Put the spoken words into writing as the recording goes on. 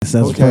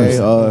as a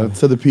person?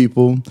 To the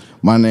people,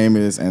 my name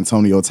is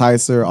Antonio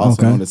Tyser,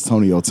 also known as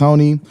Tonio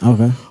Tony.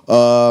 Okay.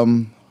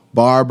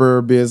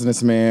 Barber,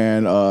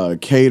 businessman,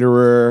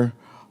 caterer,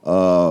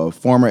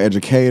 former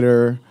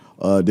educator,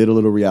 did a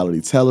little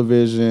reality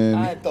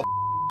television. Get the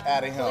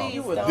out of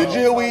him. Did you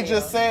hear what he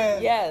just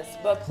said? Yes,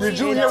 but please Did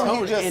you hear what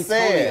he just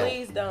said?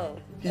 Please don't.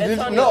 He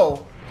didn't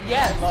know.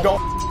 Yes.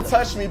 Don't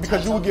touch me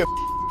because you will get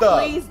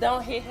up. Please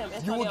don't hit him.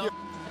 You will get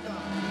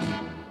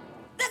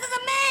This is a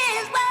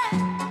man's world.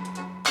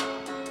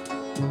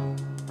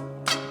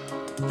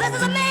 This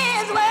is a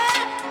man's world.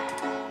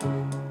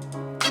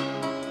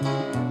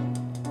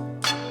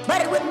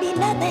 But it wouldn't be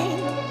nothing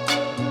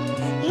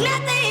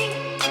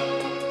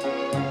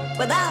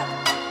without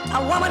a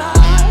woman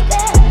out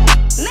there.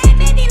 Man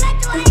may be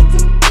like the light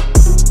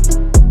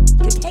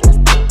to take us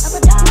out of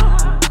the dark.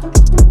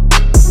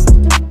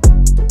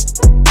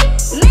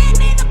 Man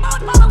made the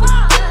boat for the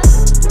water,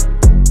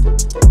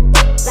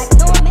 like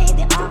Noah made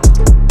the ark.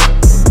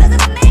 This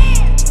is a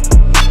man's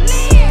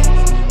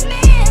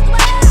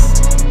world.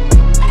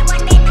 But it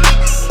wouldn't be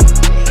nothing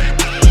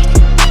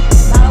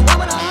without a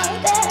woman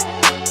out there.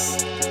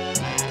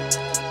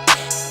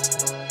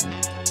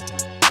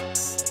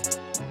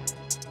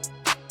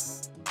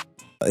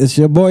 It's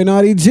your boy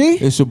Naughty G.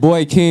 It's your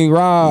boy King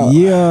Rob.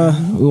 Yeah.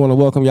 We want to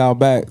welcome y'all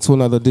back to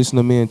another edition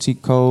of Men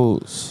Cheat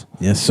Codes.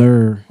 Yes,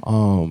 sir.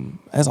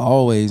 As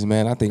always,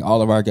 man, I think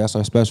all of our guests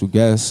are special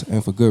guests,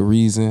 and for good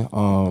reason.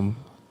 I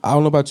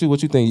don't know about you.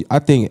 What you think? I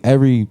think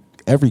every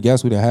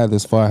guest we done had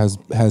this far has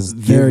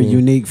Very given,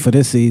 unique for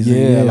this season.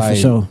 Yeah, like,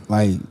 for sure.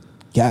 Like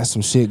got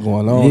some shit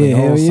going on. Yeah, and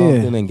hell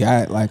something yeah. and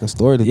got like a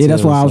story to tell. Yeah,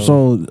 that's why I'm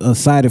so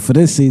excited for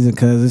this season,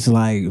 because it's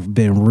like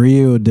been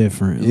real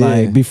different. Yeah.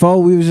 Like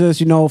before we was just,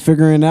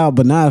 figuring it out,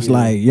 but now it's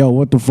like, yo,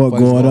 what the fuck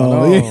going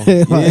on?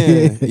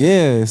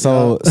 Yeah.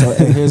 So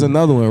and here's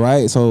another one,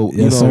 right? So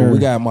Yes, sir. we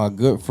got my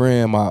good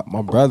friend,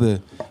 my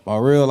brother, my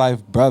real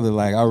life brother.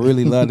 Like I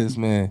really love this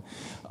man.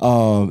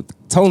 Tonio.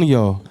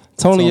 You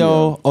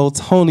know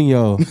what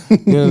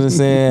I'm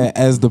saying?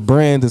 As the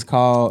brand is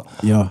called.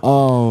 Yeah.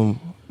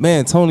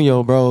 Man,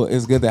 Tonio, bro,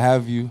 it's good to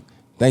have you.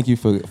 Thank you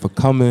for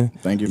coming.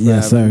 Thank you for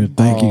Yes, having sir. me.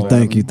 Thank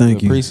you. We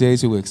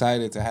appreciate you. We're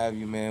excited to have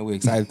you, man. We're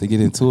excited to get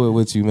into it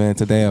with you, man,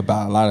 today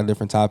about a lot of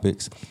different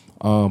topics.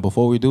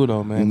 Before we do,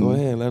 though, man, go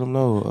ahead, let them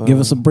know. Give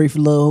us a brief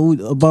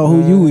about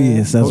who you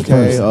is as a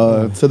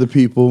person. To the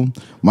people,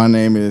 my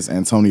name is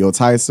Antonio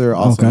Tyser,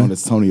 also known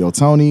as Tonio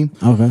Tony.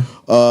 Okay.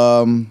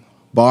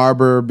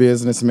 Barber,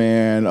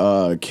 businessman,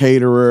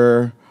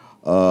 caterer,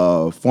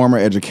 former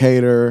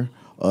educator,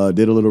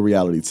 did a little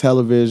reality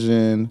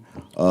television,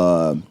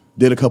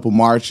 did a couple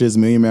marches,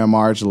 Million Man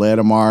March, led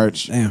a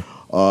march,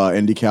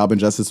 Indie Calvin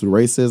Justice with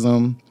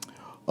Racism.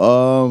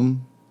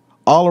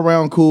 All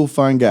around cool,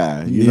 fun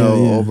guy,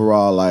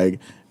 overall, like,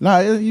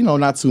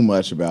 not too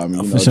much about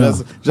me, just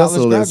a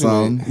little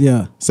something.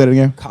 Yeah. Say it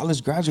again.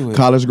 College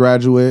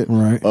graduate.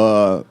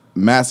 Right.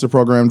 Master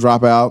program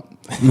dropout.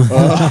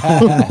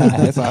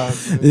 That's all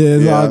good. Yeah,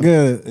 it's all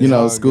good.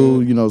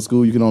 School,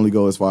 you can only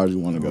go as far as you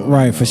want to go.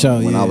 Right, for sure.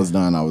 When yeah. I was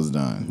done, I was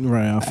done.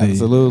 Right, I feel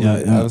Absolutely. you.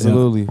 Yeah,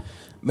 Absolutely.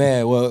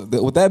 Man, well,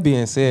 with that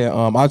being said,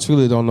 I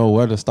truly don't know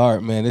where to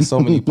start, man. There's so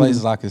many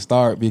places I could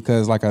start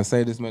because, like I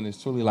say, this man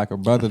is truly like a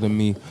brother to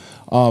me.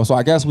 So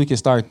I guess we can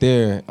start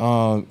there.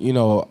 How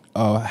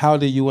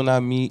did you and I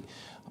meet?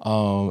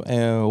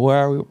 And where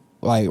are we,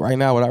 like, right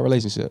now with our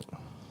relationship?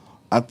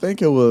 I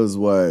think it was,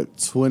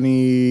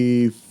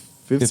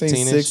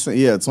 2015, 16?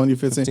 Yeah,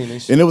 2015.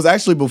 15-ish. And it was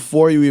actually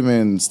before you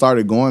even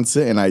started going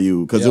to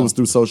NIU, because it was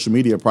through social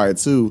media prior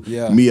to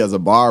me as a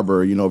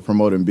barber,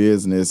 promoting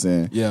business.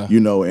 And,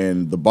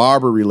 and the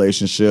barber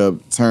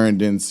relationship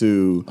turned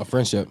into A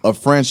friendship.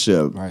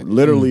 Right.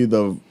 Literally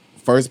the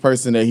first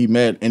person that he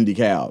met in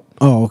DeKalb.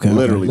 Oh, okay.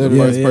 Literally, the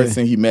first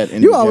person he met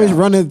in You DeKalb. always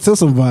run into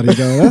somebody,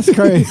 though. That's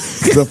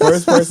crazy. The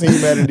first person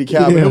he met in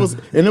DeKalb.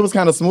 And it was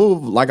kind of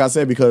smooth, like I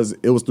said, because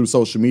it was through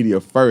social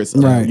media first.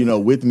 Right.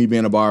 With me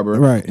being a barber,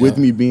 right. with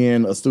me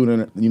being a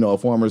student, a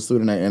former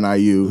student at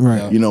NIU,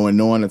 right. And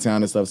knowing the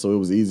town and stuff. So it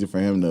was easy for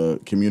him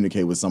to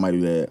communicate with somebody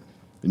that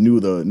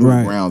knew the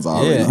grounds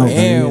already. Yeah,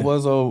 and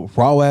was a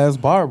raw ass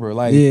barber,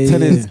 like to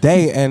this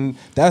day, and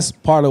that's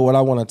part of what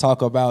I want to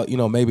talk about.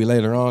 Maybe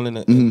later on in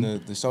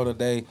the show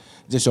today,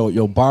 just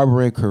your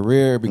barbering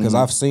career, because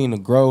I've seen the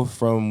growth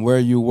from where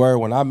you were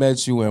when I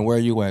met you and where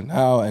you at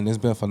now, and it's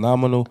been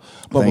phenomenal.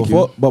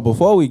 But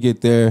before we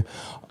get there,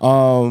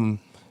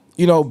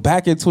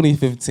 back in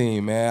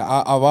 2015, man,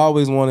 I've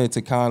always wanted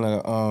to kind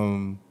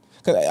of.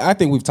 Cause I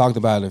think we've talked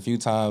about it a few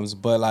times,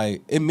 but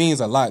like it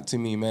means a lot to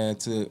me, man,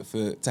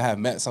 to have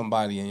met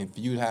somebody, and if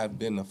you have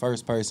been the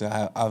first person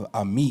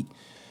I meet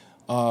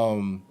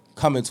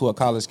coming to a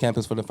college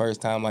campus for the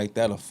first time like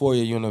that, a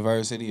four-year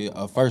university,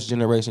 a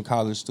first-generation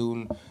college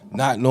student,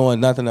 not knowing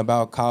nothing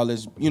about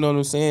college, you know what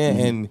I'm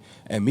saying,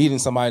 and meeting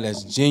somebody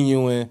that's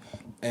genuine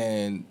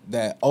and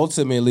that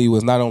ultimately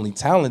was not only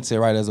talented,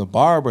 right, as a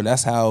barber,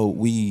 that's how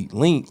we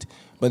linked,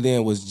 but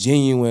then was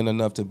genuine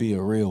enough to be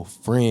a real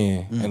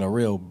friend and a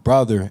real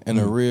brother and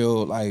a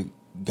real, like,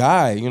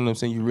 guy. You know what I'm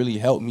saying? You really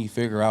helped me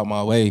figure out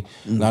my way,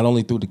 not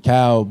only through the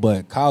Cal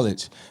but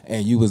college,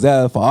 and you was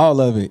there for all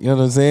of it. You know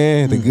what I'm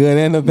saying? The good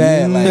and the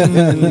bad, like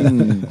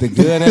the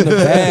good and the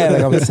bad.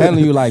 Like I'm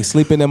telling you, like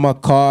sleeping in my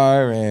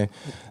car and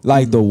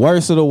like the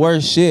worst of the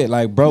worst shit.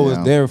 Like bro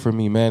was there for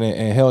me, man,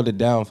 and held it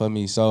down for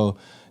me. So.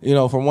 You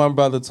know, from one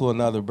brother to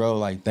another, bro,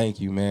 like, thank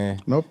you,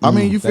 man. Nope. I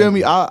mean, you feel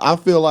me? I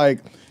feel like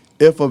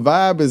if a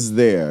vibe is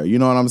there, you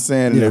know what I'm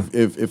saying? Yeah. And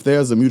if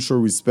there's a mutual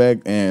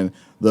respect and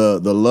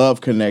the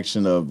love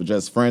connection of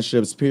just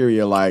friendships,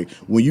 period, like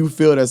when you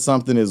feel that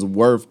something is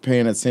worth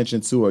paying attention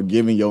to or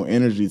giving your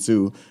energy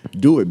to,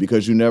 do it,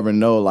 because you never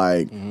know,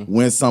 like,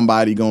 when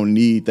somebody gonna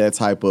need that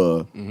type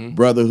of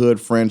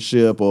brotherhood,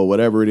 friendship, or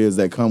whatever it is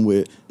that come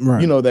with,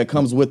 you know, that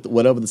comes with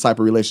whatever the type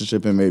of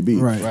relationship it may be.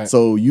 Right.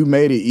 So you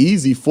made it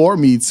easy for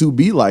me to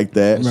be like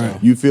that.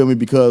 Right. You feel me?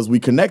 Because we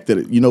connected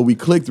it. You know, we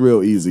clicked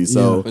real easy.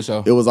 So For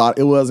sure.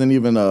 it wasn't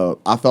even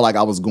I felt like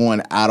I was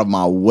going out of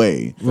my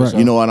way. Right.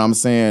 You know what I'm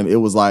saying? It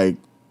was like,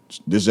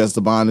 this just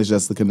the bond, it's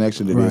just the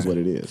connection. It is what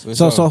it is.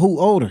 So who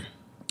older?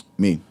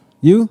 Me.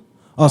 You?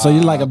 Oh, so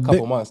you like a couple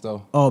big, months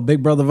though.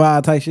 big brother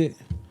vibe type shit?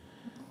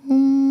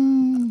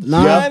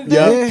 Nah,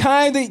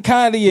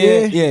 Kinda,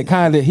 yeah,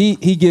 kinda.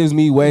 He gives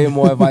me way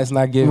more advice than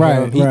I give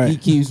him.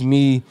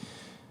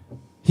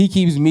 He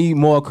keeps me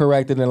more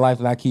corrected in life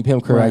than I keep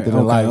him corrected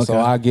in life. So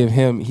I give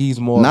him.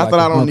 He's more. Not like that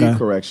I don't Okay. need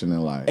correction in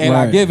life. and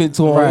I give it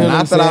to him. Right. You know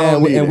Not what I'm that I saying?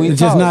 don't need And it. we It's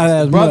just talk. not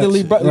as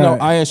brotherly, much. you know,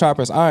 Right. iron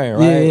sharpens iron,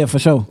 right? Yeah, for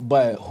sure.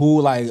 But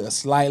who like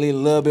slightly a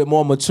little bit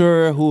more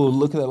mature, who will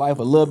look at life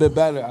a little bit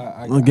better.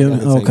 I I'll give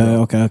gotta take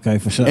that. okay,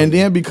 for sure. And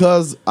then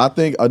because I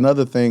think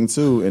another thing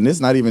too, and it's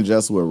not even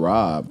just with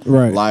Rob,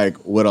 Right. like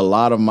with a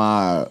lot of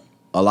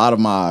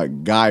my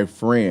guy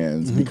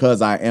friends,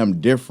 because I am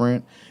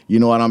different, you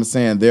know what I'm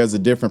saying? There's a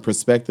different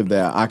perspective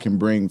that I can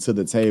bring to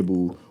the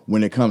table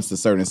when it comes to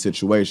certain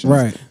situations.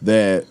 Right.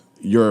 That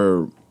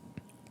you're,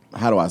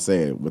 how do I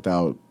say it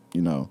without,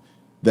 you know,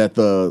 that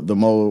the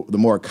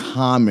more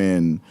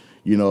common,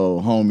 you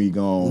know, homie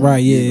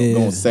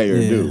gonna say or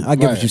do. I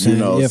get what you're saying.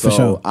 You know, yeah, so for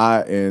sure.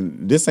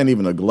 and this ain't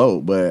even a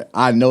gloat, but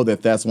I know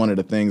that that's one of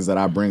the things that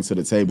I bring to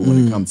the table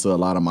when it comes to a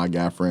lot of my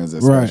guy friends,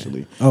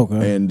 especially.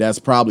 Okay. And that's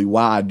probably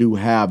why I do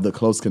have the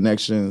close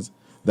connections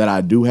that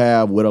I do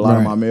have with a lot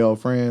of Right. my male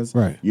friends.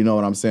 Right. You know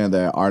what I'm saying?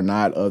 That are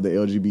not of the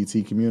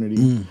LGBT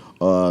community.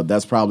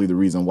 That's probably the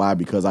reason why,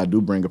 because I do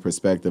bring a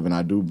perspective and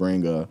I do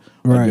bring a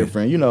Right.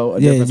 different, you know,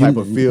 Yeah, different type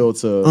of feel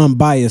to.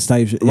 Unbiased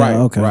type shit. Yeah, Right,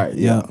 okay. right,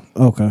 yeah.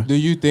 Okay. Do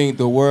you think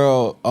the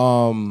world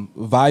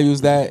values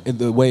that in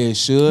the way it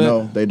should?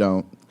 No, they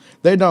don't.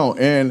 They don't.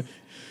 And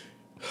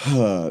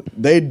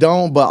they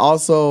don't, but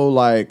also,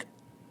 like,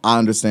 I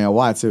understand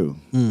why, too.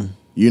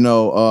 You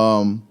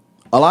know,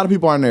 a lot of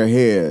people are in their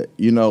head,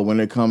 you know, when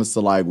it comes to,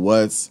 like,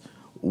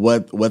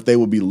 what they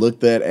would be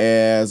looked at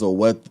as, or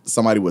what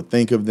somebody would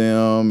think of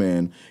them.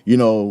 And, you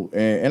know,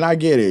 and I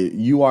get it.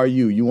 You are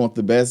you. You want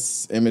the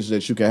best image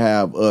that you can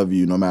have of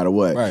you, no matter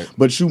what. Right.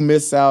 But you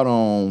miss out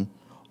on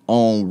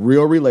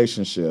real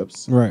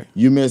relationships. Right.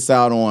 You miss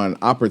out on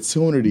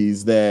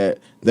opportunities that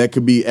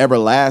could be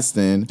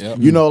everlasting. Yep.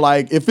 You know,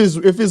 like if it's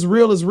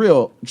real, it's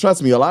real.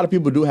 Trust me, a lot of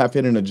people do have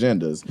hidden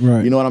agendas.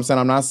 Right. You know what I'm saying?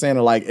 I'm not saying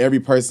that like every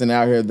person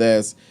out here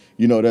that's,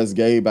 you know, that's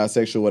gay,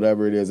 bisexual,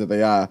 whatever it is that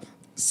they are,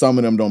 some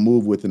of them don't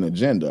move with an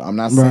agenda. I'm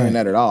not saying Right.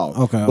 that at all.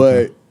 Okay, But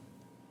okay.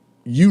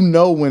 you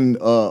know when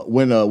a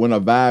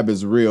vibe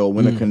is real,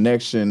 when a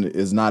connection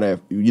is not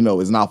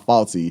is not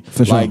faulty.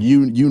 For sure. Like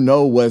you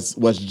know what's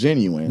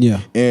genuine. Yeah.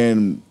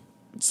 And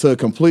to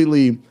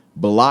completely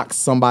block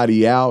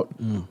somebody out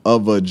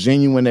of a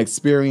genuine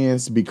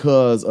experience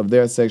because of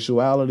their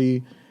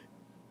sexuality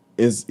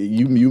is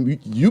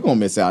you gonna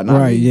miss out. Not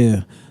Right, me.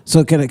 yeah.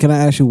 So can I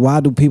ask you, why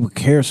do people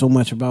care so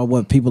much about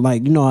what people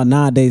like? You know,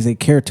 nowadays they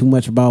care too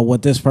much about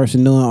what this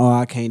person doing. Oh,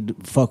 I can't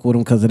fuck with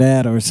them because of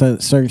that or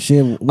certain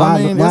shit. Why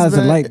is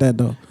it like that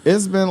though?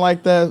 It's been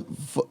like that,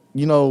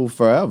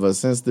 forever,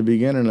 since the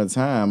beginning of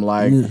time.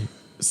 Like,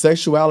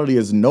 sexuality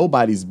is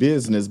nobody's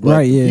business, but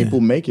Right, yeah. people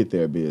make it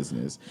their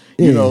business.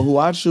 Yeah. You know, who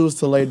I choose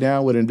to lay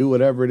down with and do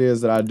whatever it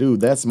is that I do,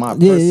 that's my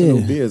Yeah, personal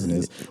yeah.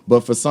 business.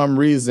 But for some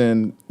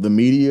reason, the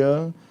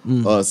media,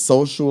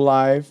 social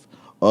life,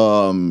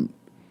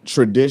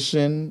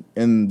 tradition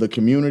in the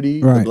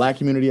community, the Right. black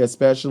community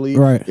especially,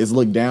 Right. is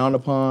looked down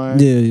upon.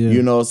 Yeah, yeah.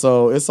 You know,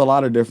 so it's a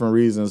lot of different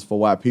reasons for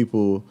why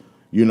people,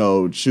 you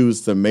know,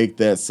 choose to make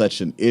that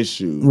such an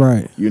issue.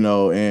 Right. You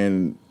know,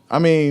 and I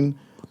mean,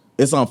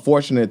 it's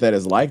unfortunate that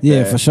it's like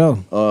Yeah, that. for sure.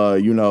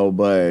 You know,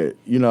 but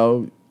you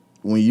know,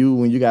 when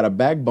you got a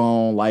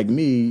backbone like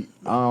me,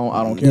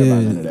 I don't care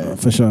about none of that.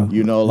 for sure.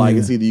 You know, like Yeah.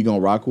 it's either you gonna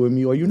rock with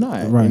me or you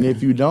not. Right. And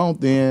if you don't,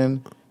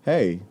 then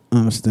hey. I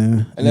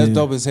understand. And that's Yeah.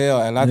 dope as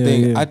hell. And I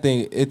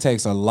think it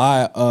takes a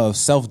lot of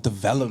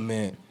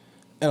self-development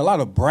and a lot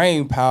of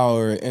brain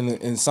power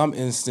in some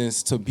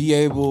instance to be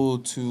able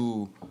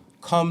to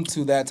come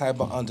to that type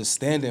of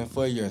understanding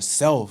for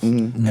yourself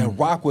and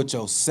rock with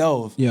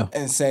yourself Yeah.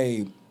 and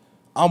say,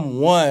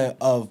 I'm one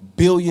of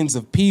billions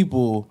of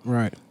people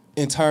Right.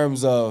 in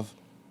terms of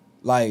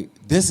like,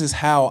 this is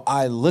how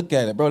I look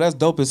at it, bro. That's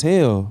dope as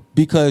hell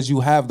because you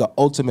have the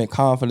ultimate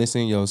confidence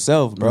in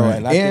yourself, bro. Right.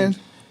 And I think,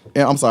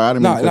 and I'm sorry, I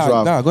didn't mean to cut you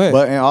off. Nah, go ahead.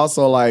 But and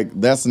also like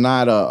that's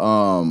not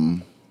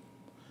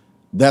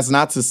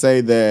to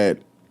say that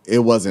it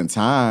wasn't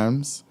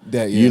times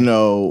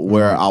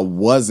where I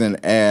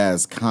wasn't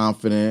as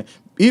confident.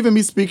 Even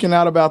me speaking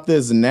out about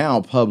this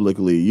now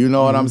publicly, you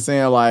know what I'm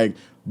saying? Like,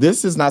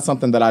 this is not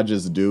something that I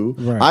just do.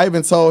 Right. I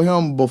even told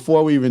him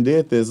before we even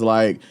did this,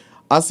 like,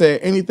 I said,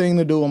 anything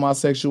to do with my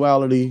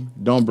sexuality,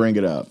 don't bring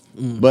it up.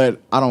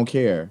 But I don't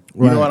care.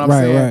 You know what I'm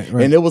saying?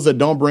 Right. And it was a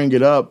don't bring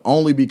it up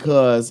only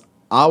because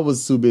I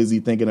was too busy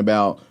thinking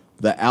about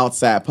the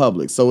outside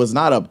public. So it's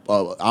not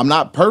I'm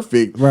not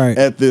perfect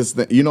at this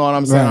thing. You know what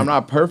I'm saying? I'm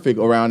not perfect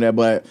around that,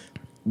 but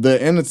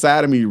the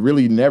inside of me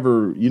really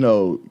never,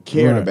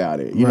 cared about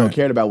it.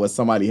 Cared about what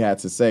somebody had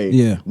to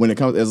say when it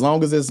comes, as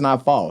long as it's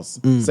not false.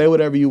 Say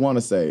whatever you want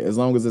to say, as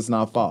long as it's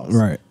not false.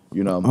 Right.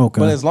 Okay.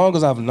 But as long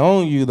as I've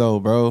known you though,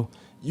 bro,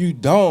 you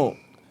don't,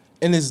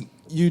 and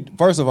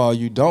first of all,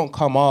 you don't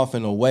come off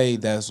in a way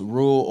that's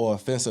rude or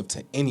offensive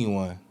to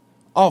anyone.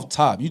 Off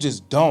top, you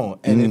just don't.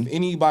 And if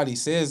anybody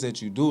says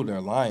that you do, they're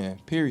lying,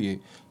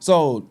 period.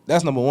 So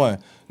that's number one.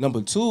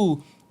 Number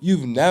two,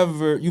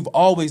 you've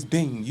always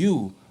been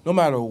you. No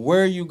matter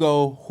where you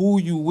go, who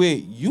you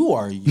with, you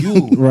are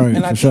you. Right,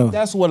 and I think sure.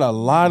 that's what a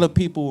lot of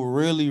people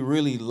really,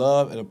 really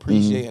love and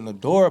appreciate and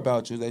adore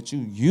about you, that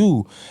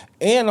you.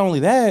 And not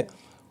only that,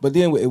 but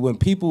then when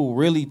people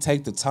really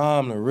take the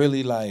time to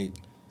really like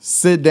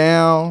sit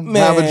down,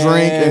 have a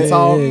drink, and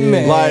talk,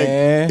 like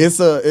it's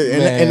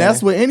and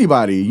that's with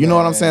anybody. You know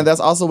what I'm saying?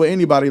 That's also with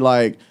anybody.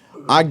 Like,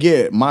 I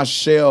get my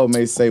shell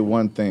may say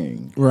one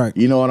thing, right?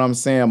 You know what I'm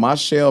saying? My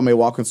shell may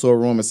walk into a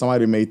room and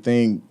somebody may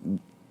think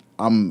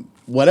I'm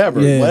whatever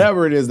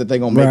it is that they're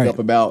gonna make up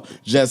about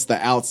just the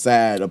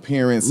outside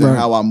appearance and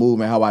how I move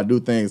and how I do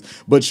things.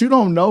 But you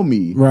don't know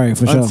me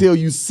until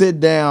you sit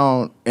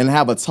down and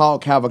have a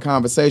talk, have a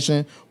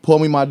conversation, pour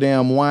me my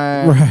damn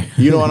wine,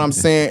 you know what I'm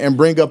saying, and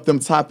bring up them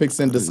topics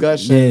and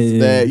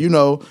discussions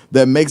that,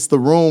 that makes the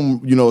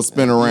room,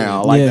 spin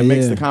around, that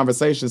makes the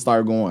conversation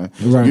start going.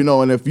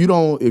 And if you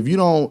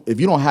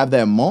don't have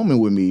that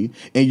moment with me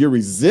and you're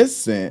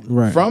resistant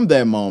from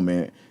that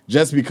moment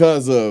just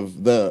because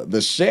of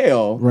the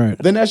shell,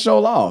 then that's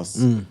your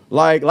loss.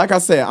 Like I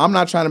said, I'm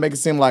not trying to make it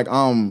seem like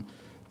I'm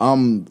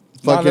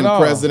fucking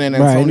President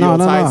Antonio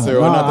Tyser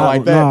or nothing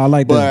like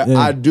that. But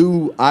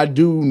I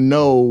do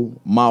know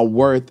my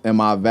worth and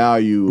my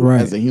value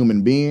as a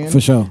human being, for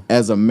sure,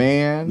 as a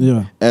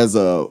man, as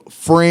a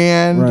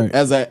friend,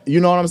 as a, you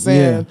know what I'm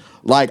saying?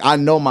 Like, I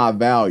know my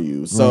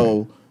value.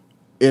 So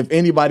if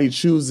anybody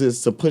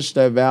chooses to push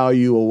that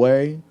value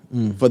away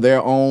for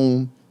their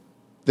own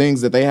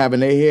things that they have in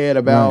their head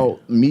about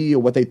me or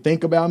what they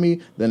think about me,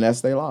 then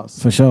that's their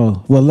loss. For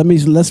sure. Well,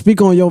 let's speak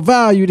on your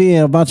value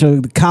then, about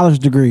your college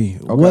degree.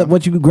 Okay.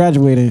 What you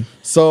graduated?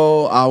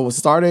 So I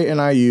started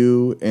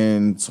NIU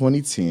in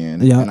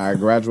 2010 and I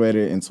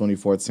graduated in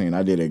 2014.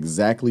 I did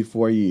exactly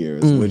 4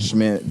 years, which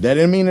meant that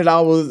didn't mean that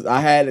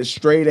I had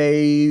straight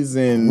A's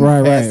and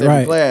passed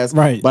every class,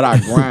 but I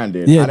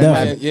grinded.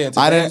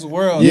 Today's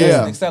world,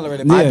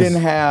 accelerated. I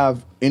didn't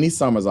have any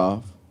summers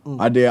off.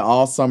 I did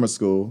all summer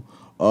school.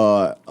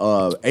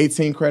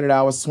 18 credit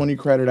hours, 20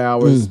 credit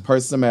hours per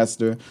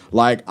semester.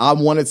 Like, I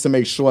wanted to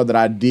make sure that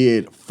I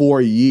did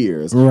 4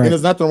 years. And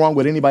there's nothing wrong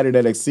with anybody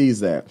that exceeds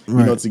that,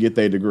 to get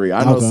their degree.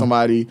 I know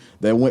somebody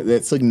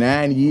that took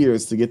 9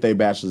 years to get their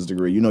bachelor's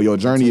degree. Your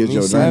journey is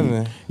your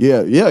journey.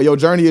 Yeah, your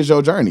journey is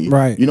your journey.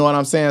 Right. You know what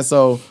I'm saying?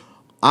 So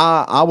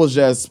I was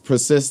just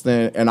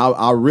persistent, and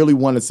I really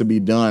wanted to be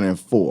done in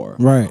 4.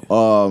 Right.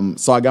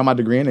 So I got my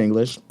degree in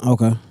English.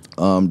 Okay.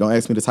 Don't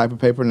ask me to type of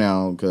paper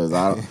now, because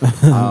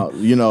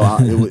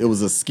it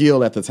was a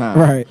skill at the time.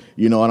 Right.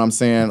 You know what I'm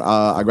saying?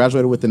 I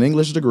graduated with an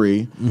English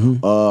degree.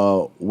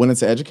 Went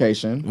into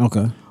education.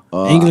 Okay.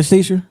 English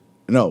teacher?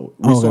 No,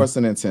 resource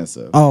and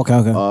intensive. Oh,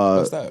 okay.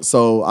 What's that?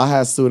 So I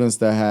had students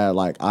that had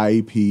like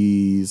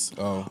IEPs.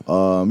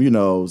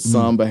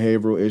 Some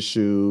behavioral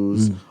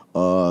issues.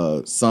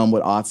 Some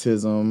with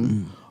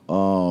autism.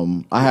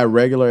 I had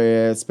regular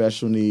ed,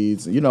 special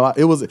needs.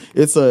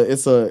 It's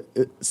students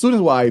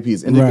with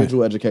IEPs,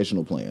 individual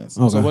educational plans.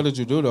 Okay. So what did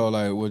you do though?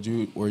 Like,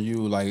 were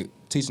you like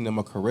teaching them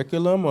a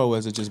curriculum, or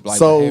was it just like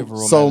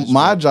behavioral?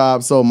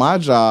 So my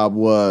job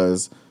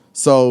was,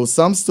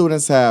 some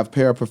students have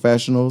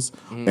paraprofessionals,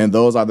 and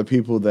those are the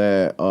people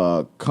that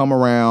come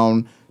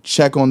around,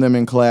 check on them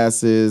in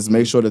classes,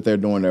 make sure that they're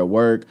doing their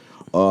work.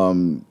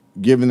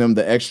 Giving them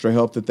the extra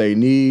help that they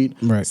need.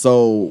 Right.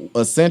 So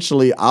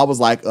essentially, I was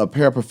like a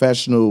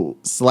paraprofessional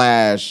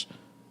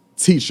 /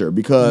 teacher,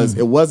 because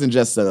it wasn't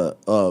just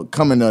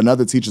coming to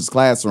another teacher's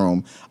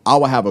classroom. I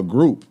would have a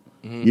group.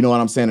 You know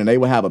what I'm saying? And they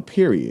would have a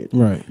period.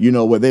 Right.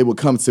 Where they would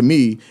come to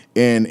me,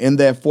 and in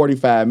that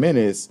 45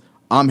 minutes,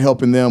 I'm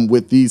helping them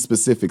with these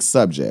specific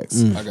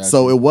subjects.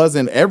 So it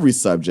wasn't every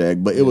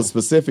subject, but it was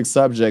specific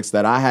subjects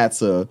that I had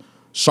to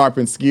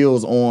sharpen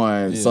skills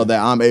on so that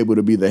I'm able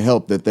to be the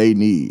help that they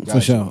need.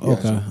 For sure.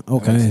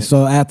 Okay.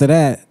 So after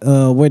that,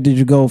 where did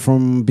you go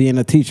from being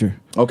a teacher?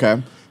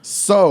 Okay.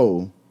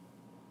 So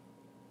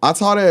I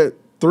taught at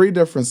 3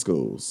 different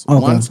schools. Okay.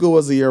 One school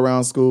was a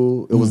year-round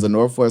school. It was the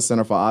Northwest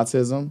Center for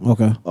Autism.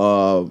 Okay.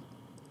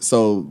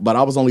 But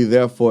I was only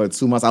there for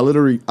 2 months.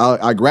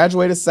 I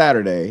graduated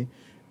Saturday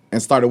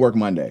and started work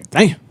Monday.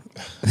 Damn.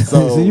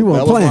 So you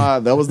weren't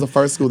playing. that was the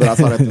first school that I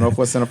taught at the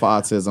Northwest Center for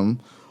Autism.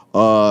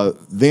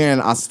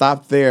 Then I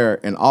stopped there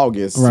in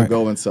August to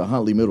go into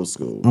Huntley Middle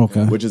School,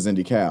 which is in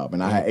DeKalb,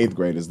 and I had 8th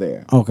graders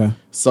there. Okay.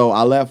 So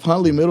I left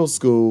Huntley Middle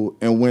School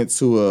and went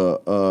to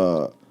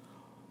a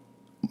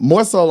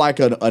more so like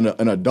an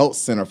adult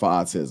center for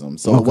autism.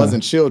 So it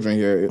wasn't children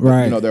here.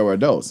 Right. There were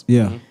adults.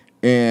 Yeah.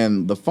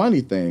 And the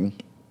funny thing,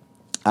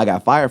 I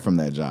got fired from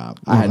that job.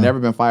 I had never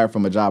been fired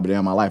from a job a day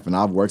in my life, and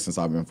I've worked since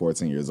I've been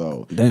 14 years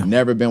old. Damn.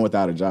 Never been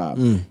without a job.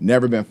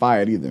 Never been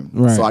fired either.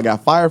 Right. So I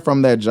got fired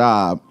from that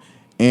job,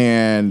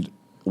 and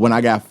when I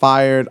got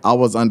fired, I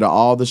was under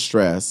all the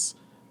stress.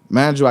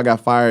 Mind you, I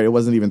got fired. It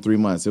wasn't even 3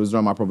 months. It was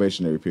during my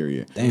probationary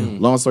period. Damn.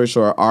 Long story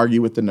short, I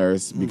argued with the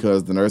nurse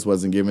because the nurse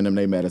wasn't giving them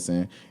their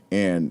medicine,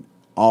 and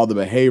all the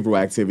behavioral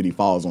activity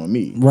falls on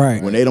me.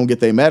 Right. When they don't get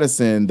their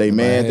medicine, they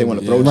mad. They want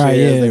to throw Right,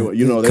 chairs. yeah. They want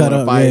to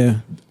Cut fight. yeah.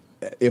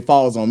 It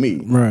falls on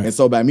me. Right. And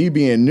so by me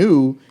being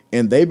new,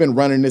 and they've been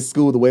running this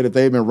school the way that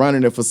they've been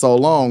running it for so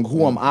long,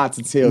 who am I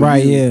to tell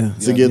you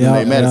to give them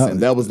their medicine?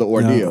 That was the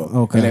ordeal.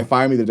 Okay. And they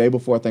fired me the day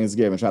before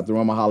Thanksgiving, tried to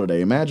run my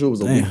holiday. Imagine it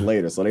was a week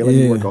later. So they let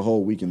me work a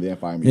whole week and then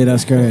fire me. Yeah,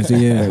 that's crazy.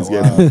 Yeah.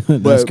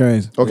 Thanksgiving. That's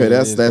crazy. Okay,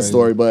 that's that crazy.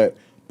 story. But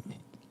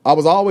I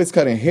was always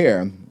cutting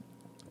hair.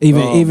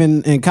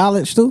 Even in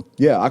college too?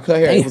 Yeah, I cut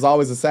hair. Damn. It was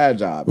always a side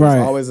job. It Right.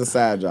 was always a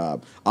side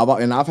job.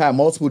 I've had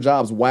multiple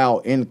jobs while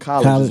in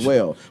college as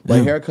well.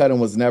 But haircutting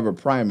was never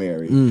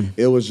primary.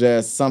 It was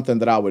just something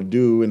that I would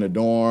do in the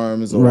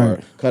dorms or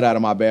cut out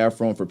of my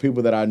bathroom for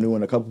people that I knew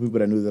and a couple people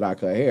that knew that I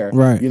cut hair.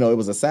 Right. It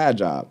was a side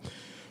job.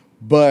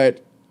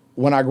 But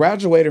when I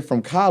graduated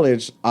from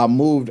college, I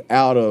moved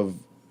out of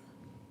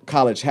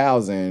college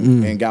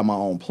housing and got my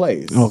own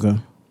place. Okay.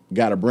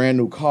 Got a brand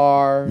new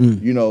car,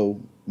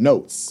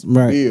 notes,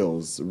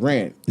 bills,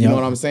 rent. You know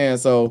what I'm saying?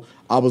 So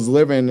I was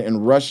living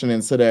and rushing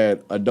into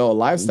that adult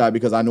lifestyle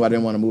because I knew I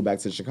didn't want to move back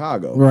to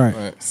Chicago.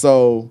 Right.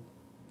 So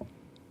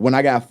when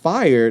I got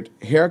fired,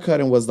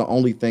 haircutting was the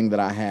only thing that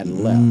I had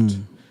left.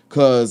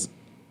 Because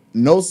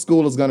no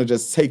school is gonna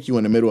just take you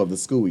in the middle of the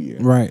school year.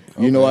 Right.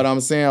 You know what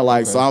I'm saying?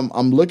 Like, so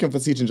I'm looking for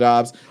teaching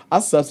jobs. I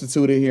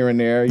substituted here and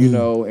there,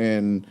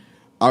 and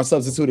I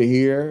substituted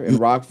here in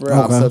Rockford.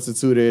 I've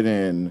substituted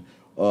in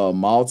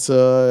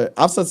Malta.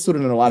 I've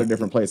substituted in a lot of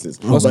different places.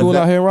 What school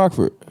out here in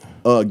Rockford?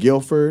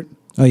 Guilford.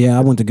 Oh yeah,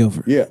 I went to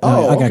Guilford. Yeah.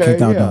 I got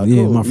kicked out though.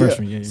 Yeah, cool. my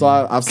freshman year. So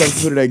I've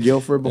substituted at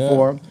Guilford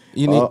before.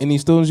 Any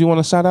students you want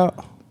to shout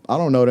out? I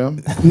don't know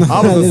them.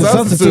 I was a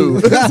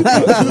substitute.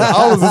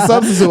 I was a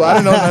substitute. I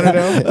didn't know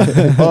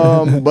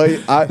none of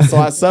them. So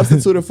I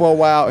substituted for a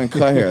while and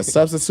cut hair.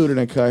 Substituted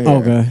and cut hair.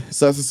 Okay.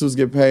 Substitutes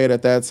get paid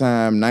at that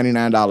time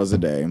 $99 a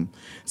day.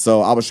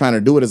 So I was trying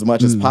to do it as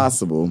much as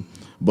possible.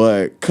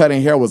 But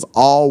cutting hair was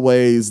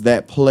always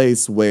that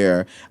place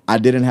where I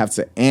didn't have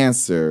to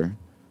answer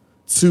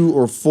to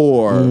or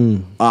for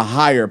a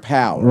higher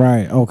power.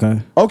 Right. Okay.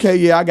 Okay,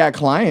 yeah, I got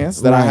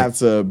clients that I have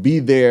to be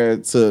there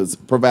to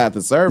provide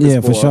the service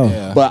for. For sure.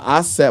 Yeah. But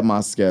I set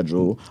my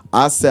schedule.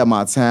 I set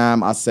my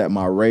time. I set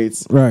my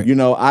rates. Right.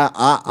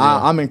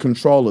 I'm in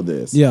control of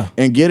this. Yeah.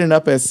 And getting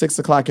up at 6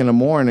 o'clock in the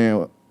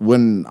morning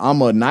when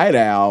I'm a night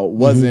owl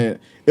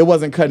wasn't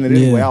cutting it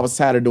anyway. I was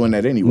tired of doing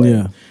that anyway.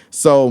 Yeah.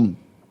 So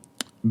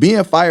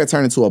being fired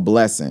turned into a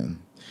blessing.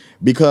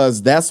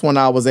 Because that's when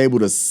I was able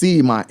to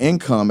see my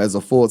income as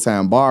a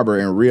full-time barber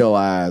and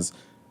realize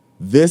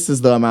this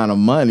is the amount of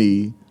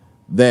money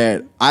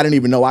that I didn't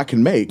even know I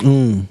can make.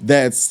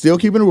 That's still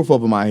keeping a roof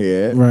over my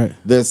head. Right.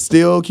 That's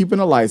still keeping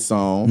the lights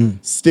on.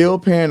 Still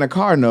paying a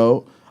car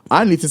note.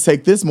 I need to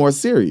take this more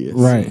serious.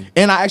 Right.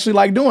 And I actually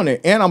like doing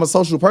it. And I'm a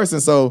social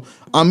person, so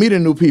I'm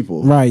meeting new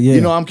people. Right,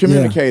 yeah. I'm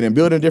communicating,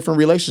 building different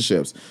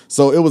relationships.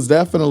 So it was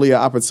definitely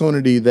an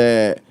opportunity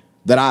that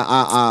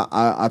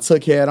I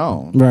took head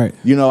on. Right.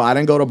 I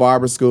didn't go to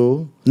barber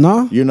school.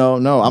 No?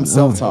 No, I'm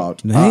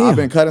self-taught. Damn. I've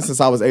been cutting since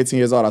I was 18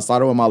 years old. I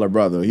started with my little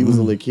brother. He was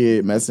a little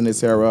kid messing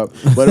his hair up,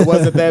 but it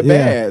wasn't that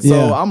bad.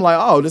 So I'm like,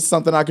 oh, this is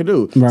something I could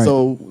do. Right.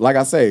 So like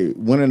I say,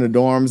 went in the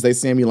dorms, they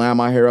see me line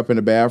my hair up in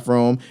the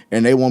bathroom,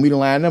 and they want me to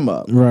line them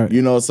up. Right.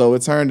 So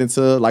it turned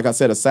into, like I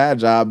said, a side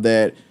job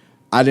that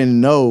I didn't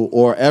know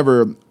or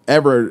ever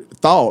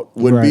thought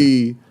would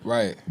be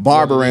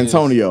Barber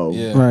Antonio.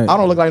 Yeah. Right. I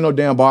don't look like no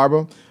damn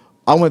barber.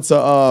 I went to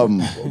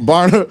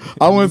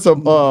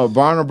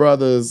Barner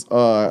Brothers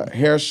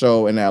hair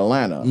show in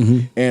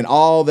Atlanta, and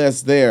all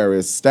that's there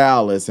is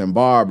stylists and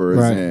barbers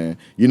and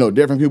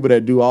different people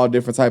that do all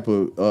different type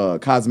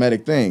of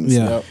cosmetic things.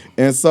 Yeah.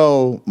 And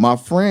so my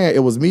friend,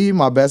 it was me,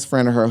 my best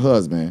friend, and her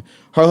husband.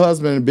 her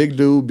husband, big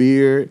dude,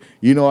 beard.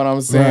 You know what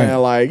I'm saying? Right.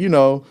 Like, you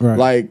know, Right.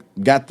 like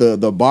got the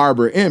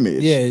barber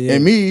image. Yeah, yeah.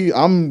 And me,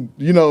 I'm,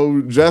 you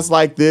know, dressed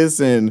like this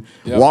and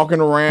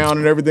walking around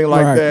and everything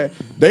like Right. that.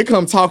 They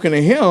come talking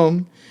to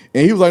him,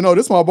 and he was like, "No,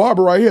 this is my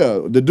barber right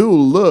here." The dude,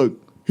 look.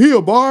 He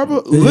a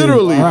barber?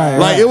 Literally. Right,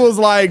 like, right. it was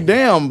like,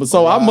 damn.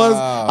 So I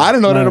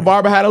didn't know that a Right.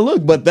 barber had a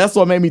look, but that's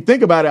what made me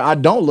think about it. I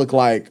don't look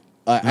like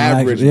an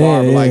average yeah,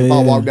 barber. yeah, Like, if I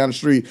yeah. walk down the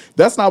street,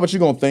 that's not what you're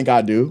going to think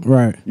I do.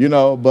 Right. You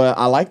know, but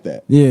I like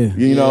that. Yeah.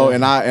 You know,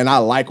 and I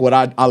like what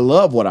I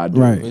love what I do.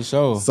 Right. For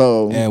sure.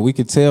 So- and we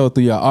could tell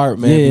through your art,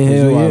 man, Yeah,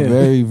 because hell you are yeah.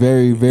 very,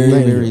 very, very,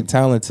 Thank very you.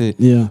 talented.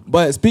 Yeah.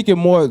 But speaking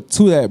more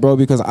to that, bro,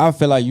 because I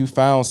feel like you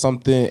found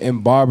something in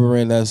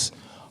barbering that's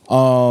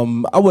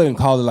I wouldn't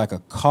call it like a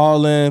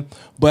calling,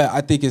 but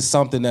I think it's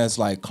something that's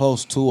like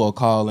close to a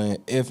calling,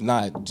 if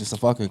not just a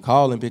fucking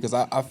calling, because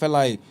I feel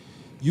like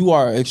you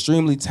are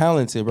extremely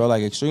talented, bro.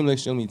 Like extremely,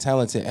 extremely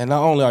talented. And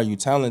not only are you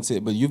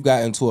talented, but you've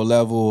gotten to a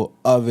level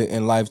of it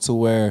in life to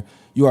where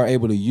you are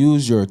able to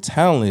use your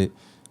talent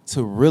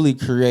to really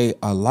create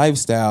a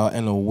lifestyle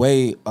and a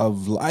way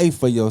of life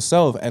for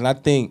yourself. And I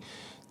think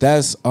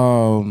that's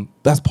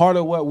part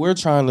of what we're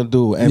trying to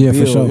do and Yeah, for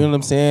build. sure. You know what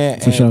I'm saying?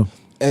 For sure.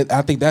 And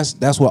I think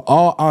that's what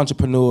all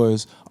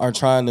entrepreneurs are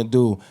trying to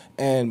do,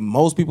 and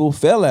most people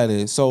fail at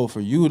it. So for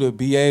you to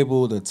be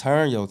able to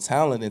turn your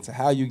talent into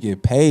how you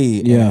get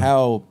paid Yeah.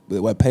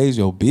 and what pays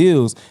your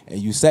bills, and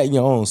you set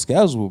your own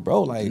schedule,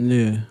 bro. Like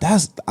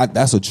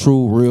that's a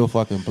true, real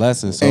fucking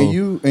blessing. So And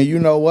you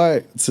know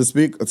what? To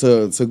speak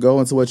to go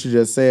into what you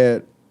just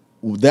said,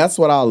 that's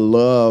what I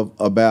love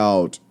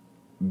about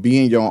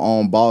being your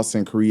own boss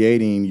and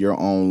creating your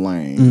own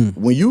lane.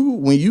 When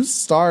you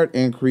start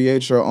and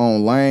create your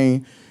own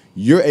lane,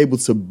 you're able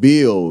to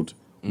build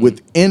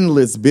with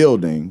endless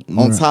building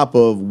on top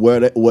of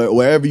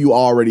wherever you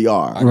already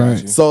are.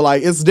 Right. So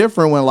like it's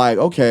different when like,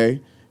 okay,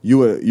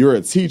 you're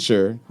a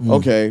teacher.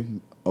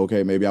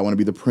 Okay, maybe I want to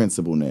be the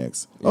principal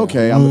next.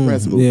 Okay, I'm the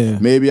principal. Yeah.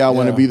 Maybe I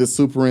want to Yeah. be the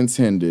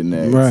superintendent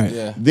next. Right.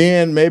 Yeah.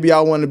 Then maybe I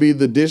want to be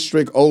the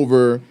district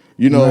over,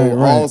 Right.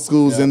 all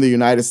schools in the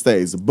United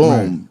States. Boom.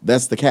 Right.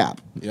 That's the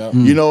cap. Yep.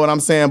 You know what I'm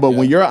saying? But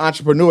when you're an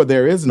entrepreneur,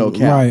 there is no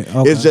cap. Right,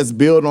 okay. It's just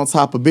build on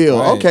top of build.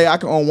 Right. Okay, I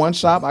can own one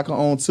shop. I can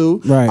own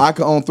two. Right. I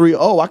can own three.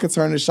 Oh, I can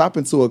turn this shop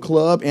into a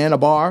club and a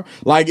bar.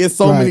 Like it's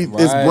so Right.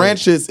 many. It's Right.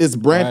 branches. It's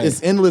Right. It's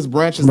endless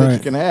branches that you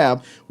Right. can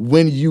have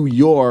when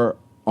your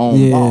own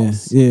Yeah,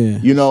 boss. yeah.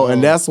 You know,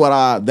 and that's what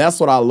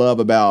I love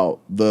about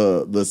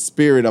the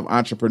spirit of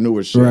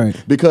entrepreneurship. Right.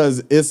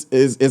 Because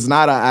it's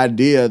not an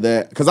idea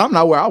that, because I'm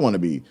not where I want to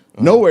be.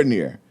 Nowhere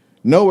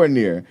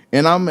near.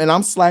 And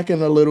I'm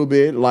slacking a little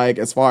bit, like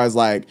as far as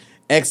like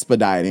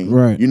expediting,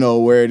 Right. you know,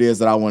 where it is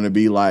that I want to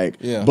be, like,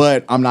 Yeah.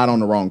 but I'm not on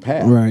the wrong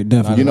path. Right,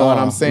 definitely. You know what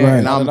all. I'm saying? Right.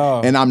 And Not at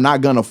all. I'm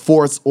not gonna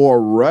force or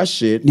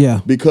rush it. Yeah.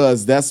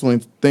 Because that's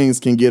when things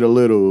can get a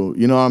little,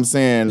 you know what I'm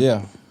saying?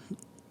 yeah,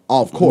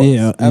 Off course.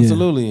 Yeah.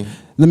 absolutely.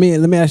 Let me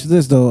ask you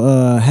this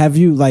though. Have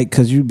you, like,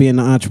 because you being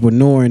an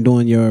entrepreneur and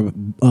doing your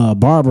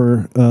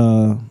barber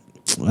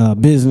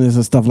business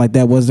and stuff like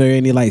that, was there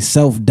any like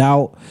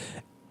self-doubt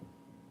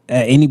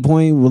at any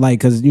point? Like,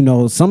 because you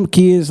know some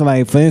kids,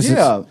 like for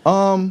instance,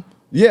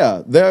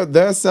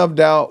 There's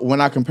self-doubt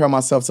when I compare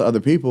myself to other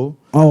people.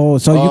 oh,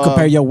 so you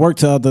compare your work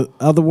to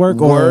other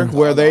work, or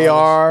Where they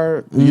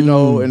are, you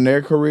know, in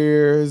their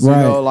careers. Right.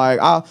 You know, like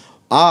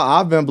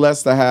I've been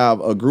blessed to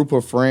have a group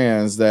of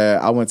friends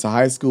that I went to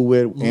high school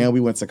with, and we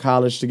went to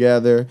college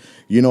together.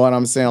 You know what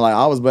I'm saying? Like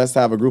I was blessed to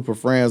have a group of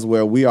friends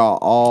where we are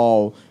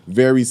all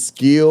very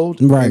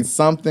skilled Right. in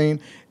something.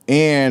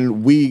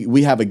 And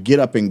we have a get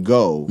up and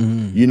go,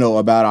 you know,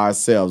 about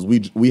ourselves.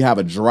 We have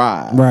a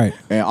drive, Right.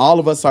 And all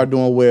of us are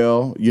doing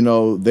well. You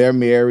know, they're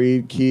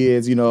married,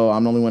 kids. You know,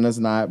 I'm the only one that's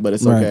not, but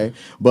it's Right. okay.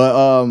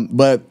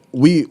 But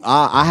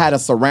I had a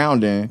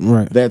surrounding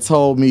Right. that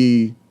told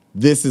me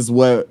this is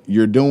what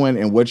you're doing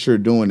and what you're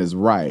doing is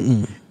right.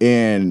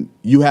 And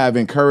you have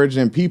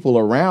encouraging people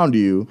around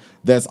you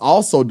that's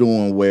also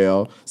doing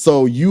well.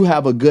 So you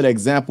have a good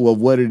example of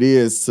what it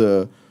is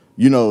to,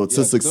 you know,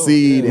 to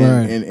succeed yeah.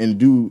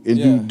 and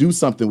Yeah. do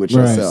something with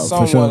Right. yourself.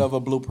 Somewhat sure. of a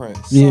blueprint.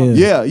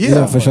 Yeah.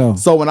 Yeah, for sure.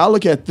 So when I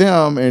look at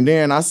them and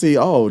then I see,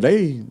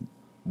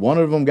 one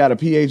of them got a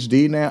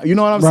PhD now. You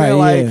know what I'm saying?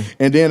 Right, Like,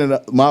 yeah. and then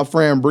my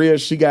friend Bria,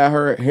 she got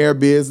her hair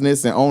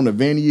business and owned a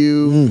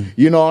venue.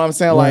 You know what I'm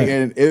saying? Like,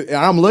 Right. and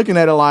I'm looking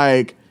at it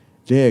like,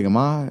 Jig, am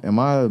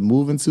I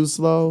moving too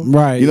slow?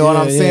 Right, You know what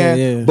yeah, I'm yeah,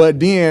 saying? yeah. But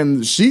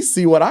then she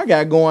see what I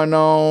got going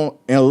on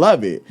and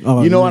love it.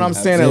 Oh, you know what man, I'm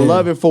saying? yeah. And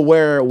love it for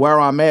where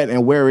I'm at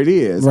and where it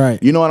is.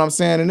 Right. You know what I'm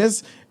saying? And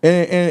this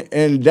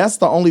and that's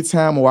the only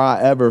time where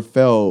I ever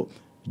felt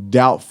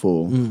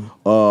doubtful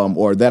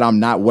or that I'm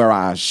not where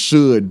I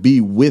should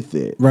be with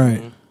it.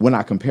 Right. When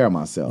I compare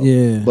myself.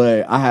 Yeah.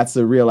 But I had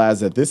to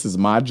realize that this is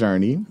my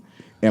journey.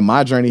 And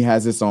my journey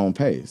has its own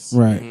pace.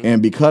 Right.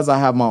 And because I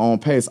have my own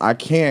pace, I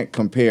can't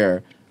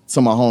compare to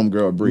my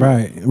homegirl Bria.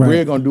 Right.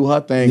 Bria gonna do her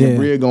thing, Yeah. and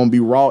Bria gonna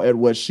be raw at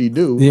what she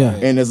do. Yeah.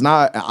 And it's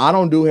not. I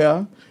don't do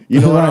hair. You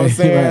know what I'm Right,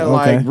 saying? right,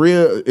 okay. Like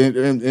real,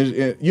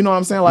 and you know what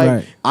I'm saying? Like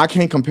Right. I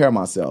can't compare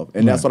myself,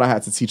 and that's what I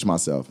had to teach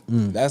myself.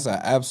 That's an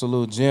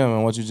absolute gem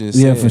in what you just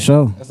Yeah, said. for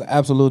sure. That's an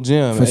absolute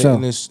gem. For sure.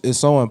 And it's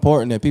so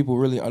important that people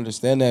really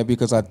understand that,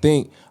 because I'll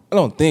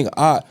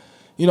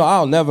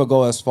never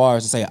go as far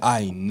as to say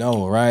I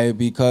know, right?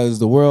 Because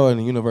the world and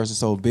the universe is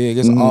so big,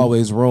 it's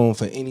always room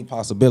for any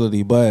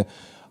possibility. But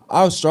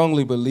I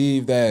strongly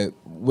believe that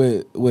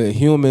with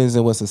humans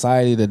and with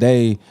society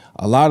today,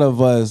 a lot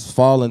of us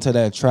fall into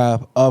that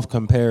trap of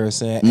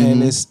comparison,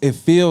 and it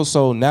feels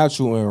so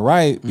natural and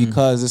right,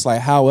 because it's like,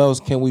 how else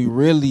can we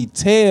really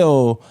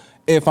tell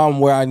if I'm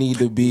where I need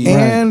to be?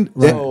 And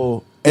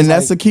So and it's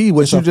that's like, the key.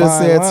 What it's you a just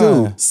fine said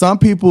line. too. Some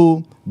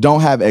people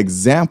don't have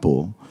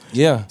example.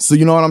 Yeah. So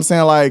you know what I'm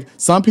saying? Like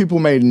some people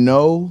may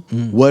know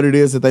what it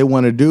is that they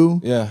want to do,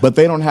 Yeah. but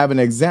they don't have an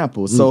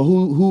example. So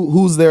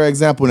who's their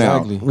example now?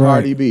 Exactly.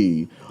 Cardi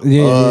B.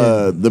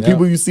 Yeah, The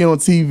people you see on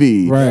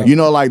TV. Right. You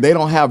know, like they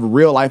don't have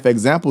real life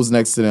examples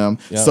next to them.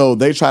 Yeah. So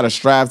they try to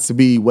strive to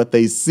be what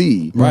they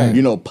see, Right.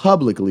 you know,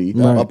 publicly,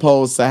 Right.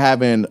 opposed to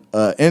having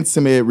an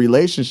intimate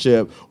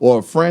relationship or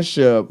a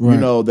friendship, you Right.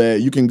 know,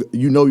 that you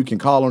can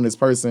call on this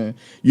person,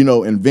 you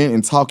know, and vent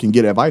and talk and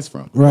get advice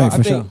from. Right, I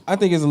for think, sure. I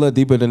think it's a little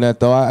deeper than that,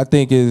 though. I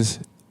think it's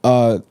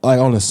like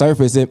on the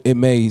surface, it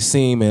may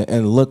seem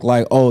and look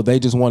like, oh, they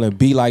just want to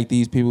be like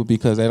these people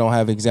because they don't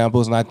have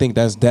examples, and I think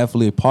that's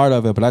definitely a part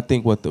of it. But I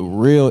think what the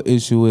real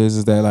issue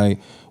is that like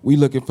we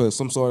looking for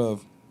some sort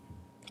of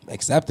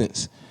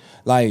acceptance,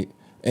 like,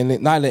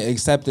 and not the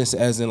acceptance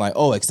as in like,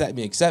 oh, accept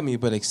me,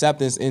 but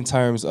acceptance in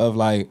terms of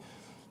like,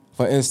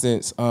 for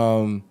instance,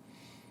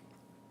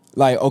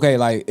 like, okay,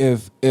 like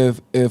if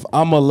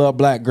I'm a little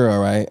black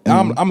girl, right?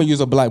 I'm gonna use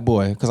a black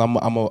boy because I'm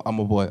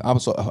a boy.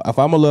 If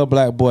I'm a little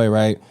black boy,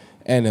 right?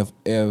 And if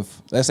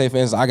let's say for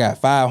instance I got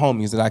 5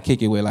 homies that I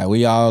kick it with, like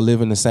we all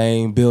live in the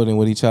same building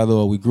with each other,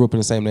 or we grew up in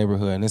the same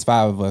neighborhood, and there's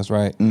 5 of us,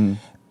 right? And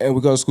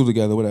we go to school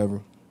together,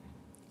 whatever.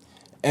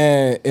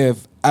 And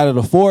if out of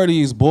the 4 of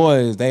these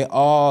boys, they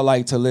all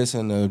like to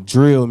listen to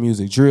drill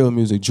music,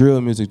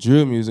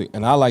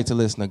 and I like to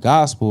listen to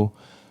gospel,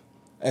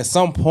 at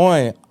some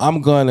point,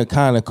 I'm gonna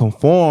kind of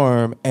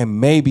conform and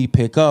maybe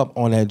pick up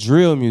on that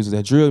drill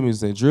music,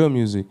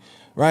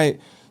 right?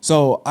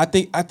 So I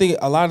think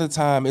a lot of the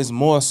time it's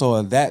more so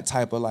of that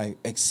type of like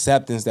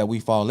acceptance that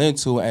we fall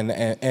into,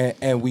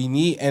 and we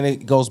need, and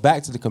it goes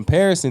back to the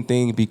comparison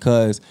thing,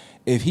 because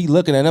if he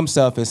looking at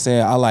himself and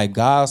saying, I like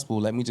gospel,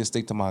 let me just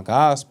stick to my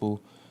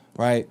gospel,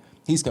 right?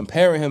 He's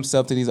comparing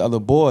himself to these other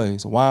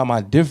boys. Why am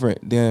I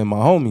different than my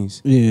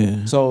homies?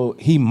 Yeah. So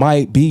he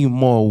might be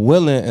more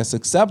willing and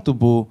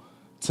susceptible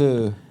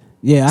to.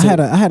 Yeah,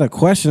 I had a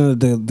question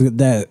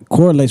that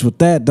correlates with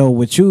that though.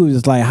 With you,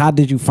 is like, how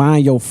did you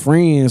find your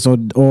friends,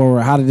 or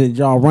how did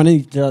y'all run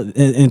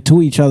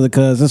into each other?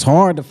 Because it's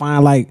hard to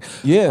find like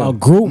a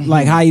group,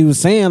 like how you was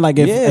saying. Like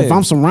if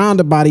I'm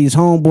surrounded by these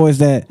homeboys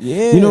that,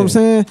 you know what I'm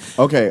saying?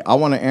 Okay, I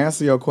want to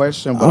answer your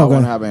question, but I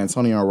want to have an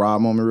Antonio and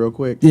Rob moment real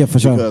quick. Yeah, for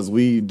sure. Because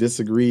we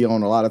disagree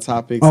on a lot of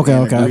topics. Okay,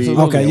 and okay, agree,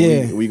 okay,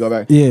 and yeah. We go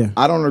back. Yeah.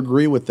 I don't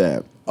agree with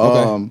that.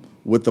 Okay.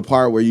 With the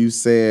part where you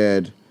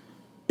said,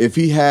 if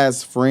he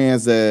has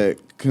friends that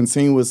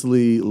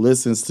continuously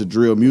listens to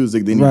drill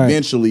music, then Right.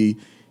 eventually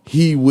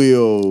he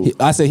will.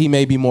 I said he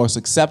may be more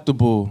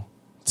susceptible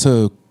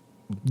to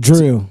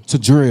Drill.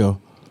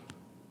 drill.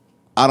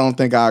 I don't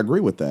think I agree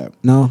with that.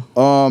 No.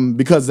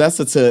 Because that's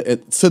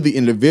to the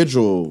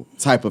individual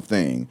type of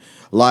thing.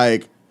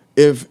 Like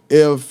if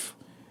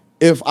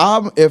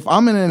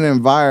I'm in an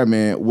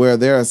environment where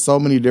there are so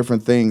many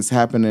different things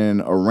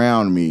happening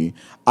around me,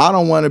 I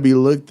don't want to be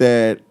looked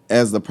at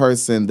as the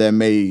person that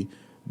may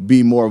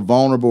be more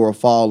vulnerable or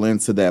fall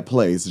into that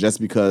place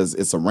just because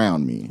it's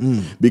around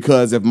me.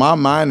 Because if my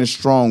mind is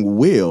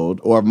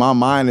strong-willed, or if my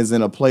mind is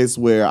in a place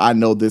where I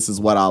know this is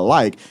what I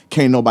like,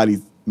 can't nobody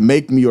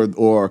make me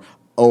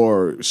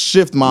or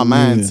shift my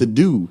mind to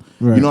do.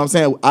 Right. You know what I'm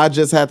saying? I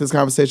just had this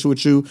conversation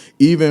with you,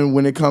 even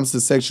when it comes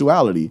to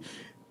sexuality.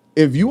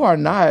 If you are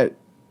not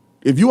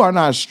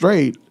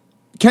straight,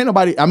 can't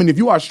nobody, I mean, if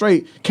you are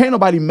straight, can't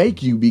nobody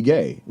make you be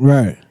gay.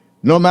 Right.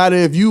 No matter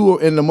if you were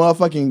in the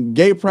motherfucking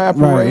gay pride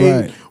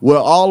parade right. where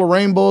all the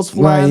rainbows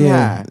flying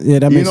high. Yeah,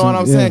 that you makes know what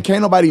sense, I'm yeah. saying?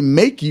 Can't nobody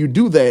make you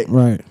do that.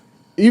 Right.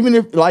 Even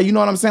if, like, you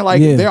know what I'm saying?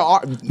 Like, Yeah. there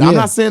are. Yeah. I'm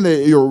not saying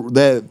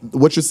that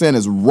what you're saying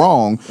is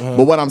wrong,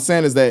 but what I'm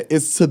saying is that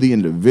it's to the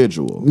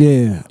individual.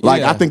 Yeah.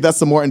 Like, Yeah. I think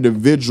that's a more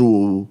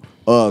individual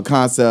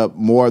concept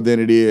more than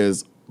it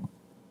is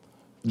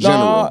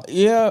general.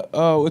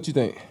 What you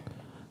think?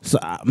 So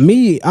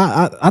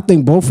I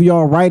think both of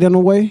y'all right in a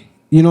way.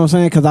 You know what I'm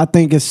saying? Because I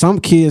think it's some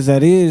kids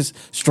that is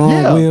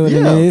strong-willed,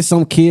 and there is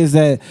some kids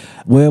that,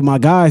 well, my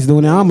guy's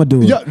doing it, I'ma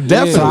do it. Yeah,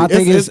 definitely. So I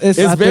think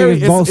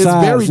it's both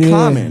sides. Very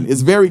common.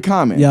 It's very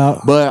common. Yeah.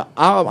 But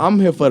I'm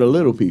here for the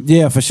little people.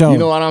 Yeah, for sure. You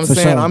know what I'm For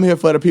saying? sure. I'm here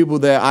for the people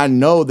that I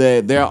know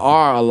that there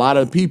are a lot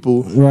of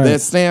people Right.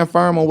 that stand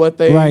firm on what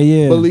they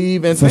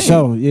believe and for think.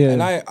 sure. Yeah.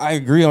 And I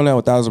agree on that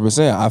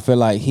 1,000%. I feel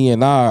like he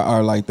and I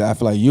are like that. I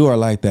feel like you are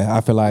like that.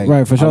 I feel like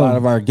Right, for sure. a lot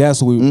of our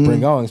guests we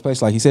bring on,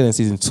 especially like he said in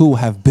season 2,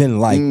 have been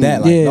like that.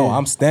 that. Like, Yeah. no,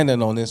 I'm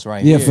standing on this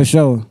right Yeah, here. for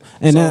sure.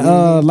 And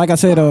like I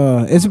said,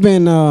 it's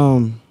been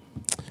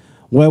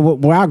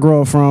where I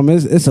grow up from,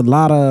 it's a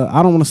lot of,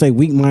 I don't want to say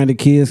weak-minded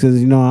kids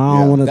because, you know, I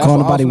don't want to That's call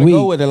what I was nobody gonna weak.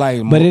 go with it,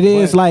 like, but it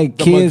is but like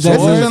the kids that's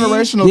It's a majority-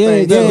 generational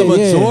thing. The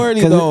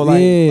majority 'Cause though,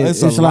 like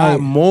it's a it's lot like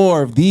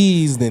more of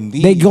these than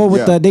these. they go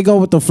with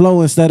the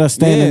flow instead of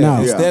standing Yeah,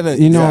 out. instead of-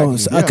 you know,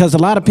 exactly. because a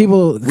lot of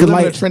people We live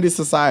like in a trendy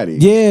society.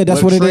 Yeah,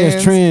 that's what it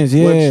is. Trends,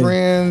 yeah. What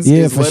trends Yeah,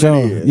 is for what sure.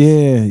 it is.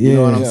 Yeah, You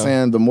know what I'm yeah.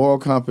 saying? The moral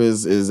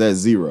compass is at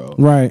 0.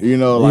 Right. You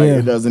know, like Yeah.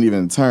 it doesn't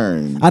even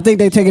turn. I think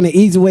they're taking the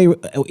easy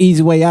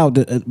way out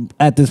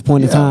at this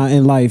point in Yeah. time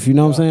in life. You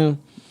know what I'm saying?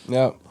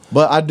 Yep.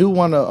 But I do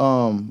want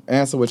to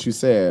answer what you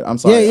said. I'm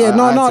sorry. Yeah, I had to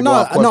go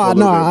off course for a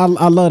little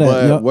bit. I love that.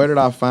 But Yep. where did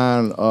I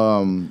find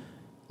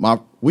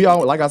we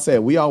all, like I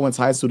said, we all went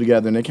to high school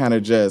together, and it kind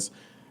of just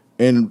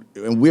and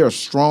we're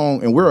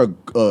strong, and we're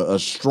a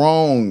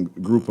strong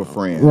group of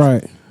friends.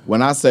 Right.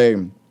 When I say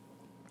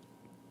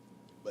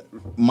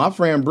my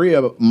friend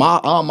Bria,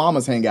 our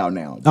mamas hang out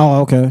now.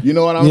 Oh, okay. You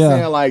know what I'm Yeah.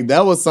 saying? Like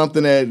that was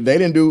something that they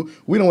didn't do.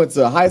 We done went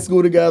to high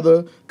school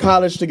together,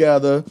 college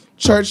together,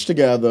 church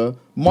together,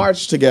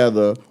 march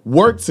together,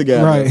 work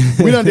together. Right.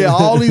 We done did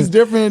all these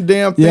different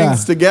damn things Yeah.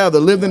 together,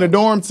 lived in a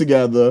dorm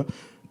together.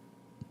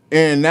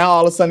 And now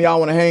all of a sudden y'all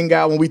want to hang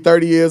out when we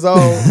 30 years old.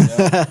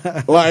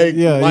 Like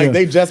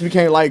they just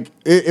became like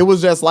it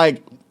was just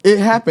like it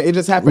happened. It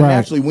just happened Right.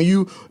 naturally. When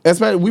you,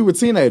 especially we were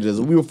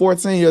teenagers, we were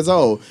 14 years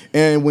old,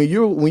 and when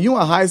you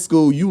in high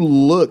school, you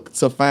look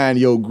to find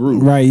your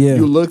group. Right, yeah.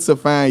 You look to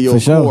find your For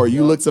sure. core.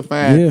 You look to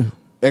find. Yeah.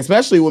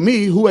 Especially with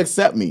me, who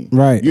accept me.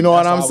 Right. You know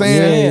what I'm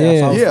saying?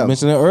 Yeah. Yeah. I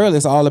mentioned it earlier.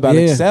 It's all about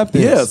Yeah.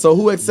 acceptance. Yeah. So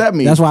who accept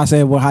me? That's why I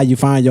said, well, how you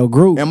find your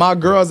group. And my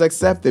girls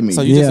accepted me.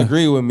 So you Yeah.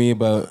 disagree with me,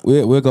 but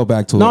we'll go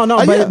back to No, it. no,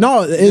 Oh, but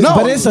yeah.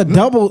 but it's a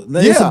double.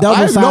 It's a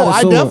double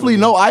sided I definitely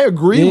know. I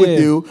agree Yeah.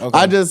 with you. Okay.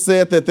 I just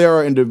said that there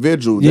are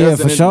individuals. Yeah,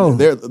 There's for sure.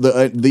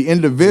 The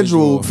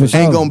individual For ain't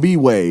sure. gonna be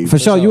wave. For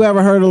sure. You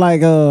ever heard of like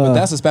But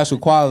that's a special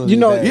quality. you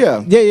know, that-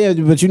 Yeah.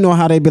 but you know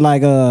how they be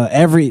like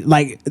every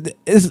like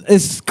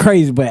it's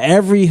crazy, but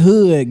every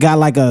hood got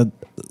like a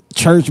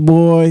church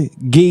boy,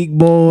 geek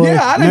boy.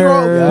 Yeah, I didn't grow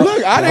nerd, up.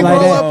 Look, I didn't like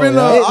grow that.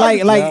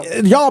 up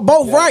in y'all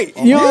both right.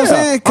 You know what I'm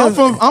saying? I'm 'Cause-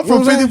 from you know what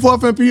I'm saying?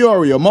 54th and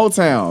Peoria,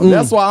 Motown.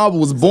 That's why I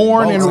was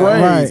born and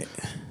raised. Right.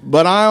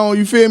 But I don't,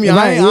 you feel me?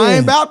 Right, I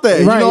ain't about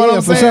that. Right, you know what yeah,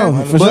 I'm for saying?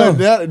 sure, for but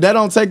sure. that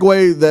don't take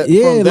away that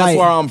Yeah, from that's like-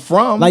 where I'm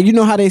from. Like, you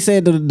know how they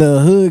said the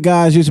hood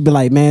guys used to be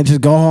like, man,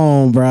 just go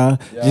home, bruh.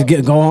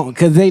 Just go home.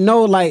 Because they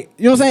know, like,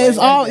 you know what I'm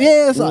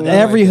saying? It's all,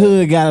 every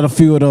hood got a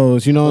few of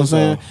those, you know what I'm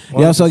saying?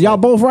 Yeah, so y'all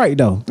both right,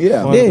 though.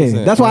 Yeah. 100%,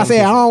 Yeah, that's why I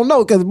say I don't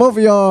know, because both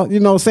of y'all, you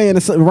know, saying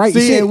the right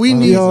See, shit. and we you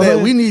need know what I'm that.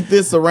 saying? We need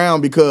this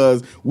around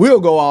because we'll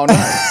go all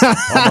night.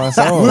 On my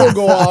soul. We'll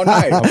go all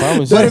night. I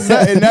promise But you. it's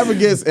not, it never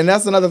gets, and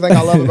that's another thing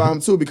I love about him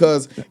too,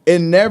 because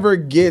it never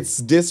gets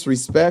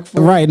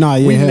disrespectful. Right, no,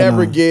 yeah, we hell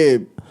never no.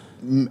 get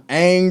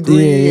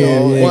angry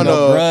Yeah, or yeah. wanna,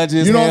 No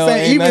grudges, you know what hell, I'm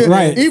saying? ain't Even, nothing.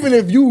 Right. even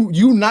if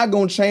you not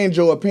gonna change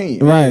your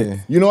opinion. Right.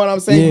 You know what I'm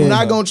saying? Yeah. You're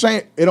not gonna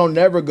change. It don't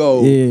never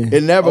go. Yeah.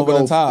 It never Over go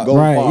the top. go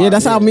Right. far. Yeah,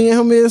 that's how me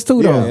and him is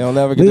too, though. Yeah, They don't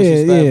never get Yeah,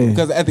 disrespectful. yeah.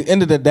 Because at the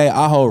end of the day,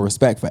 I hold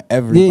respect for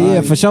everybody.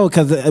 Yeah, for sure.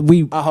 Because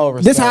I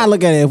hold this how I respect.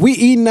 look at it. If we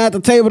eating at the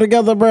table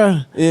together,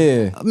 bruh,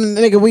 Yeah.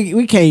 nigga,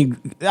 we can't.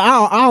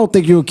 I don't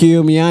think you'll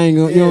kill me. I ain't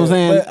gonna. You know what I'm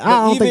saying? But I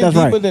don't even think that's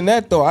deeper right. than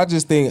that, though, I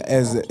just think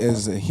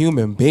as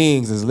human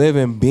beings, as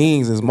living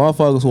beings, as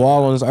motherfuckers who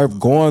all on this earth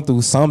going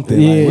through something.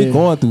 Yeah. Like, we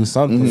going through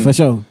something. For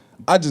sure.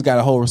 I just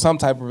gotta hold some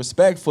type of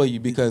respect for you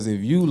because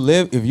if you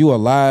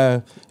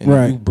alive and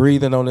Right. if you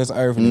breathing on this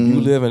earth and if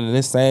you living in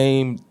this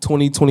same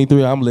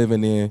 2023 I'm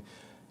living in,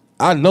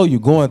 I know you're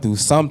going through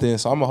something,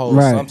 so I'm gonna hold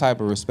Right. some type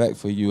of respect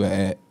for you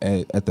at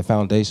the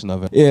foundation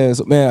of it. Yeah,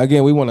 so man,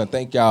 again, we want to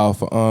thank y'all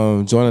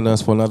for joining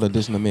us for another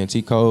edition of Men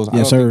Cheat Codes. I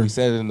Yes, don't think sir. we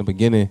said it in the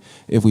beginning.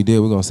 If we did,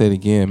 we're gonna say it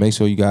again. Make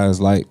sure you guys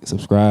like,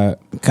 subscribe,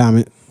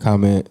 Comment,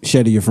 comment,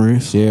 share to your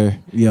friends. share.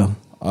 Yeah.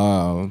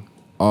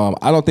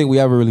 I don't think we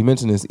ever really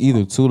mentioned this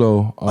either, too,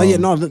 though. Oh yeah,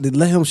 no.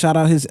 Let him shout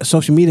out his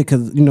social media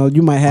because you know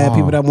you might have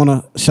people that want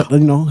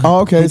to, Oh,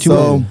 okay. hit you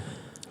So up.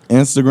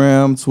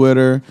 Instagram,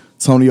 Twitter,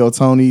 Tony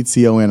Tony,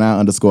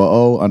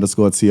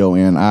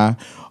 TONI_O_TONI.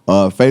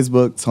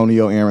 Facebook, Tony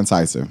Aaron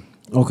Tyser.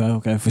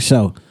 Okay, for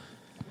sure.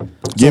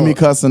 Give me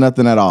cussing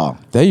nothing at all.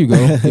 There you go.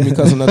 Give me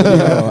cussing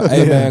nothing.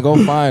 Hey man, go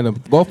find him.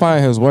 Go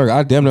find his work.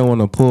 I damn near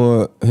want to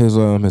pull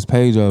his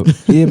page up.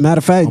 Yeah, matter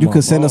of fact, you my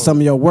could send us phone. some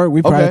of your work.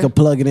 We probably Okay. could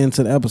plug it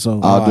into the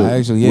episode. I'll do.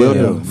 Actually, yeah, Will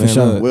yeah, do. man, For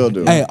sure. look. Will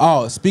do. Hey,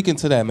 speaking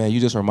to that, man, you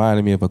just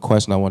reminded me of a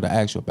question I wanted to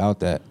ask you about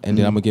that, and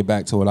then I'm gonna get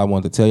back to what I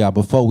wanted to tell y'all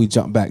before we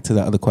jump back to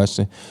the other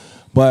question.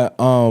 But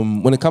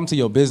when it comes to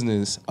your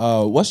business,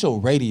 what's your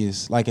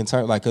radius like in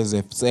terms like? Because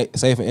if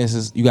say for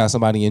instance you got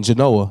somebody in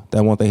Genoa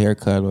that want their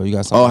haircut, or you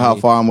got somebody how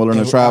far I'm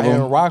willing to travel?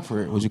 in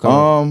Rockford, would you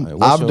call it?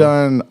 Like,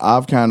 what's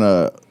I've kind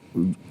of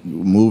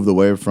moved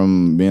away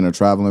from being a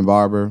traveling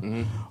barber.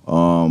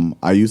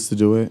 I used to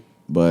do it,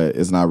 but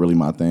it's not really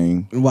my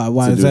thing.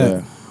 Why to is do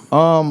that?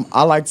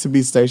 I like to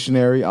be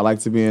stationary. I like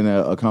to be in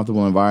a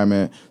comfortable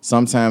environment.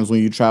 Sometimes when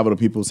you travel to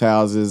people's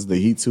houses, the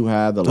heat too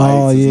high, the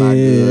lights is not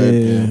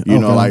good. You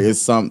know, like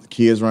it's some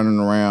kids running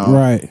around.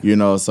 Right. You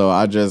know, so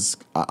I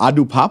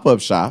do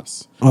pop-up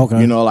shops.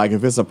 Okay. You know, like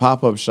if it's a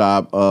pop-up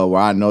shop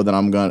where I know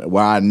that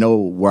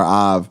where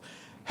I've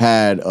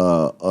had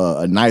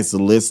a nice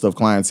list of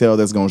clientele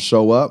that's gonna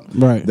show up,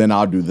 right, then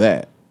I'll do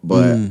that.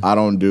 But I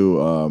don't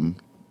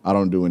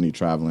do any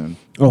traveling.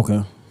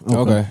 Okay.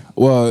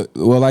 Well,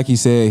 like he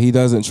said, he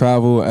doesn't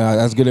travel.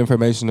 That's good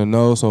information to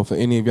know. So for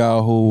any of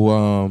y'all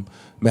who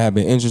may have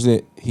been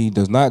interested, he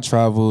does not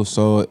travel.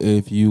 So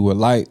if you would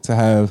like to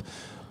have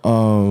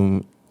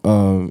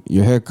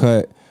your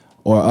haircut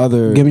or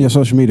other, give me your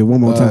social media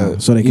one more time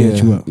so they can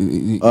hit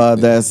you up.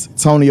 That's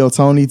Tony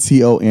O'Tony,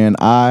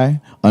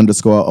 TONI_O_TONI.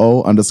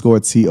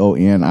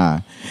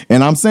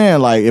 And I'm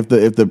saying, like, if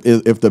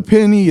the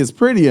penny is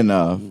pretty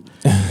enough,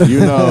 you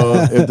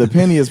know, if the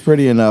penny is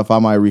pretty enough, I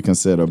might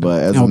reconsider.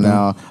 But as of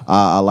now,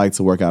 I like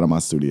to work out of my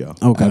studio.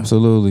 Okay,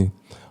 absolutely.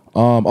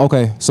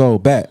 Okay, so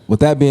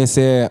with that being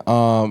said,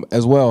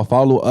 as well,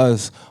 follow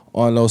us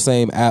on those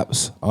same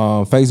apps.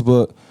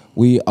 Facebook,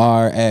 we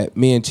are at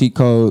Me and Cheat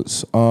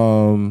Codes.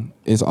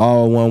 It's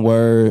all one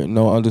word,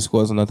 no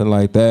underscores or nothing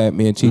like that.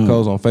 Me and Cheat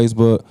Codes on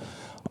Facebook.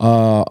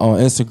 On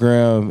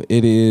Instagram,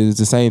 it is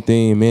the same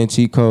thing. Me and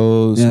Cheat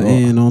Codes. Yeah,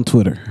 and on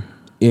Twitter.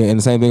 Yeah, and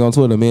the same thing on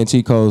Twitter. Men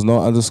Cheat Codes,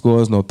 no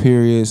underscores, no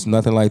periods,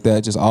 nothing like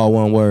that. Just all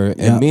one word.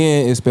 And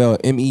men is spelled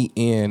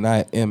MEN,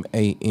 not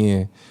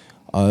MAN.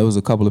 It was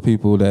a couple of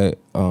people that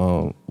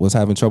was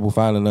having trouble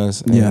finding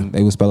us, and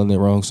they were spelling it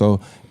wrong. So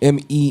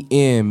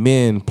MEN,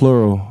 men,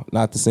 plural,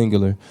 not the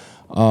singular.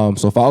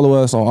 So follow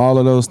us on all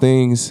of those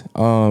things.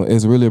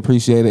 It's really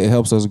appreciated. It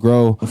helps us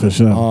grow. For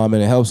sure. And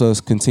it helps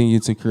us continue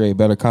to create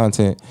better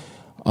content.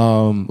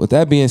 With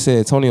that being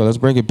said, Tonio, let's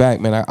bring it back,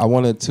 man. I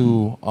wanted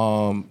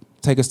to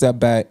take a step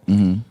back,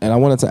 and I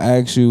wanted to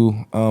ask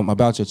you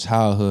about your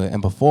childhood.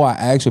 And before I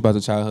ask you about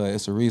the childhood,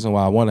 it's the reason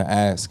why I want to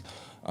ask.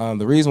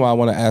 The reason why I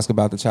want to ask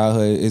about the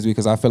childhood is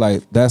because I feel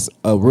like that's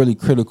a really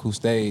critical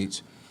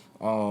stage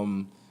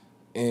in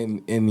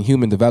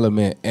human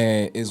development,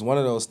 and it's one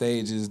of those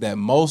stages that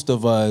most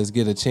of us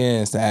get a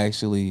chance to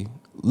actually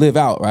live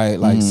out, right?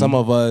 Like some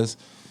of us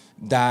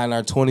die in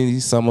our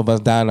 20s, some of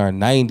us die in our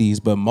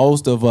 90s, but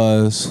most of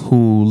us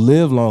who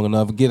live long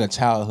enough get a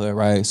childhood,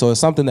 right? So it's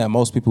something that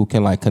most people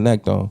can like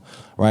connect on,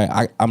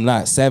 right? I'm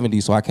not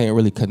 70, so I can't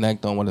really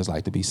connect on what it's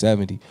like to be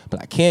 70,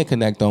 but I can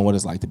connect on what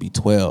it's like to be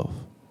 12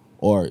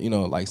 or, you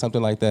know, like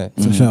something like that.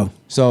 For sure.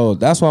 So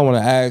that's why I want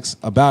to ask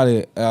about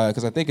it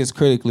because I think it's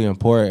critically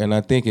important, and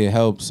I think it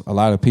helps a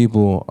lot of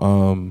people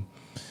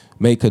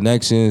make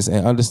connections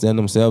and understand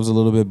themselves a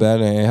little bit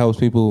better, and it helps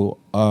people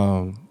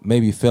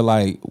maybe feel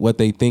like what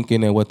they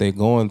thinking and what they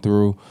going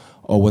through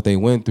or what they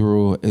went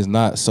through is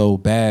not so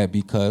bad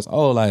because,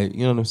 like,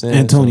 you know what I'm saying?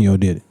 Antonio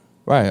did it.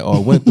 Right,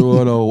 or went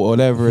through it or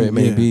whatever it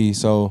may be.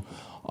 So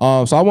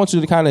I want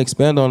you to kind of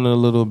expand on it a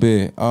little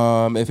bit.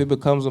 If it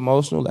becomes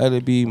emotional, let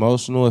it be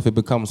emotional. If it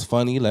becomes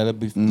funny, let it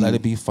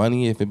be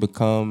funny. If it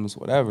becomes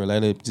whatever,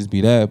 let it just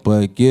be that.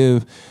 But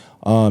give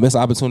it's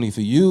an opportunity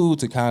for you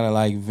to kind of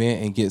like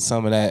vent and get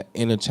some of that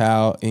inner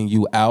child in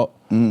you out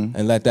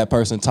and let that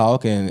person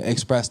talk and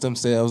express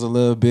themselves a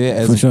little bit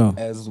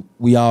as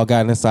we all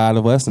got inside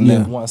of us and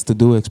that wants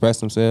to express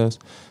themselves.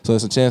 So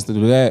it's a chance to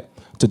do that,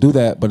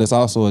 but it's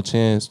also a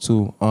chance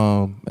to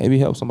maybe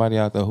help somebody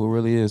out there who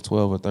really is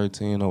 12 or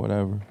 13 or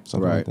whatever.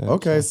 Right. Like that.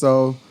 Okay,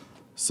 so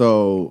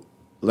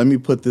let me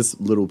put this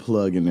little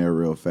plug in there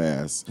real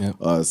fast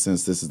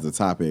since this is the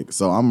topic.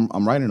 So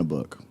I'm writing a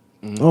book.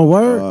 Oh,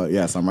 word?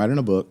 Yes, I'm writing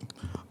a book.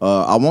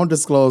 I won't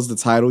disclose the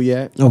title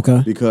yet.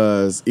 Okay.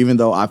 Because even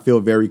though I feel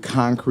very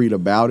concrete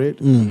about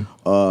it,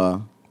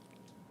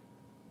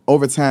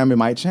 over time it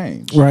might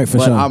change. Right, for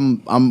sure.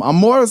 I'm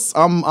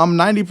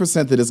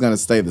 90% that it's gonna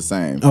stay the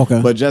same.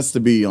 Okay. But just to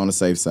be on the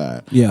safe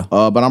side. Yeah.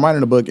 But I'm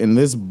writing a book, and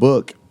this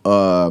book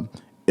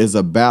is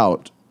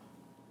about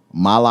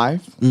my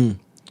life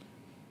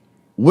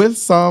with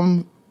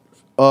some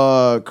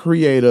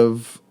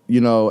creative,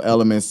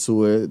 elements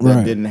to it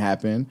that didn't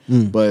happen.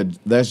 But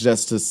that's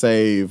just to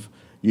save,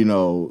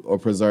 or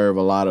preserve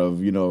a lot of,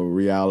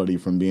 reality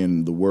from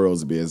being the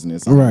world's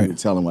business. I'm really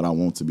telling what I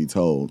want to be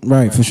told.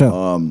 Right, for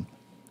sure.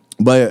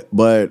 But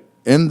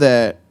in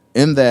that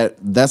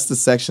that's the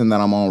section that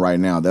I'm on right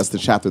now. That's the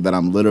chapter that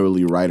I'm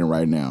literally writing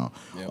right now.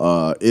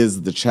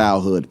 Is the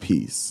childhood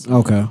piece.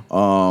 Okay.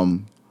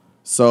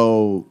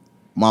 So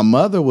my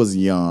mother was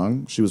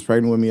young. She was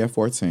pregnant with me at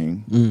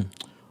 14.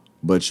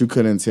 But you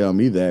couldn't tell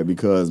me that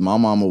because my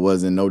mama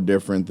wasn't no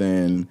different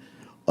than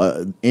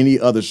any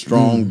other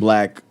strong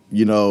black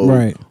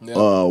Right.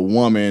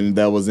 woman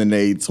that was in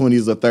their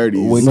 20s or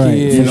 30s. With Right.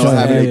 kids, You know,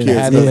 having their kids.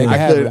 had 'Cause to make it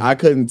happen. I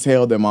couldn't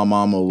tell that my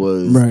mama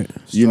was, Right.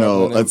 you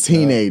know, Struggling a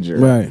teenager.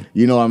 Right.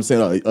 You know what I'm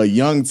saying? A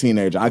young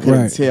teenager. I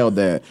couldn't Right. tell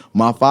that.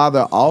 My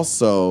father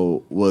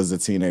also was a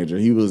teenager.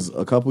 He was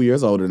a couple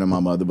years older than my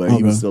mother, but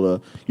he was still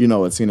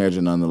a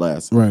teenager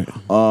nonetheless. Right.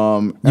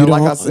 And You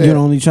like I said, you're the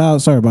only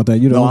child. Sorry about that.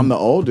 You no, I'm the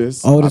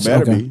oldest. Oldest? I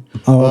better Okay. be.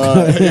 Oh,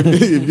 okay.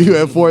 If you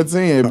at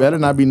 14, it better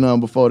not be none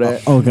before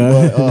that.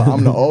 Okay. But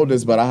I'm the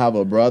oldest, but I have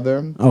a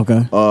brother.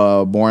 Okay.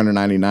 Born in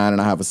 99,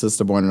 and I have a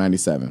sister born in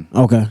 97.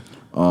 Okay.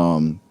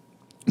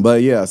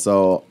 But yeah,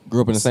 so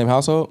Grew up in the same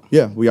household.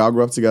 yeah, we all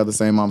grew up together,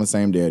 same mama,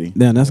 same daddy.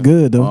 Damn, that's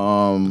good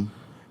though.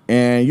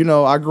 And you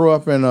know, I grew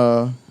up in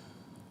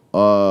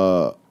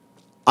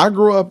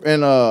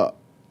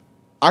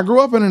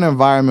an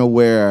environment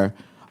where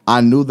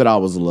I knew that I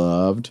was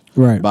loved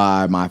Right.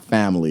 by my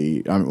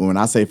family. I mean, when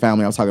I say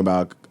family, I'm talking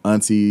about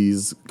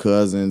aunties,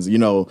 cousins, you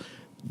know,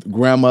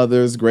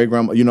 grandmothers, great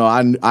grandma. You know,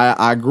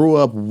 I grew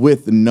up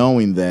with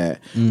knowing that,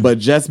 but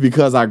just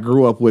because I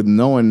grew up with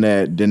knowing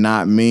that did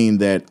not mean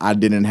that I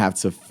didn't have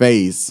to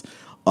face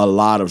a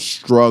lot of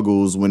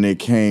struggles when it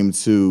came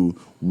to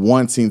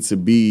wanting to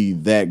be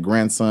that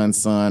grandson,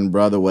 son,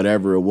 brother,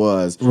 whatever it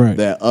was Right.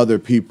 that other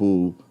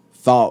people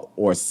thought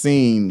or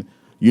seen,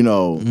 you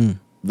know,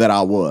 that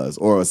I was,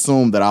 or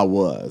assumed that I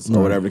was,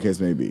 or whatever the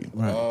case may be.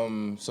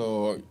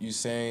 So you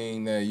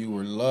saying that you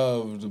were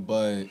loved,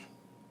 but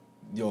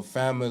your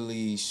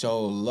family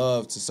showed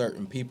love to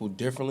certain people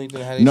differently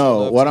than how they showed No,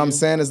 love what to I'm you?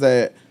 saying is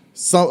that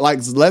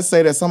let's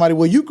say that somebody,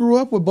 well, you grew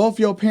up with both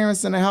your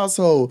parents in the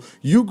household.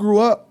 You grew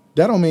up,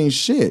 that don't mean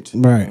shit.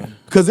 Right.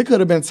 Because it could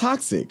have been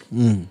toxic.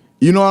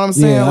 You know what I'm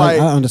saying? Yeah, like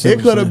I understand it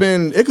what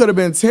you're could have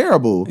been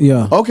terrible.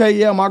 Yeah. Okay,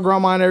 yeah, my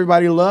grandma and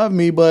everybody loved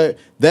me, but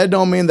that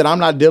don't mean that I'm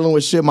not dealing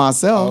with shit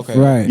myself. Okay.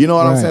 Right. You know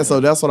what I'm right. saying? So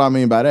that's what I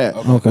mean by that.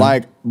 Okay.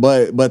 Like,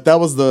 but that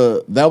was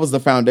the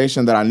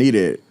foundation that I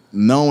needed,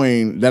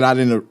 knowing that I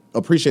didn't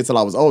appreciate till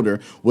I was older,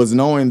 was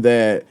knowing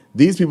that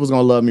these people's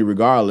gonna love me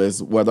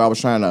regardless, whether I was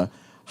trying to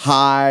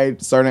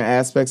hide certain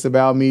aspects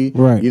about me,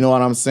 Right. you know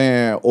what I'm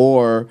saying,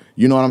 or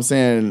you know what I'm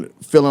saying,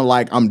 feeling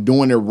like I'm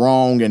doing it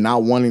wrong and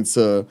not wanting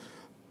to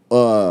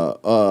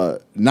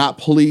not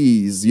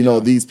please, you know,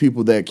 these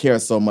people that care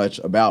so much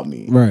about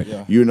me. Right.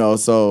 Yeah. You know,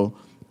 so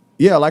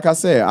yeah, like I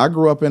said, I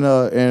grew up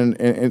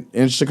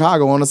in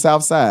Chicago on the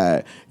South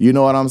Side. You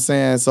know what I'm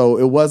saying? So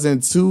it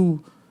wasn't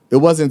too,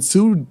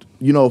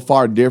 you know,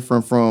 far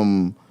different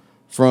from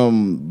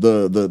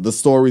the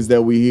stories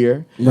that we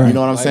hear. Right. You know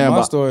what I'm Like saying? my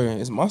But- story.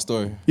 It's my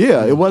story.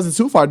 yeah, it wasn't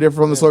too far different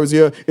from the stories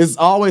here. It's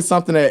always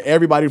something that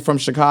everybody from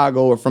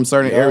Chicago or from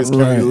certain areas can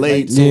Right.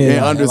 relate to Yeah.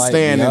 and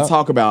understand Like, and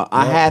talk about.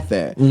 I had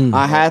that.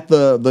 I had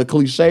the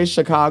cliche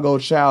Chicago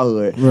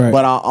childhood, Right.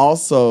 but I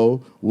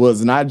also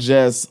was not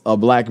just a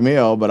black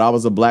male, but I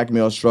was a black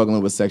male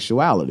struggling with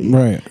sexuality.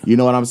 Right. You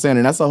know what I'm saying?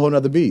 And that's a whole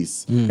nother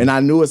beast. And I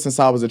knew it since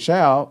I was a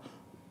child,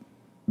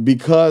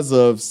 because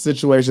of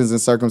situations and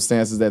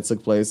circumstances that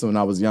took place when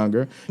I was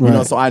younger. You know,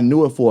 Right. so I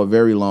knew it for a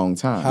very long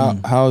time.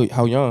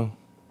 How young?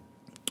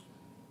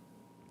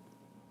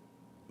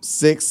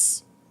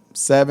 6,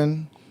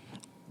 7.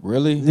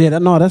 Really? Yeah,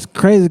 that's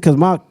crazy because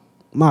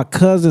my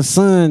cousin's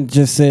son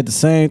just said the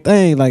same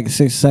thing, like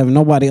 6, 7.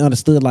 Nobody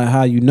understood like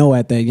how you know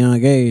at that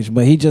young age,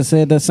 but he just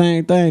said the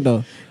same thing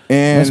though.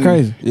 And That's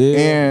crazy.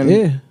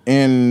 Yeah.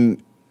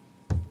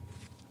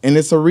 And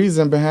it's a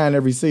reason behind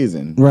every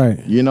season. Right.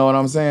 You know what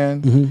I'm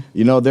saying?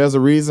 You know, there's a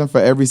reason for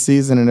every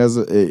season,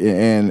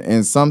 and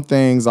and some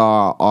things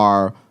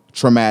are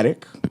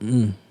traumatic.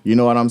 You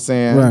know what I'm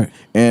saying? Right.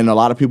 And a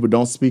lot of people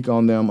don't speak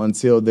on them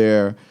until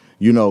they're,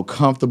 you know,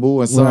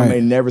 comfortable, and some Right. may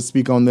never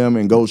speak on them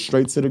and go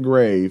straight to the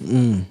grave.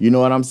 You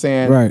know what I'm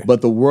saying? Right. But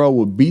the world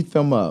will beat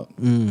them up.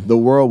 The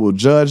world will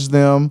judge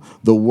them.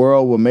 The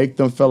world will make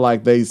them feel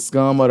like they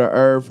scum of the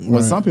earth when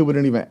Right. some people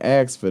didn't even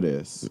ask for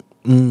this.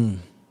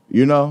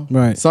 You know?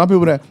 Right. Some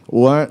people that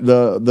weren't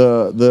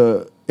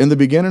the in the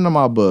beginning of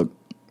my book,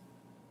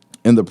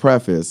 in the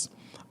preface,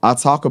 I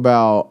talk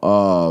about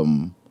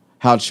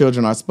how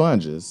children are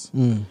sponges.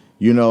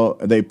 You know,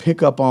 they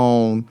pick up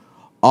on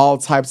all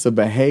types of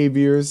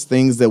behaviors,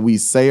 things that we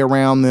say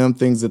around them,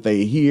 things that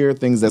they hear,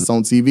 things that's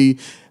on TV.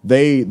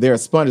 They're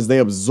sponges. They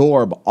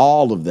absorb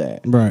all of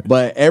that. Right.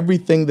 But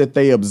everything that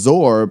they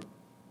absorb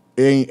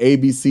ain't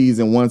ABCs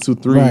and 1, 2,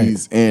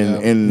 3s Right.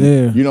 and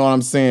Yeah. you know what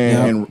I'm saying,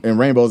 Yeah. and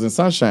rainbows and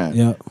sunshine.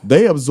 Yeah.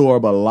 They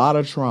absorb a lot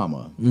of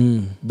trauma.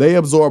 They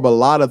absorb a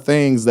lot of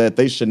things that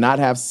they should not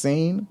have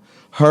seen,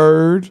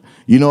 heard.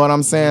 You know what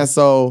I'm saying?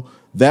 So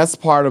that's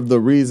part of the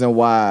reason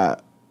why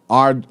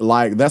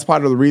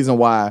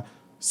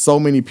so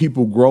many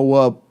people grow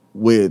up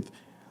with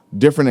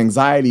different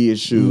anxiety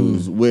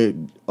issues, with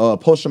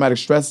post-traumatic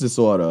stress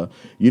disorder.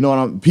 You know what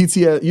I'm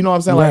PTSD. You know what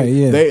I'm saying? Right,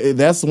 Like yeah.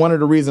 that's one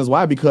of the reasons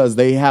why, because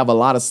they have a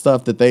lot of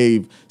stuff that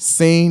they've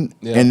seen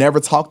and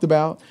never talked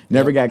about,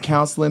 never got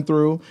counseling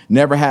through,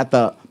 never had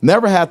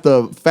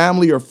the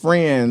family or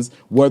friends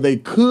where they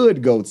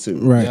could go to.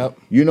 Right. Yep.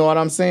 You know what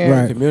I'm saying?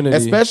 Right. Community.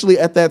 Especially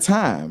at that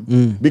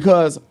time,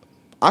 because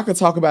I could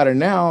talk about it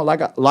now, like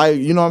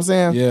you know what I'm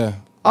saying? Yeah.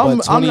 I'm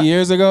But 20 not-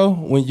 years ago,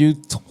 when you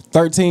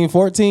 13,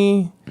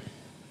 14,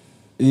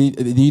 do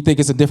you think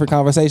it's a different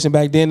conversation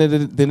back then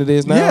than it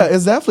is now? Yeah,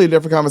 it's definitely a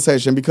different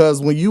conversation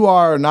because when you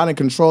are not in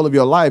control of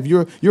your life,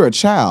 you're a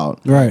child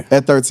Right.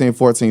 at 13,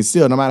 14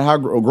 still. No matter how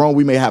grown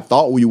we may have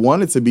thought we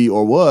wanted to be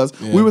or was,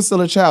 we were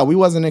still a child. We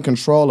wasn't in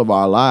control of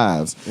our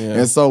lives. Yeah.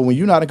 And so when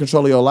you're not in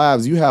control of your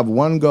lives, you have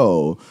one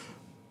goal,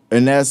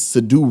 and that's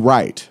to do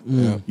right.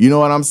 You know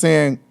what I'm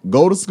saying?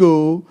 Go to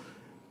school,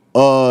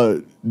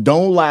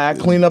 don't lie,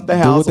 clean up the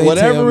house, what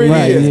they tell whatever me. it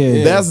Right,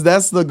 is. yeah.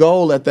 That's the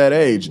goal at that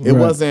age. It Right.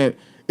 wasn't.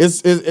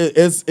 It's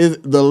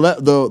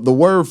the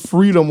word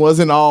freedom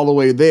wasn't all the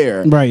way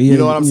there. Right, yeah, You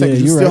know what I'm saying? yeah,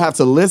 'Cause you you're still right. have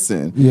to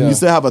listen. Yeah. You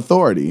still have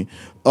authority.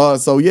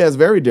 So yeah, it's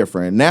very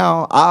different.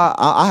 Now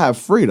I have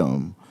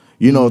freedom,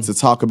 you know, to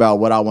talk about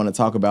what I want to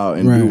talk about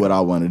and do Right. what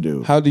I want to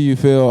do. How do you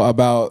feel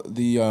about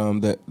the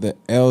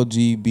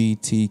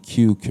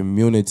LGBTQ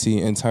community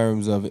in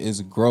terms of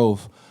its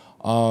growth?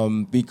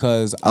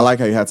 Because I like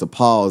how you had to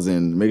pause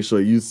and make sure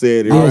you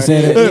said it Yeah, right.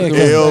 said it.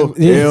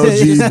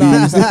 LGBT.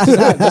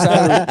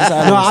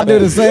 No, I do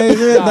the same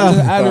shit. Nah,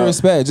 just out of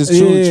respect, just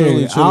truly, Yeah,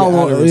 truly, I truly don't out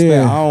want- of respect.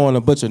 yeah. I don't want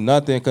to butcher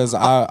nothing because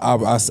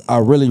I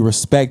really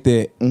respect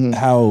it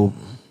how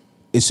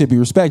it should be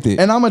respected.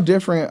 And I'm a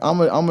different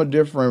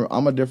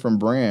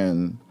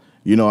brand.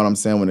 You know what I'm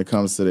saying when it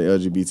comes to the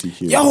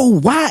LGBTQ. Yo,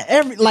 why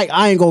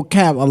I ain't gonna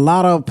cap. A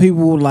lot of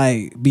people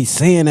like be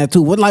saying that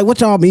too. What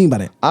y'all mean by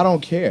that? I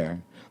don't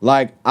care.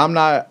 Like not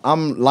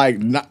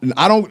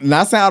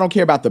saying I don't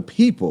care about the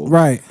people.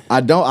 Right.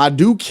 I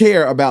do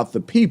care about the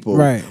people.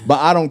 Right. But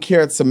I don't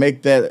care to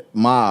make that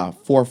my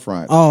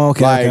forefront. Oh,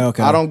 okay, Like,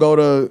 okay. I don't go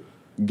to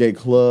gay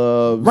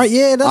clubs. Right,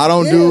 yeah, that's- I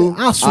don't yeah,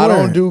 I swear.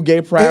 don't do gay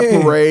pride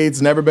Yeah.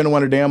 parades. Never been to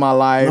one a day in my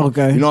life.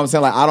 Okay. You know what I'm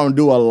saying? Like I don't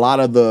do a lot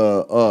of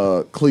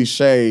the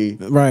cliche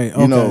Right,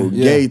 you know, okay.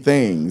 gay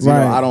things. You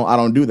Right. know, I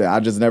don't do that.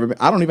 I just never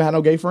I don't even have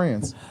no gay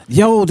friends.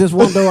 Yo, this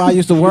one though I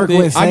used to work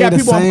with. I say got the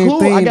people I'm same cool.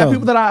 thing, I got though.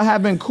 people that I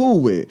have been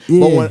cool with.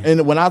 Yeah.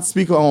 But when I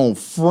speak on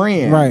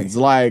friends,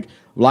 Right.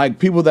 like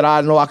people that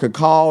I know I could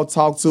call,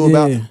 talk to Yeah.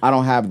 about, I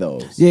don't have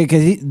those. Yeah, cause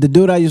the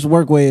dude I used to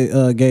work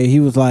with, gay, he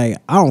was like,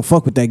 I don't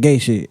fuck with that gay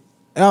shit.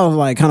 I was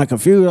like kind of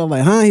confused. I was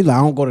like, huh? He's like,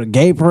 I don't go to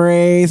gay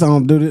parades. I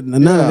don't do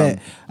none of Yeah. that.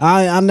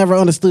 I never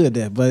understood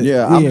that. But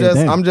Yeah,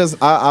 damn.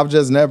 I've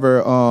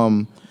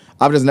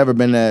just never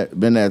been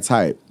that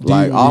type.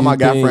 Like all do my you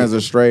guy think- friends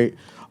are straight.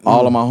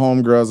 All of my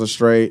homegirls are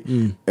straight.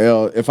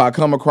 If I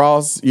come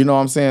across, you know what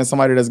I'm saying,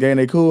 somebody that's gay and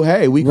they cool,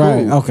 hey, we cool.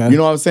 Right, okay. You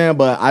know what I'm saying?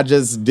 But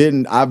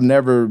I've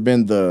never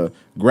been the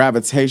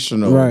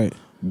gravitational Right.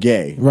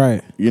 gay.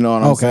 Right. You know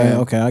what I'm saying?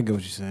 Okay, I get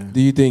what you're saying. Do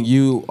you think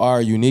you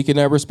are unique in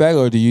that respect,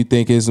 or do you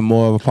think it's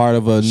more of a part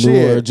of a newer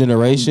Shit.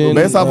 generation?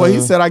 Based off what he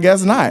said, I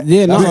guess not.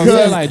 Yeah, no, That's what I'm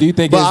saying. Like, do you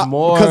think it's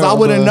more Because I of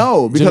wouldn't a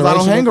know because I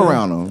don't hang generational thing?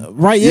 around them.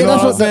 Right, yeah, You know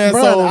that's what what I'm saying?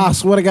 bro, So I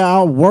swear to God,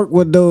 I work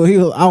with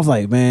dude. I was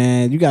like,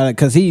 man, you gotta,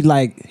 cause he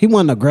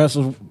wasn't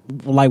aggressive,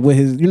 like with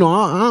his, I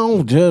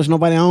don't judge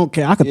nobody. I don't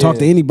care. I could talk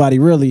to anybody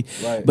really,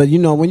 Right. but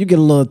when you get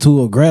a little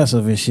too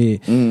aggressive and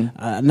shit,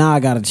 now I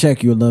gotta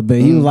check you a little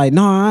bit. He was like,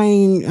 no, I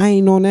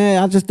ain't on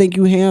that. I just think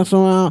you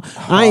handsome.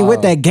 I ain't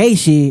with that gay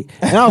shit.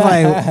 And I was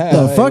like,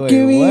 the fuck wait,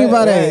 you mean what?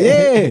 by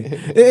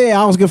that?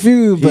 Yeah, I was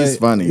confused. He's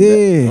but funny.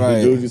 Yeah. The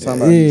Right. dude you're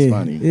talking about, he's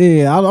funny.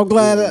 Yeah, I'm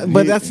glad,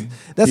 but that's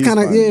he's kind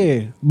of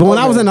funny. But when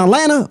I was in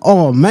Atlanta,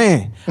 oh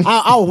man,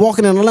 I was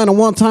walking in Atlanta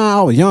one time.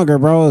 I was younger,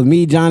 bro. It was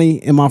me,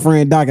 Johnny, and my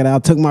friend Docket. I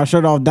took my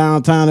shirt off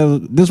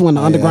downtown. This when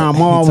the Underground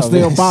Mall was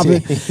still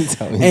popping,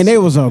 and they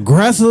was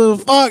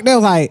aggressive. Fuck, they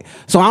was like,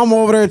 so I'm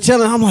over there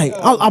chilling. I'm like,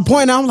 I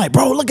point out. I'm like,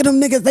 bro, look at them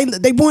niggas.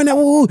 They point at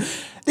woo.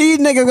 These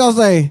niggas gonna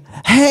say,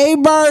 "Hey,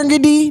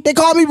 Burgundy." They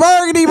call me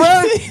Burgundy,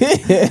 bro.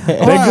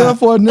 They good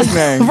for a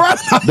nickname.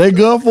 They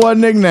good for a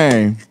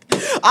nickname.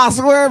 I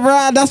swear,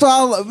 bro. That's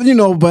why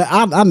but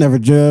I never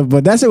judge.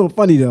 But that shit was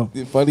funny though.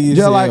 Funny as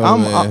Yeah, hell, like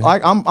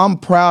man. I'm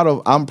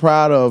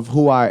proud of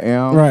who I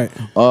am. Right.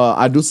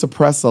 I do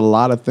suppress a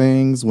lot of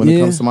things when it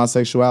comes to my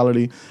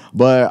sexuality,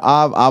 but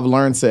I've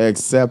learned to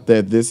accept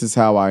that this is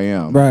how I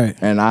am. Right.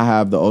 And I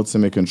have the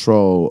ultimate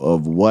control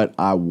of what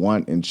I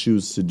want and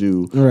choose to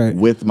do Right.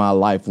 with my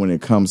life when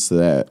it comes to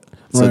that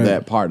Right.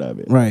 that part of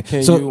it. Right.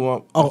 Can so,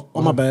 you, oh,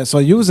 my bad. So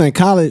you was in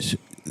college.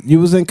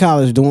 You was in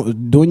college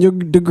doing your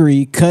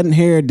degree, cutting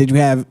hair. Did you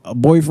have a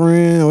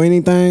boyfriend or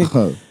anything?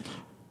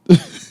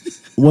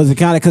 Was it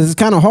kind of because it's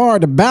kind of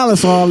hard to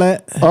balance all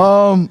that?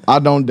 I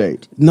don't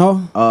date.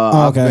 No.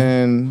 I'm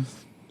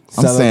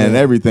saying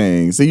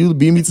everything. So you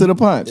beat me to the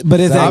punch. But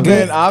is that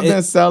good? I've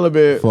been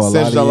celibate For a lot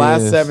since of July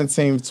years.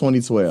 17th,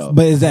 2012.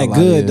 But is that lot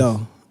good is.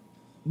 though?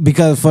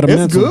 because for the It's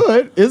mental.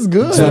 good. It's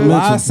good.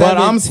 July but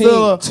I'm 17th,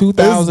 still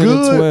 2012.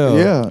 It's good.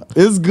 Yeah,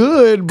 it's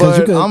good, 'Cause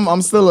you but could-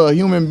 I'm still a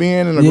human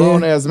being and a Yeah.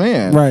 grown ass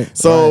man. Right.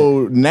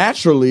 So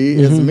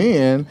naturally, as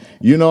men,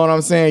 you know what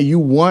I'm saying. You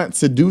want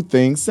to do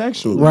things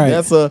sexually. Right.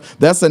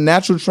 That's a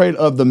natural trait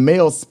of the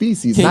male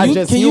species, not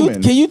just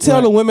human. Can you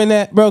tell the women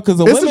that, bro? Because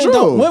the It's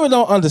the women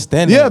don't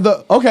understand. Yeah.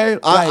 that.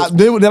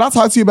 Did I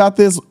talk to you about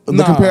this? The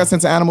Nah. comparison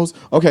to animals.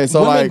 Okay.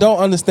 So Women like. don't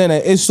understand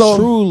that. It's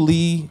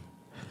truly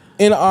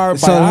in our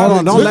So hold on,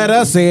 biology. don't let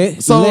us say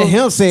it. Let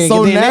him say it.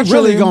 So then they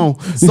really gon'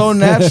 so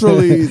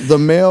naturally, the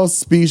male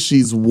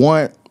species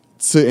want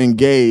to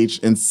engage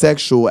in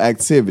sexual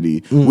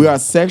activity. We are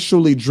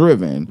sexually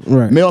driven.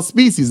 Right. Male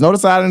species.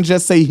 Notice I didn't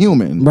just say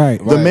human. Right.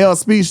 The Right. male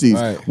species.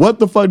 Right. What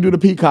the fuck do the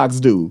peacocks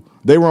do?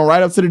 They run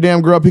right up to the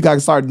damn girl peacock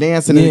and start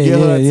dancing Yeah, and get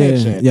her yeah,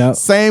 attention. yeah.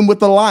 Same with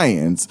the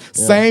lions.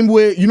 Same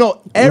with,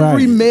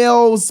 every Right.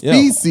 male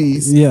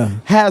species Yeah.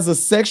 has a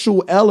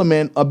sexual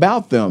element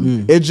about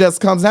them. It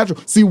just comes natural.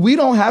 See, we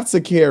don't have to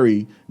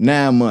carry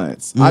 9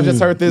 months. I just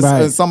heard this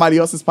Right. in somebody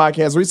else's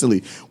podcast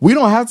recently. We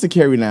don't have to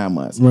carry 9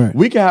 months. Right.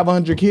 We can have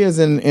 100 kids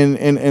in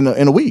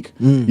a week.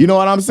 You know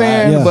what I'm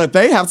saying? Yeah. But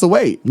they have to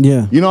wait.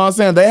 Yeah. You know what I'm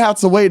saying? They have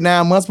to wait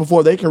 9 months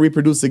before they can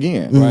reproduce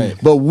again. Right.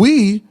 But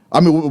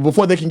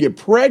before they can get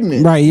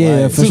pregnant. Right,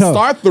 yeah, for to sure.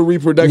 start the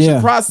reproduction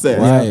Yeah. process.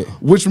 Right.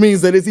 Which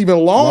means that it's even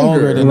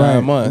Longer than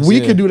 9 months. We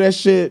yeah. could do that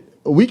shit.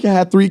 We can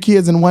have 3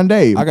 kids in one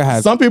day. I could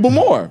have- some people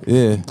more.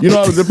 Yeah.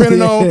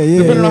 Depending on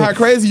Yeah. how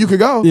crazy you could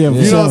go. Yeah,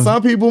 for sure.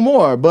 Some people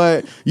more.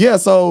 But yeah,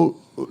 so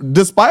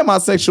despite my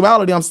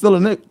sexuality, I'm still a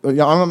nigga.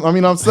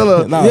 I'm still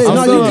a. Nah, I'm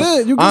no, still you a-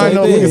 good. You I good.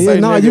 know we can Yeah, say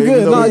no, nigga, you even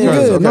good. though No, we you curse,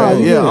 good. okay? No,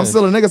 you yeah, good. I'm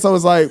still a nigga. So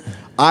it's like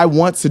I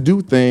want to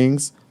do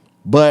things,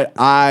 but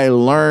I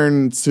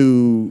learned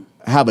to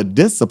have a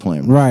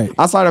discipline. Right.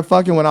 I started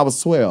fucking when I was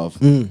 12.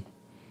 You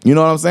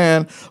know what I'm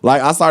saying?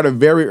 Like I started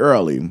very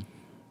early.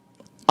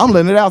 I'm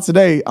letting it out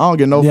today. I don't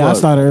get no Yeah, fuck. I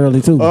started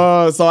early too.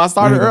 So I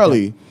started Right.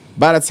 early.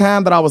 By the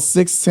time that I was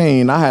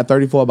 16, I had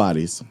 34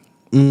 bodies.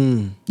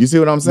 You see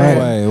what I'm saying?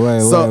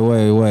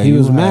 Wait. He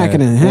was You had-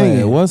 macking and hanging.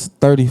 Wait, what's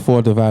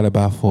 34 divided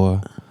by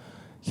 4?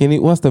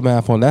 What's the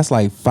math on? That's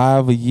like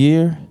 5 a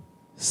year,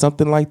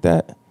 something like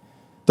that.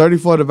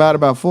 34 divided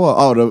by 4.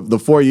 Oh, the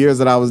 4 years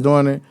that I was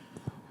doing it.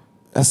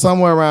 That's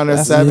somewhere around there,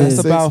 That's, 7, that's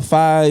 6. about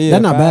 5. Yeah,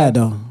 That's not 5. bad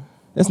though.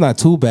 It's not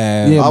too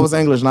bad. Yeah. I was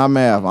English, not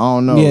math. I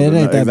don't know Yeah, it ain't the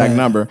that exact bad.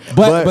 number.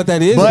 But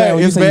that is but bad when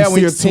you it's say bad you're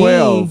when you're 16.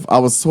 12. I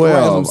was 12. Right,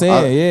 that's what I'm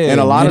saying, yeah.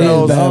 And a lot It of is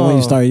those, bad when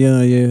you start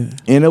young. Yeah.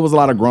 and it was a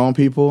lot of grown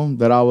people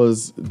that I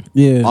was.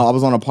 Yeah. I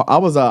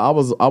was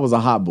a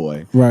hot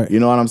boy. Right. You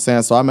know what I'm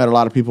saying? So I met a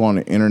lot of people on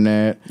the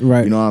internet.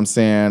 Right. You know what I'm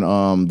saying?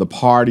 The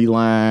party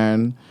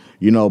line.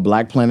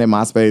 Black Planet,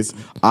 MySpace.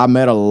 I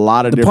met a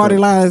lot of The different. party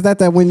line is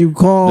that when you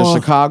call The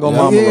Chicago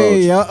Mama yeah,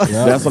 Roach.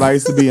 yeah. That's what I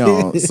used to be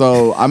on.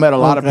 So I met a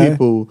lot of Okay.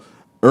 people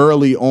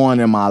early on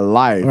in my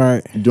life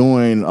Right.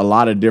 doing a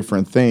lot of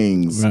different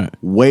things Right.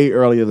 way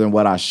earlier than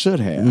what I should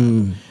have.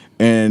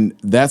 And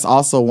that's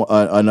also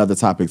another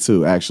topic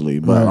too, actually.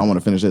 But I want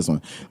to finish this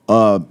one.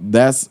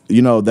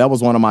 That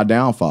was one of my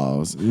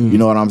downfalls. You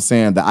know what I'm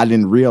saying? That I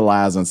didn't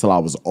realize until I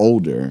was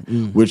older,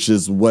 which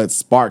is what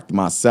sparked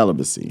my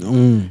celibacy.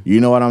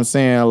 You know what I'm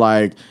saying?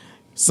 Like,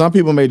 some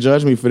people may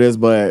judge me for this,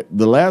 but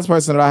the last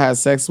person that I had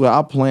sex with,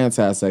 I planned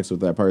to have sex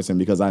with that person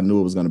because I knew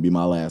it was going to be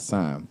my last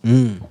time.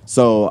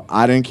 So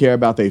I didn't care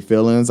about their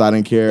feelings. I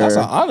didn't care. That's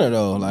an honor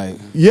though. Like,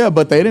 Yeah,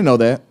 but they didn't know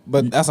that.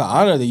 but that's an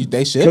honor that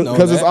they should know.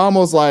 Because it's that.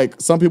 almost like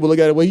some people look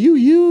at it, well, you.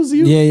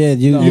 Yeah.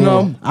 You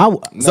know,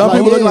 some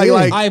people look like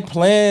I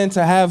plan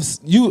to have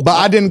you. but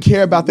I didn't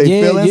care about their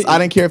Yeah, feelings. yeah, I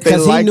didn't care if they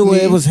 'cause he liked knew me.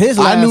 it was his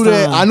I knew last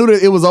that. time. I knew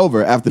that it was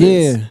over after Yeah,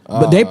 this.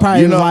 but they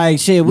probably You know, was like,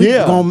 shit, we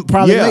yeah, gonna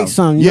probably yeah, make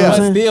something. You know yeah. what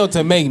but I'm saying? still,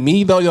 to make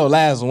me though your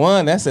last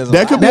one, that says a That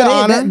lot. could be an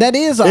honor. That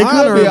is an It could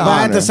honor, be but an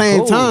at honor. the same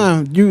Cool.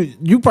 time,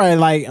 you probably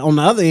like on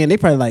the other end, they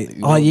probably like,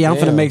 oh yeah, I'm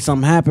finna Damn. make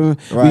something happen.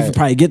 We Right. should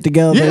probably get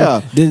together.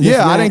 Yeah, this,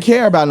 yeah. I that. didn't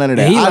care about none of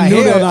that. And he I like,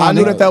 knew hell that. no, I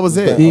knew nigga. that was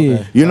it.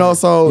 Yeah. You know,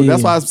 so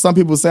that's Yeah. why some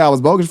people say I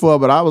was bogus for it,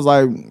 but I was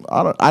like,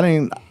 I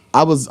didn't.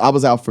 I was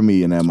out for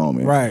me in that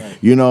moment. Right.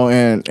 You know,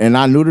 and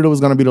I knew that it was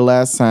gonna be the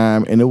last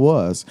time, and it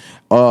was.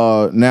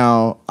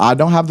 Now I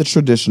don't have the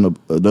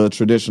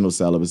traditional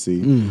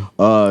celibacy.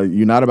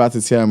 You're not about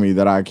to tell me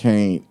that I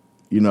can't,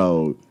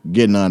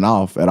 get none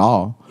off at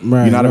all.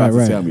 Right, You're not about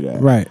right, to tell me that.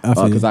 right. I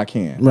feel Because you. I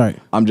can. Right.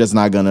 I'm just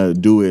not gonna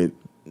do it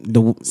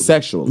The,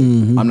 sexually.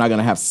 I'm not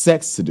gonna have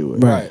sex to do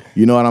it. Right.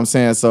 You know what I'm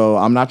saying? So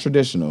I'm not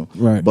traditional.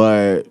 Right.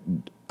 But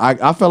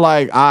I feel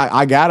like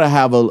I gotta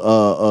have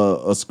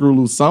a screw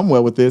loose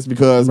somewhere with this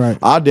because Right.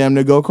 I'll damn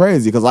near go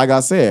crazy. Because like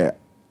I said,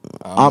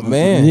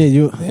 Man, Yeah,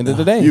 you. at the end of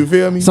the day. You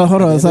feel me? So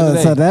hold on. At the end of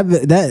the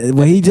So that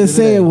what he just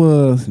said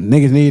was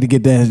niggas need to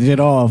get that shit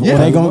off, or Yeah.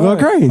 they gonna go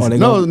crazy. Or they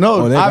No,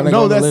 gonna- or they're I gonna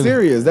know go that's live.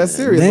 serious. That's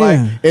serious. Damn. Like,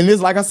 and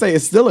it's like I say,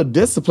 it's still a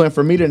discipline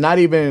for me to not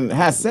even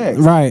have sex.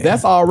 Right.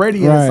 That's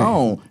already in Right. its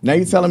own. Now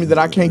you telling me that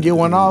I can't get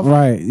one off?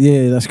 Right?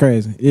 Yeah, that's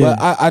crazy. Yeah.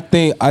 But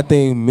I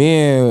think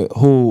men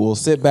who will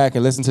sit back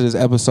and listen to this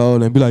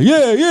episode and be like,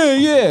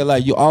 yeah,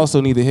 like you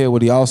also need to hear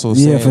what he also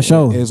said, Yeah, for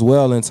sure. as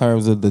well, in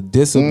terms of the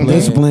discipline,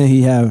 Discipline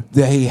he have.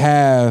 that he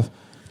have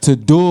to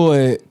do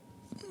it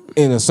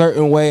in a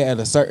certain way at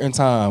a certain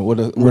time with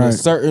a Right.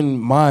 certain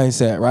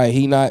mindset, right?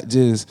 He not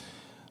just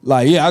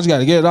like, yeah, I just got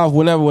to get it off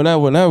whenever,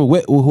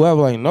 with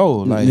whoever. Like, no,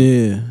 like,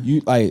 Yeah.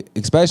 you like,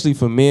 especially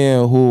for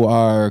men who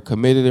are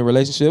committed in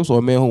relationships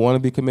or men who want to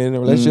be committed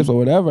in relationships or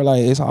whatever.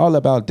 Like, it's all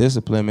about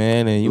discipline,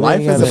 man. And you Life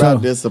ain't is gotta- about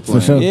For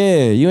discipline. sure.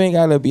 yeah, you ain't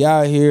gotta be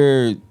out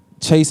here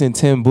chasing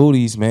 10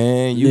 booties,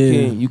 man.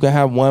 You can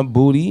have one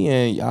booty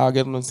and y'all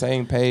get on the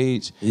same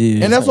page.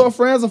 Yeah. And that's what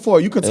friends are for.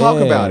 You could talk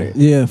Yeah. about it.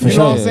 Yeah, for You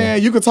know what I'm sure.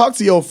 saying? You could talk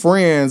to your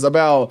friends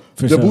about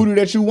For the sure. booty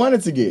that you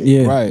wanted to get.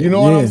 Yeah. Right. You know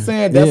what Yeah. I'm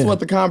saying? That's Yeah.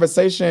 what the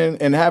conversation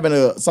and having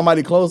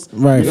somebody close,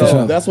 Right, you for know,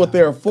 sure. that's what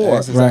they're for.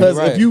 That's exactly Because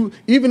right. if you,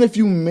 even if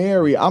you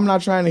marry, I'm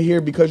not trying to hear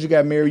because you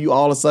got married, you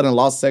all of a sudden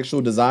lost sexual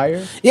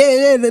desire.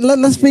 Yeah.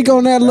 Let's speak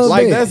on that a little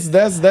Like bit.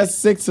 that's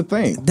sick to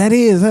think. That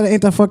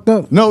ain't that fucked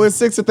up? No, it's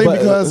sick to think But,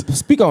 because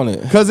speak on it.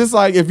 it's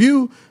like if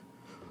you,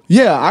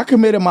 yeah, I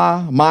committed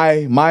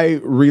my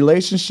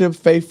relationship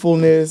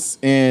faithfulness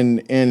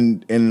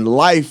and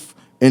life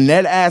in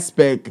that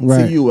aspect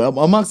Right. to you,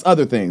 amongst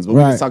other things. But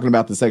we're Right. just talking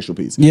about the sexual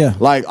piece. Yeah.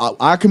 Like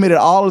I committed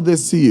all of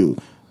this to you.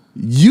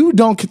 You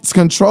don't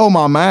control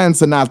my mind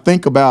to not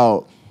think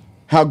about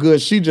how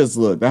good she just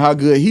looked or how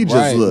good he just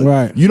Right. looked.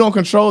 Right. You don't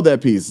control that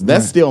piece.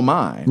 That's still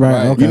mine.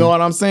 Right. Okay. You know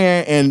what I'm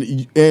saying?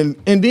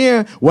 And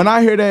then when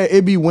I hear that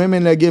it be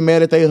women that get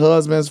mad at their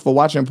husbands for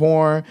watching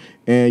porn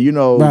and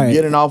Right.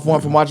 getting off one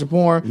from watching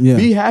porn, Yeah.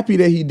 be happy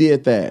that he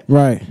did that.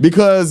 Right.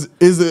 Because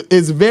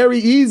it's very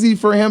easy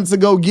for him to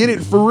go get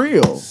it for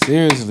real.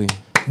 Seriously.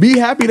 Be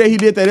happy that he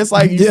did that. It's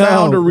like you Yo.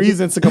 found a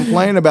reason to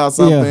complain about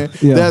something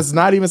Yeah. that's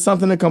not even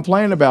something to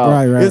complain about.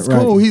 Right, it's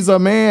cool. right. He's a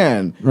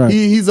man. Right.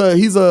 He's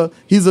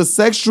a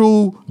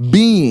sexual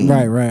being.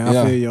 Right. I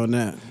Yeah. feel you on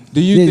that.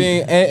 Do you Yeah.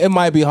 think, and it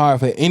might be hard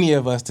for any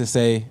of us to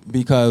say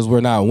because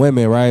we're not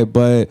women, right?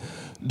 But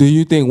do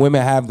you think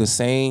women have the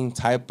same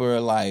type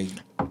of like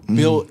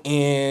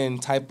built-in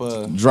type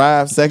of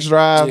Sex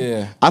drive.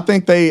 Yeah. I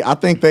think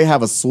they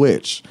have a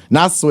switch.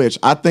 Not switch.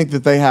 I think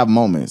that they have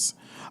moments.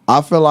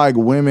 I feel like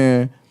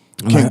women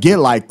can get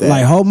like that.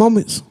 Like whole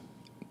moments.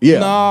 yeah.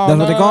 That's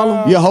what they call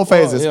them? Yeah, whole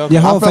phases. Yeah, Yeah,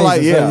 I whole feel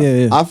like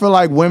phases. Yeah. I feel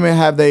like women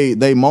have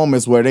they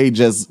moments where they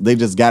just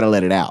gotta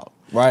let it out.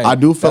 Right. I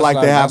do feel That's like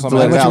like- they have that's to what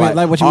let I'm it saying. out.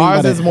 Like what you mean by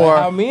Ours that? is more.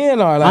 how men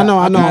are. Like, I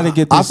know. gotta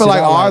get this I feel like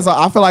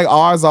shit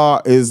out,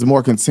 ours is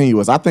more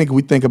continuous. I think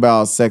we think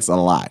about sex a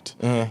lot.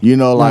 You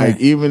know, like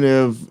Right. even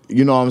if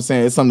you know what I'm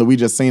saying, it's something that we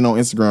just seen on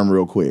Instagram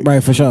real quick.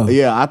 Right, for sure.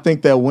 Yeah, I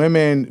think that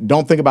women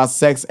don't think about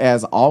sex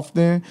as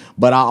often,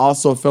 but I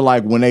also feel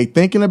like when they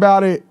thinking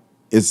about it,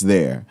 it's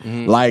there.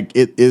 Like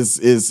it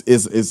is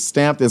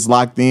stamped, it's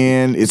locked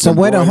in. It's So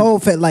where the embroidered. whole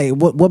phase, like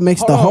what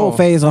makes the Hold whole on.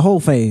 phase a whole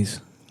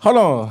phase? Hold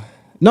on.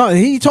 No,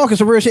 he talking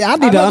some real shit. I need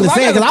to know, 'cause I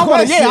understand got because a I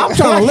want to. question. Yeah, I'm trying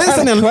to I got a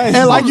listen and question.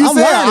 And like you I'm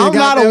said, learning, I'm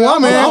not a goddamn.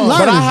 woman, I'm but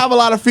I learning. have a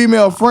lot of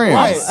female friends.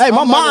 Right. Hey,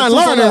 my I'm mind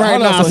like, learning right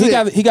hold on, now. So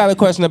Shit. he got a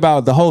question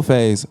about the whole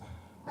phase.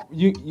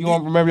 You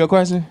want to remember your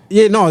question?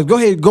 Yeah, no, go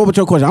ahead, go with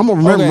your question. I'm gonna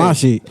remember Okay. my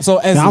shit. So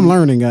as I'm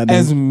learning, goddamn.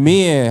 As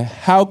men,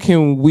 how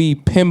can we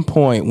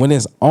pinpoint when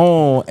it's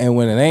on and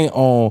when it ain't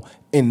on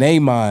in their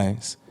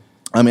minds?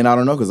 I mean, I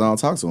don't know because I don't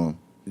talk to them.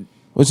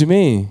 What you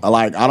mean?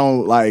 Like I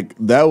don't like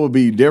that would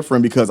be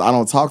different because I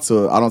don't talk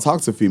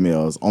to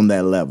females on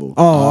that level.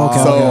 Oh, okay.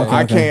 So okay,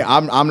 I okay. can't.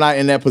 I'm not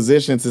in that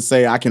position to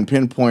say I can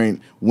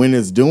pinpoint when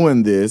it's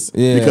doing this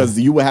Yeah. because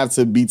you would have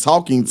to be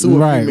talking to a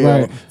Right, female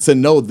right. to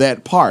know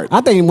that part. I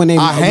think when they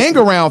I hang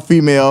around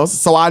females,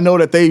 so I know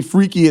that they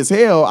freaky as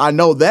hell. I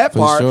know that For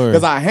part sure.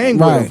 because I hang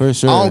Right. with them. For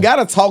sure. I don't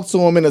gotta talk to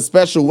them in a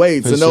special way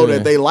to For know sure.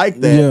 that they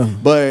like that. Yeah.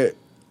 But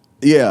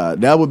yeah,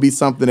 that would be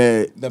something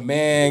that The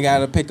man got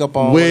to pick up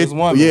on with his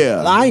woman.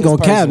 yeah. I ain't This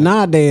gonna cap. person.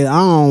 Nowadays, I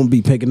don't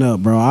be picking up,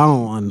 bro. I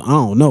don't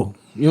know.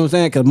 You know what I'm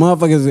saying? Because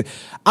motherfuckers,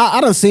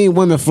 I done seen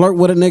women flirt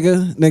with a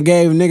nigga. They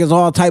gave niggas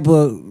all type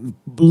of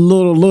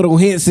little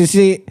hints and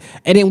shit.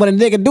 And then when a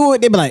nigga do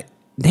it, they be like,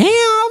 damn,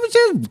 I was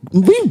just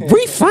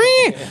we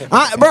friend,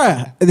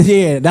 bruh.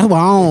 Yeah, that's why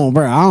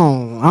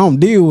I don't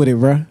deal with it,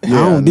 bruh. I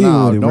don't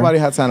deal with it. Nobody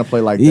bruh. has time to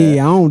play like that.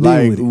 Yeah, I don't deal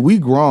like, with it. We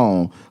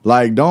grown.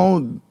 Like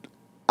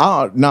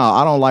I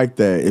don't like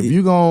that. If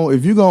you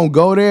gonna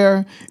go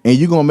there and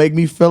you gonna make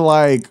me feel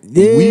like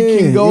we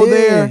can go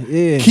there,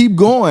 yeah. keep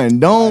going.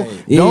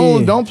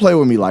 Don't play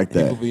with me like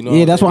that. People be knowing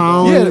Yeah, that's why I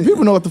don't. Yeah, the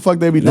people know what the fuck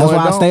they be That's doing.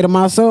 why I stay to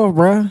myself,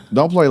 bruh.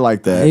 Don't play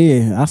like that.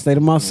 Yeah, I stay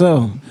to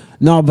myself.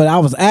 No, but I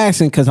was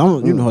asking because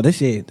I'm, you know, this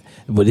shit.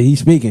 But he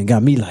speaking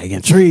got me like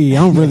intrigued.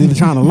 I'm really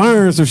trying to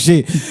learn some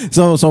shit.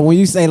 So when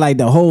you say like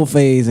the whole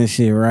phase and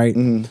shit, right?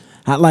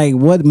 Like,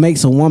 what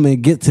makes a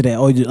woman get to that?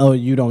 Or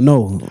you don't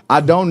know.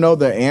 I don't know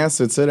the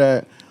answer to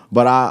that,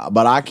 but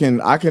I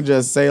can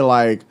just say,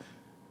 like,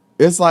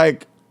 it's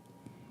like,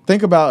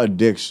 think about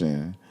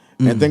addiction.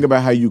 And think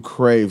about how you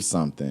crave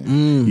something.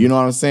 You know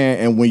what I'm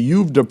saying? And when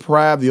you've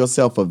deprived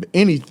yourself of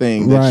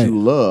anything that you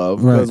love,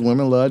 because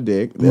women love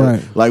dick,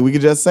 like we could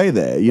just say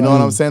that. You know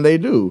what I'm saying? They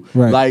do.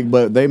 Like,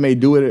 but they may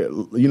do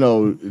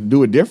it,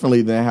 do it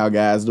differently than how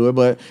guys do it.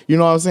 But you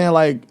know what I'm saying?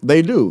 Like,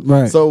 they do.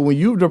 So when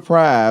you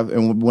deprive,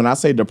 and when I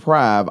say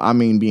deprive, I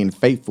mean being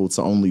faithful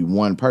to only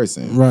one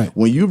person.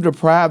 When you've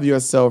deprived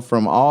yourself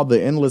from all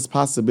the endless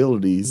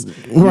possibilities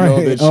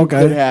that you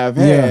could have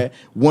had,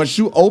 once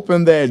you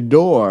open that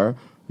door,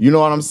 you know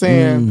what I'm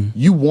saying?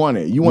 You want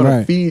it. You want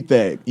to feed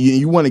that.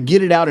 You want to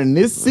get it out in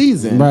this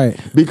season,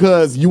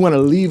 because you want to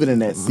leave it in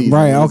that season.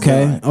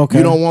 Okay.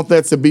 You don't want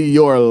that to be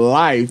your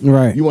life.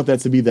 You want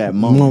that to be that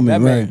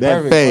moment,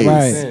 that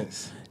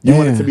phase. You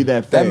want it to be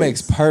that phase. That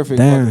makes perfect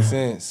fucking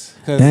sense.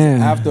 Because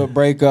after a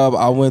breakup,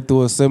 I went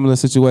through a similar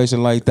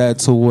situation like that,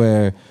 to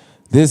where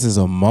this is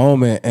a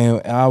moment,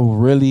 and I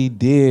really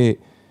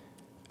did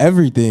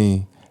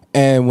everything.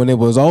 And when it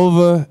was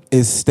over,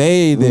 it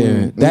stayed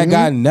there. That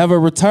guy never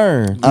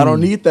returned. I don't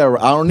need that.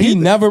 I don't need. He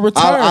never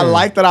returned. I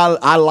like that.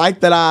 I like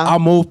that. I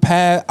moved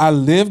past. I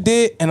lived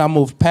it, and I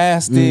moved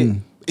past it.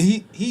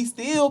 He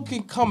still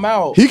can come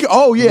out. He can.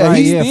 Oh yeah. Right,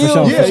 he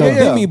still for sure.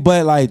 hit me,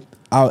 but like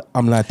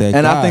I'm not that.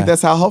 And guy. I think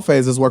that's how whole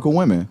phases work with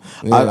women.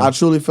 I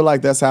truly feel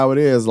like that's how it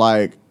is.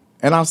 Like.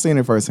 And I've seen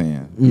it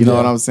firsthand. You know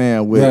what I'm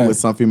saying? With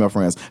some female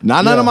friends.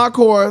 Not none of my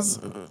cores.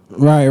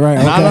 Right.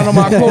 Not none of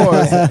my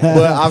cores.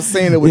 But I've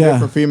seen it with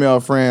different female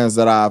friends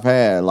that I've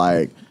had.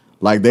 Like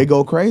they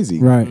go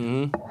crazy.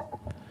 Right.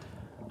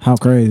 How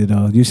crazy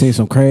though? You see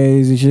some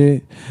crazy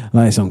shit,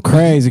 like some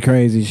crazy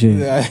shit.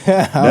 That's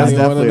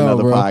definitely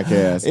another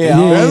podcast. Yeah,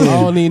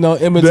 I don't need no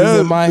images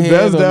in my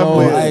head. That's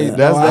definitely.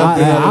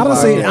 I done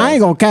seen. I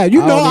ain't gonna cap.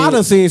 I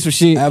done seen some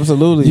shit.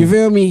 Absolutely. You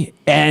feel me?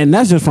 And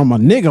that's just from a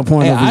nigga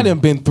point of view. I done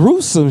been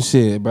through some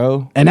shit,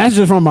 bro. And that's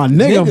just from my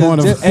nigga point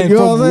of view. And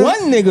from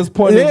one nigga's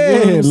point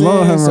of view.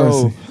 Lord have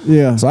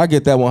mercy. So I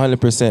get that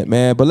 100%,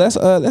 man. But let's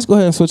go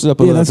ahead and switch it up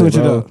a little bit. Let's switch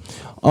it up.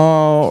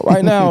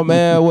 Right now,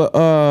 man,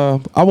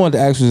 I wanted to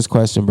ask you this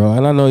question, bro,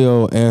 and I know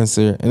your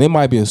answer, and it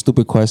might be a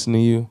stupid question to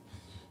you,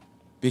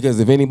 because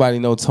if anybody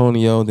know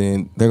Tonio,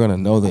 then they're gonna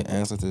know the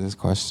answer to this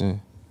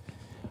question.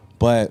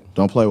 But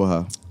don't play with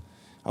her.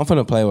 I'm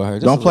finna play with her.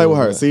 Don't play with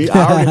her. See,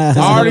 I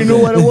already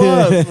knew what it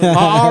was.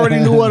 I already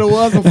knew what it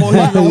was before he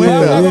even went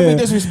there. I'm not gonna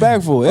be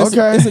disrespectful. It's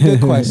a good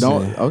question.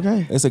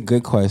 Okay. It's a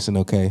good question.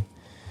 Okay.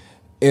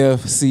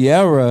 If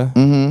Sierra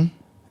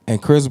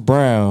and Chris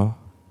Brown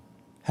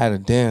had a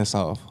dance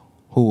off,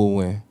 who would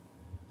win?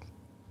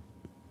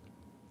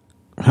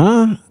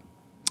 Huh?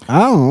 I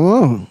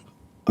don't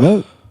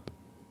know.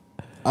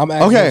 I'm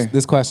asking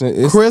this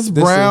question. Chris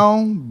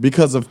Brown,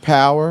 because of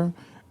power,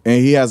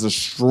 and he has a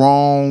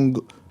strong,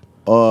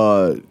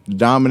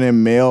 dominant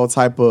male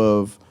type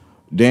of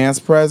dance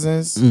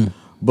presence.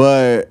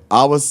 But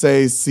I would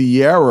say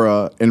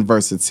Sierra in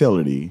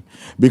versatility,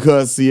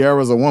 because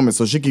Sierra's a woman,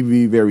 so she can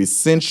be very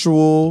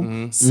sensual,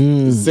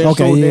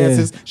 sensual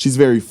dances. She's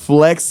very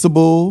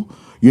flexible.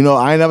 You know,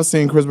 I ain't never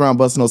seen Chris Brown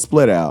bust no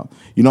split out.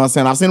 You know what I'm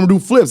saying? I've seen him do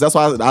flips. That's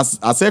why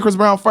I said Chris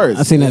Brown first.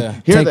 I seen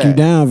that Take You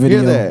Down video.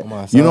 Hear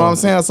that. You know what I'm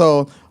saying?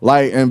 So,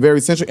 like, and very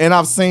sensual. And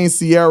I've seen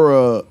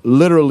Sierra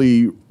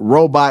literally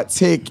robot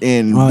tick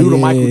and do the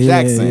Michael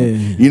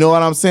Jackson. You know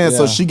what I'm saying?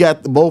 So she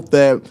got both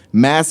that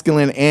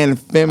masculine and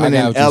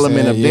feminine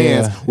element of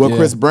dance. Where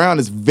Chris Brown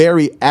is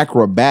very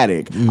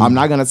acrobatic. I'm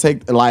not gonna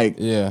take I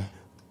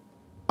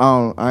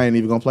ain't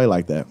even gonna play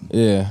like that.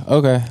 Yeah.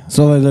 Okay.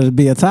 So let it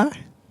be a tie.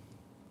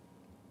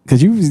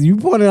 Cause you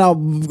pointed out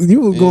you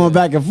were going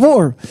back and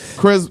forth.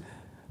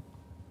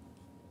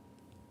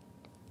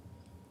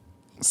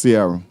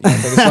 Sierra. Fuck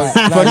you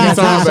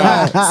talking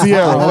about?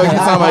 Sierra. Fuck you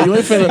talking about? You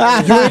ain't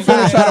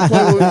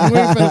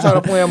finna try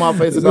to play in my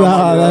face about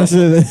my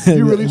girl.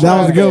 You really that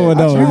was a good one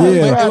though.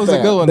 That was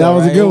a good one. That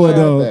was a good one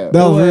though.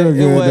 That was real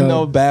good. It wasn't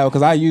no bad,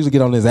 because I usually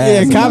get on his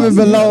ass. Yeah, comment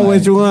below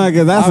which one,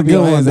 because that's a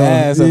good one though.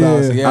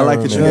 I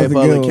like that you gave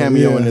Butler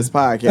cameo in this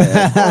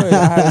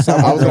podcast.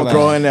 I was gonna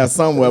throw in there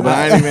somewhere, but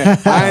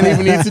I ain't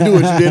even need to do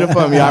it. You did it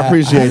for me. I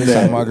appreciate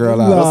that. My girl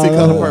out. Go see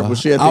Color Purple.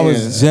 She at the end. I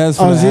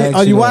was just.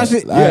 Oh, you watched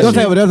it? Don't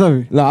tell me. Don't tell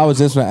me. No, I was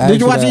just gonna ask. Did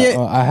you watch it yet?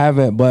 I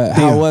haven't, but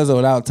how was it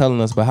without telling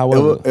us? But how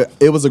was it?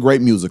 It was a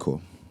great musical.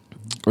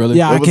 Really?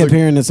 Yeah, I kept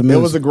hearing this. It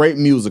was a great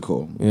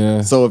musical.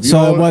 Yeah. So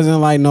it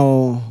wasn't like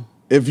no.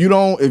 If you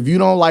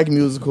don't like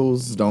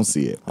musicals, don't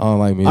see it. I don't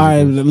like musicals.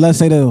 All right, let's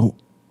say that.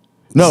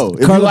 No,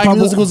 if you like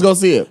musicals, go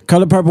see it.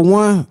 Color Purple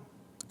 1,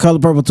 Color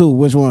Purple 2.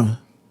 Which one?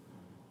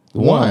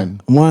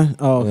 One.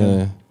 Oh,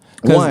 okay.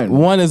 Yeah.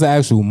 One is an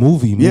actual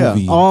movie. Yeah.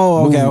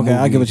 Oh, okay.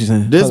 I get what you're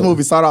saying. This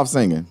movie started off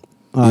singing.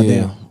 Oh,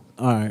 damn.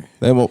 All right.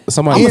 I'm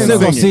still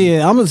gonna see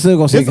it. I'm still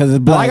gonna see it because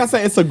it's black. Like I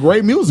said, it's a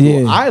great musical.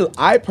 Yeah.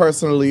 I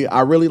personally,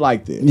 I really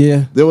liked it.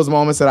 Yeah. There was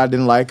moments that I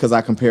didn't like because I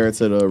compared it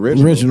to the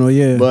original.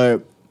 Yeah.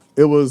 But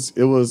it was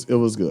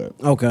good.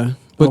 Okay.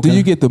 But do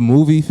you get the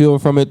movie feel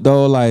from it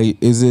though? Like,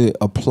 is it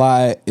a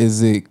plot?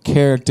 Is it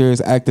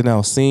characters acting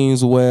out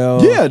scenes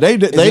well? Yeah, they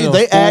act. It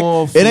ain't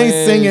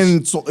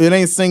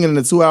full-fledged- singing in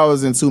the 2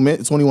 hours and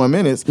 21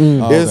 minutes.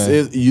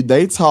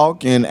 They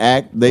talk and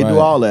act. They do Right.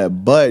 all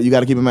that. But you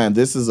got to keep in mind,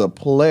 this is a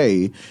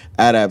play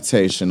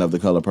adaptation of The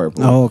Color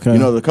Purple. Oh, okay. You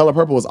know, The Color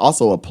Purple was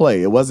also a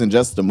play. It wasn't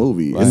just a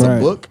movie. It's Right. a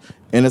book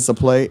and it's a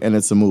play and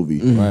it's a movie.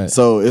 Right.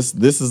 So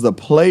this is the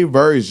play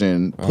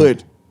version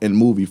put in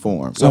movie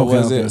form. So Okay,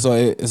 was okay.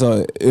 it?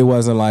 So it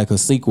wasn't like a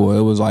sequel.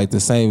 It was like the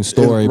same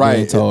story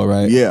being told,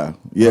 right? Yeah.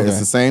 Okay. It's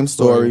the same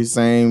story,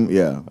 same.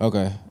 Yeah,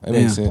 Okay, that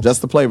makes sense.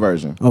 just the play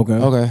version.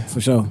 Okay.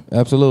 For sure.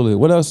 Absolutely.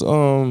 What else?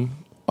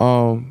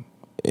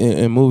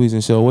 In movies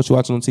and show, what you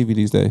watching on TV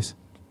these days?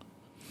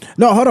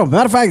 No, hold on.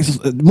 Matter of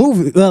fact,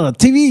 movie,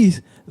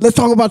 TVs. Let's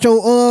talk about your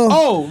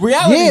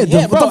reality.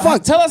 Yeah, what the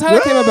fuck? Tell us how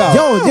that came about.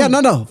 Yo, yeah,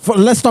 no.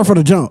 Let's start from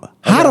the jump.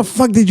 How the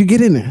fuck did you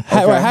get in there?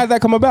 How did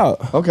that come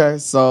about? Okay,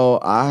 so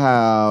I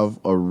have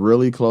a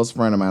really close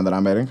friend of mine that I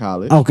met in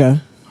college. Okay.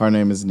 Her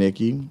name is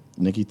Nikki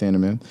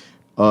Thinneman.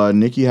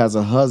 Nikki has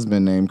a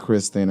husband named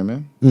Chris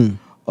Thinneman.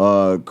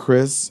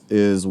 Chris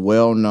is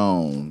well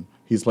known.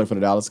 He's played for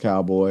the Dallas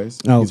Cowboys.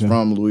 Oh, He's okay.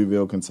 from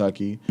Louisville,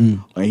 Kentucky. And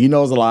he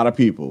knows a lot of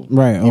people.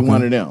 Right, He okay.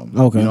 one of them.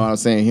 Okay. You know what I'm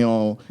saying? He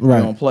don't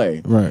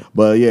play. Right.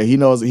 But yeah, he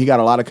got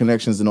a lot of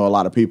connections to know a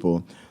lot of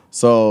people.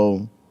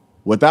 So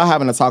without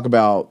having to talk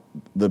about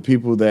the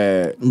people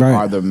that Right.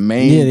 are the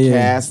main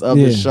cast of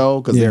the show,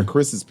 because they're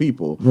Chris's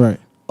people. Right.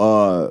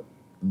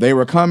 They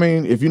were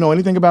coming. If you know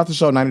anything about the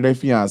show 90 Day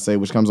Fiancé,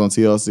 which comes on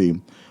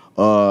TLC,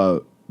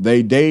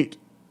 they date.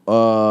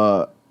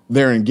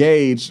 They're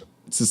engaged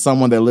to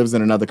someone that lives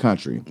in another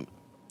country,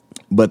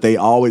 but they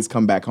always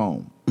come back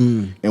home.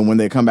 And when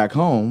they come back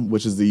home,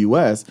 which is the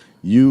U.S.,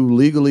 you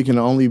legally can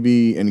only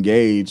be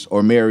engaged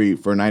or married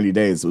for 90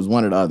 days. It was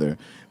one or the other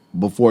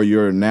before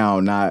you're now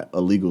not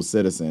a legal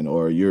citizen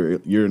or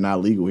you're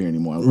not legal here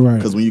anymore. Right.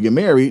 Because when you get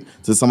married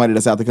to somebody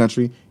that's out the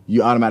country,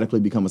 you automatically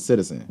become a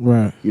citizen.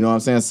 Right. You know what I'm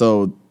saying?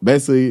 So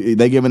basically,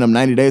 they giving them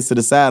 90 days to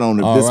decide on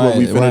if this is what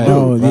we finna do.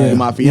 Oh, yeah. You're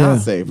my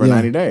fiance Yeah. for Yeah.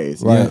 90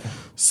 days. Right.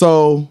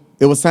 So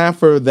it was time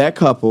for that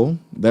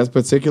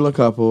particular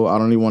couple, I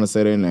don't even want to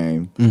say their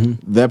name,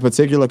 that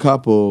particular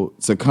couple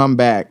to come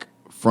back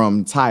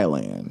from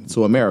Thailand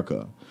to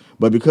America.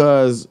 But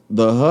because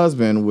the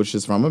husband, which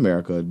is from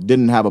America,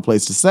 didn't have a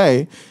place to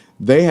stay,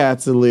 they had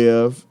to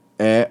live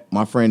at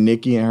my friend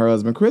Nikki and her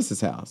husband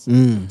Chris's house.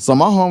 So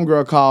my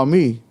homegirl called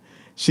me.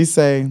 She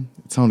say,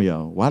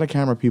 Tonio, why the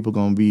camera people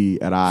gonna be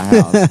at our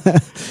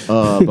house?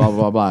 Blah,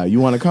 blah, blah.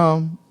 You want to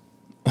come?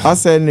 I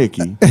said,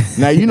 Nikki.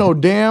 Now, you know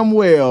damn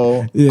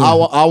well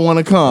I want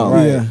to come.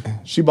 Right. Yeah.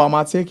 She bought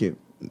my ticket.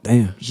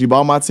 Damn. She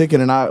bought my ticket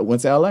and I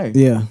went to L.A.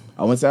 Yeah.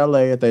 I went to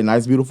L.A. at their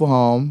nice, beautiful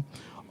home.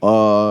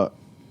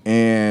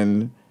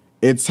 And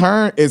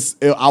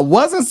I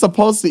wasn't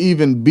supposed to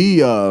even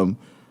be, I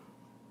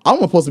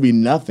wasn't supposed to be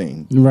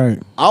nothing.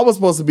 Right. I was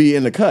supposed to be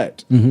in the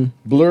cut,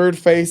 blurred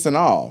face and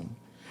all.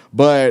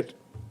 But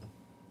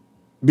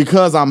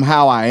because I'm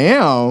how I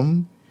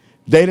am,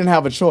 they didn't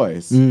have a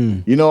choice.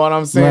 You know what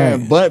I'm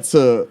saying? Right. But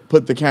to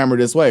put the camera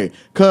this way.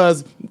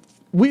 Because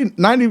 90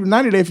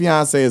 Day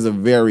Fiancé is a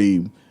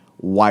very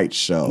white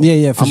show.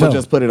 Yeah, for I'm sure. going to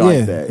just put it Yeah.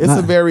 like that. It's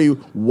a very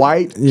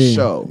white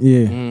show.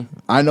 Yeah.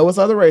 I know it's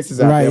other races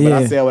out Right, there, but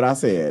I yeah. said what I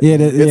said. Yeah,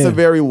 it's yeah. a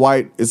very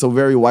white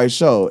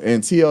show.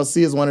 And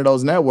TLC is one of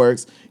those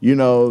networks, you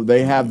know,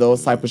 they have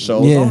those type of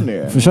shows on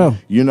there. For sure.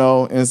 You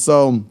know, and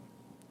so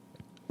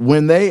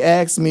when they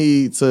asked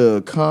me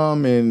to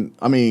come and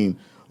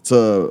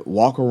to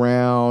walk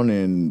around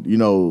and, you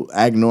know,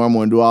 act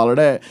normal and do all of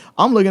that,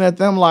 I'm looking at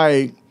them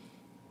like,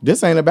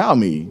 this ain't about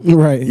me.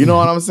 Right. You know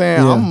what I'm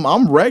saying? Yeah.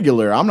 I'm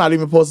regular. I'm not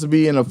even supposed to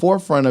be in the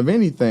forefront of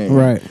anything.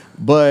 Right.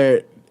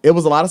 But it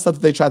was a lot of stuff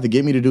that they tried to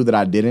get me to do that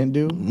I didn't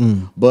do.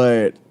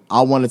 But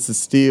I wanted to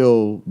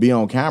still be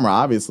on camera,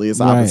 obviously. It's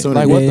an Right. opportunity.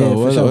 Like what Yeah,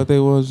 though? for sure. What they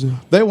was?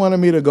 They wanted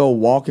me to go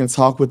walk and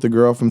talk with the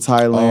girl from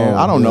Thailand. Oh,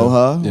 I don't know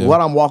her. yeah.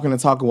 What I'm walking and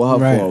talking with her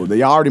Right. for.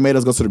 Y'all already made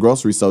us go to the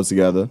grocery store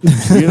together.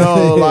 You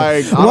know,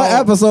 like What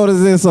episode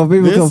is this so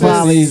people can This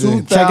finally is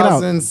check it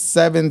out?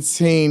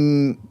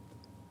 2017.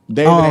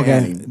 David Oh, and okay.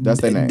 Annie.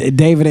 That's their name.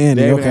 David and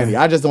Annie. David okay. and Annie.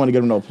 I just don't want to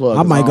give them no plug.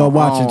 I might go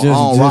watch it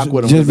just rock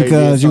with them just 'cause they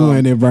because did you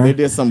in it, bro. They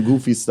did some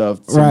goofy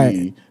stuff to Right.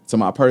 me, to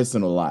my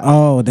personal life.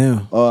 Oh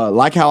damn.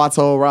 Like how I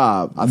told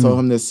Rob, I told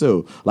him this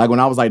too. Like when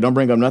I was like, don't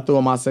bring up nothing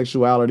with my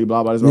sexuality,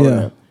 blah, blah, blah, blah.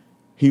 Yeah.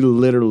 He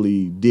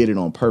literally did it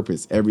on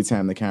purpose every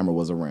time the camera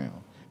was around.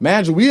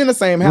 Imagine, we in the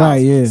same house.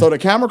 Right, yeah. So the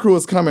camera crew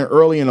is coming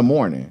early in the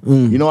morning.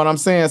 You know what I'm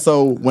saying?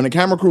 So when the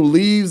camera crew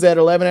leaves at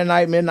 11 at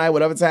night, midnight,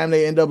 whatever time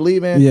they end up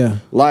leaving, Yeah.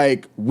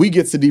 like we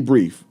get to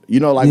debrief.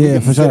 You know, like we Yeah,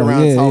 get for to sit sure.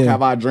 around and Yeah, talk, yeah.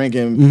 have our drink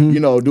and, you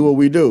know, do what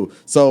we do.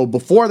 So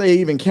before they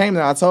even came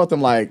there, I told them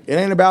like, it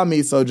ain't about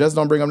me, so just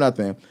don't bring up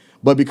nothing.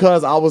 But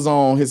because I was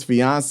on his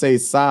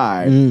fiance's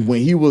side when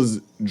he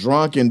was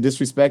drunk and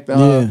disrespecting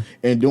her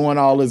and doing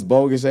all this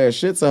bogus ass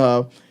shit to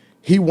her,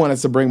 he wanted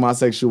to bring my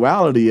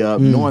sexuality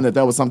up, knowing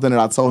that was something that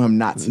I told him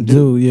not to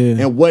do.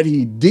 Yeah. And what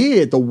he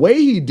did, the way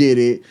he did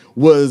it,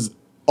 was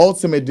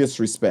ultimate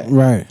disrespect.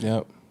 Right.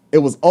 Yep. It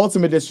was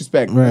ultimate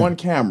disrespect Right. on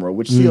camera,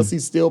 which TLC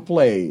still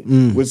played,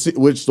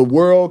 which the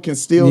world can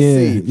still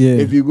see. Yeah.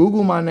 If you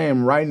Google my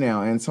name right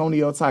now,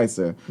 Antonio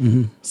Tyson,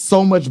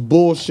 so much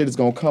bullshit is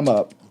gonna come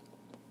up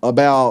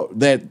about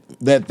that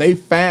they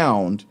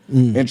found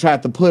and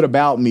tried to put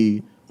about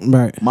me,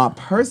 Right. my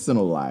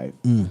personal life,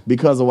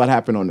 because of what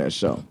happened on that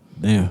show.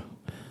 Damn.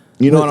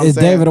 You know what I'm Is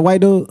saying? David a white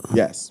dude?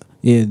 Yes.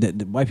 Yeah,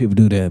 the white people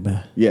do that,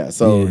 man. Yeah.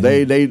 So Yeah.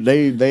 they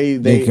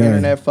crazy.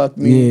 internet fucked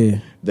me. Yeah.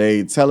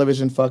 They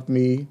television fucked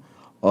me.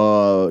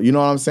 You know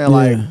what I'm saying?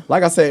 Yeah.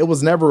 Like I said, it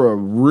was never a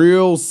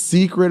real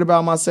secret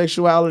about my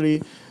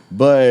sexuality,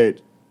 but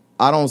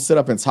I don't sit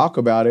up and talk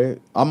about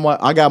it.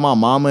 I got my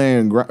mama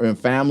and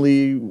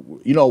family,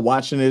 you know,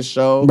 watching this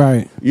show.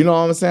 Right. You know what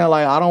I'm saying?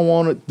 Like, I don't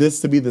want this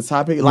to be the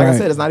topic. Like I Right.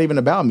 said, it's not even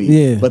about me.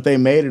 Yeah. But they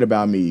made it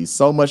about me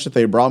so much that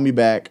they brought me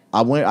back.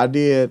 I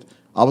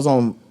was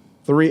on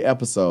 3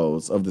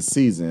 episodes of the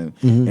season,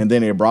 and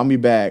then they brought me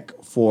back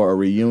for a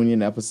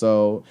reunion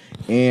episode.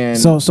 And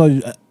So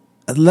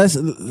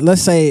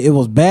let's say it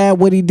was bad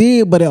what he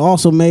did, but it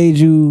also made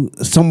you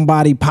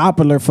somebody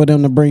popular for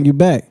them to bring you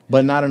back.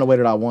 but not in the way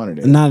that I wanted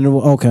it. Not in the,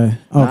 okay.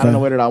 Not in the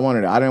way that I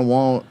wanted it. I didn't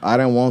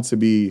want to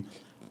be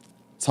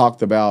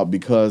talked about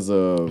because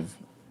of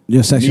Your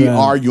me sexuality.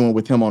 arguing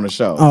with him on the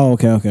show. Oh,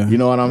 okay. You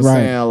know what I'm Right.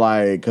 saying?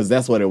 Like, because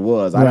that's what it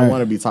was. I Right. didn't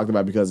want to be talked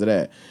about because of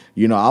that.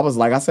 You know, I was,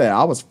 like I said,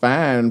 I was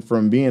fine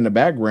from being in the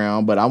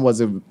background, but I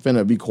wasn't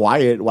finna be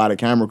quiet while the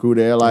camera crew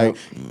there. Like,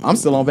 I'm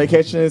still on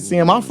vacation and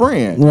seeing my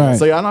friend. Right.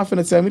 So y'all not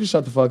finna tell me to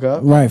shut the fuck up.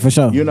 Right, for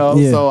sure. You know,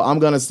 Yeah. so I'm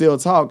gonna still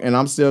talk and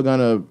I'm still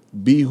gonna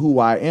be who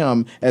I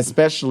am,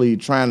 especially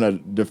trying to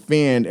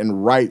defend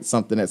and right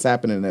something that's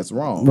happening that's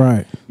wrong.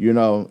 Right. You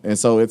know, and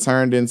so it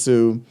turned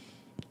into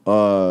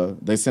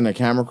they sent a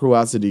camera crew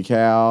out to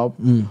DeKalb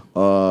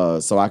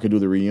so I could do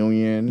the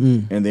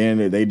reunion. And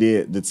then they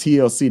did, the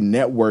TLC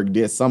network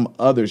did some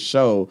other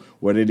show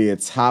where they did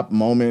top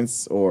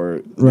moments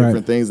or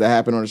different things that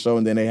happened on the show,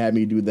 and then they had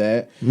me do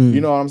that. You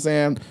know what I'm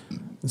saying?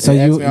 So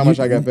And you asked me how much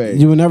I got paid.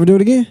 You would never do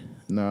it again?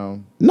 No.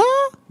 No.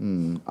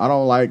 I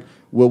don't like,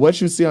 well, what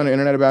you see on the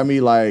internet about me,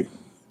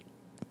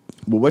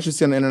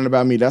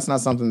 that's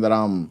not something that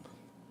I'm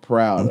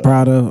proud of.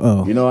 Proud of.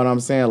 Oh. You know what I'm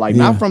saying? Like,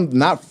 Yeah.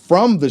 not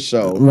from the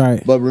show,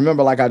 Right. But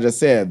remember, like I just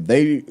said,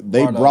 they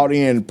brought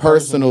in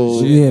personal,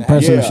 shit Yeah, that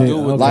personal had to shit. do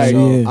with like the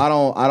show. Yeah.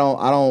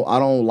 I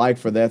don't like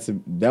for that to,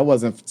 that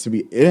wasn't to be,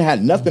 it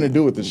had nothing to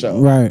do with the show,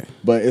 Right.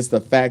 But it's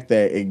the fact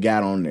that it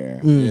got on there,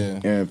 Yeah.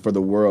 and for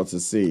the world to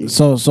see.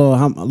 So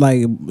how, like,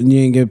 you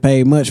didn't get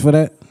paid much for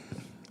that?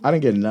 I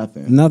didn't get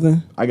nothing.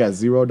 Nothing. I got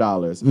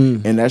 $0,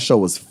 and that show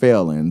was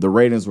failing. The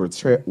ratings were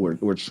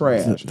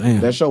trash.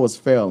 Damn. That show was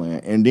failing,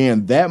 and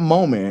then that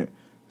moment,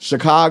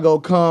 Chicago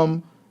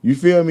come, you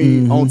feel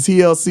me, on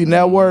TLC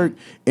network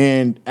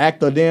and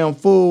act a damn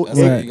fool. That's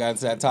Right. how you got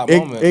to that top It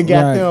moment.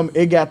 got Right. them.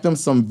 It got them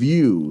some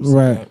views.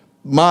 Right.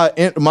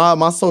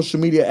 My social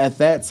media at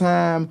that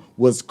time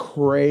was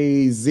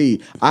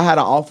crazy. I had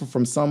an offer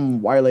from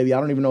some white lady, I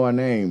don't even know her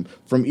name,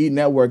 from E!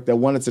 Network that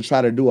wanted to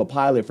try to do a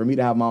pilot for me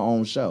to have my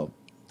own show.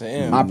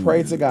 Damn. I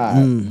prayed to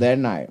God that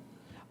night.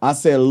 I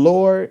said,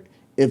 Lord,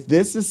 if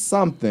this is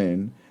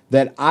something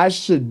that I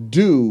should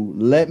do,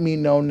 let me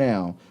know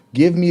now.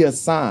 Give me a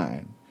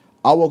sign.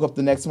 I woke up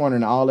the next morning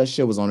and all that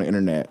shit was on the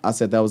internet. I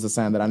said that was the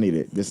sign that I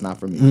needed. This is not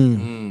for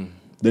me.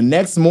 The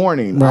next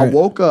morning, I Right.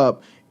 woke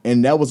up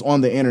and that was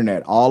on the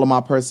internet. All of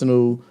my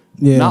personal,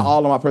 not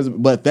all of my personal,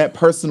 but that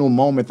personal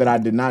moment that I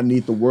did not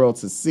need the world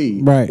to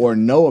see Right. or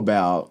know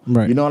about.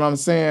 Right. You know what I'm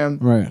saying?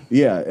 Right.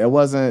 Yeah, that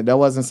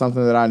wasn't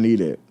something that I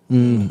needed.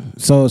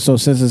 So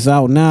since it's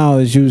out now,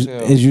 is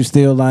you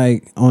still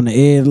like on the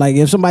edge? Like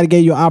if somebody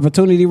gave you an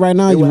opportunity right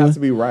now, It you would have would? to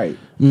be right.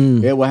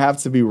 It would have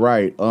to be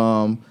right.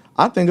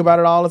 I think about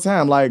it all the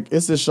time. Like,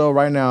 it's this show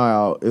right now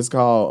out. It's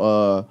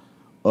called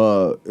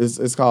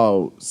it's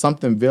called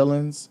Something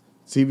Villains,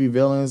 TV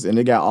Villains, and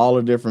they got all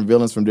the different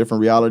villains from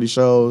different reality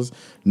shows.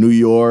 New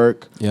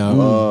York, Yeah.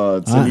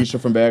 Tanisha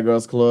from Bad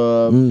Girls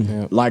Club,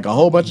 like a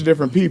whole bunch of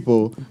different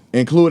people,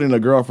 including a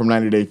girl from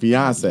 90 Day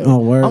Fiancé. Oh,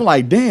 word. I'm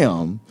like,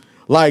 damn.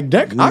 Like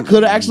that, I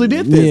could have actually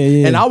did this,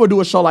 Yeah. and I would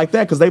do a show like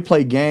that because they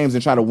play games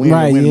and try to win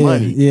Right, yeah,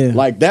 money. yeah.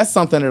 Like that's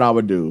something that I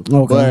would do.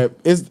 Okay.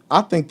 But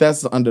I think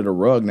that's under the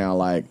rug now.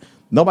 Like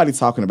nobody's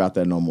talking about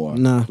that no more.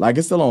 Nah. Like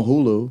it's still on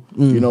Hulu.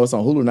 You know, it's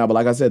on Hulu now. But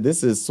like I said,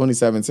 this is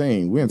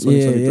 2017. We're in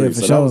 2023, Yeah, for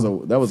so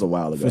sure. that was a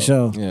while ago. For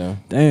sure. Yeah.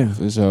 Damn.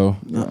 For sure.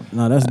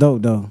 No, that's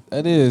dope though.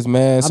 That is,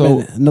 man. I've So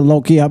been, no,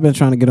 low key, I've been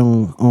trying to get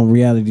on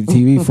reality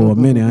TV for a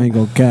minute. I ain't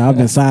gonna care. I've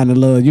been signing the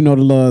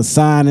little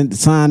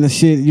signing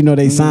shit. You know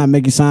they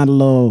make you sign a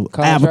little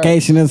Contract.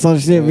 application and some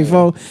shit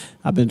before.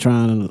 I've been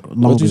trying to.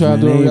 what you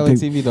trying to do on They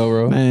reality ain't TV though,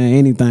 bro? Man,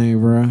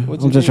 anything, bro. What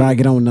I'm you just trying to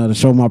get on there to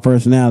show my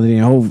personality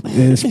and hope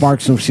it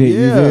sparks some shit.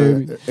 You feel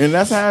me? Yeah, and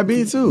that's how it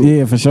be too.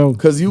 Yeah, for sure.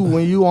 Cause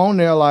when you on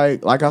there,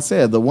 like I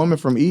said, the woman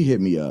from E hit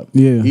me up.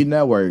 Yeah. E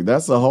Network.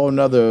 That's a whole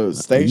nother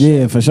station.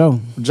 Yeah, for sure.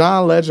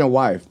 John Legend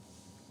wife.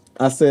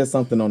 I said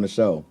something on the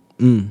show,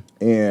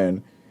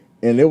 and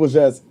and it was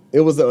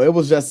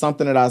just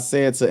something that I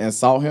said to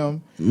insult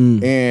him,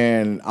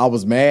 and I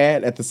was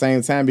mad at the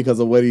same time because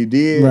of what he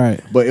did.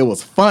 Right. But it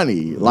was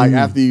funny. Like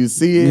after you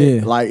see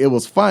it, like it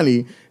was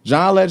funny.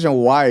 John Legend's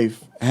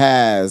wife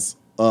has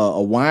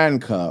a wine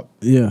cup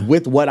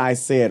with what I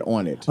said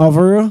on it. Oh,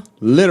 for real?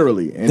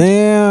 Literally. And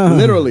Damn.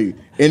 Literally.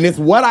 And it's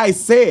what I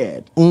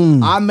said.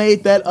 I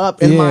made that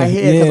up in my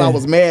head because I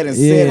was mad and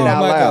said it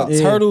out loud. Like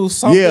a turtle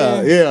something.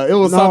 Yeah. It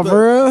was something.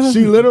 For real?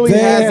 She literally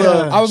has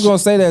a... I was gonna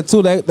say that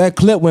too. That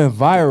clip went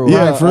viral.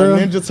 Yeah, Right? for a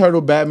Ninja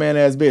Turtle Batman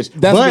ass bitch.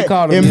 That's what they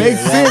called him. It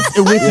makes sense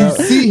when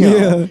you see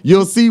him. Yeah.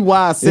 You'll see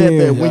why I said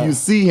that when you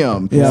see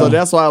him. Yeah. So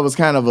that's why it was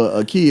kind of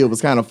a key. It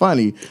was kind of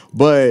funny.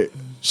 But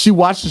she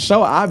watched the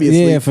show,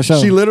 obviously. Yeah, for sure.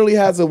 She literally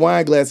has a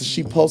wine glass and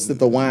she posted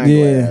the wine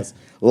glass.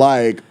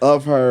 Like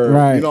of her,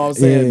 Right. you know what I'm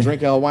saying, Yeah.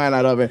 drinking her wine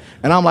out of it.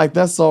 And I'm like,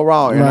 that's so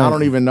raw. And Right. I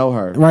don't even know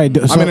her. Right.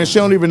 I mean, and she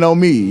don't even know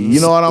me. You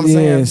know what I'm Yeah.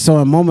 saying? So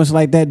in moments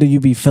like that, do you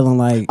be feeling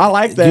like I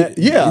like that.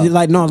 Yeah.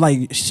 Like no,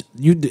 like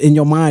you in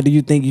your mind, do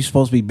you think you're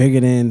supposed to be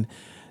bigger than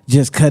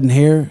just cutting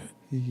hair?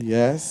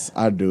 Yes,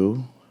 I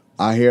do.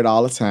 I hear it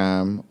all the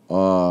time.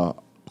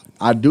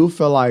 I do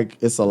feel like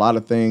it's a lot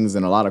of things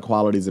and a lot of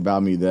qualities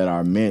about me that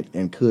are meant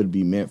and could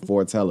be meant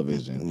for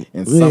television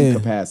in some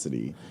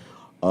capacity.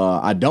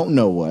 I don't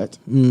know what,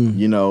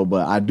 you know,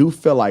 but I do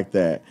feel like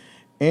that.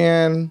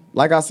 And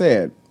like I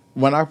said,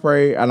 when I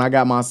pray and I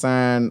got my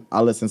sign,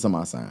 I listen to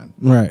my sign.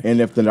 Right. And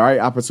if the right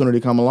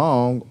opportunity come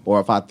along, or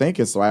if I think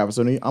it's the right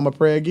opportunity, I'm going to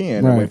pray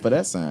again and wait for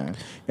that sign.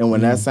 And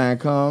when that sign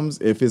comes,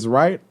 if it's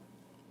right,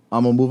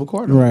 I'm going to move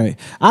accordingly. Right.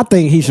 I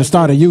think he should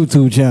start a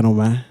YouTube channel,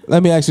 man.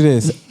 Let me ask you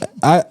this.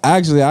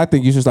 I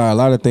think you should start a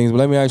lot of things, but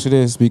let me ask you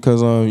this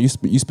because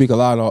you speak a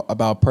lot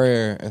about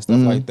prayer and stuff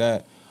like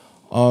that.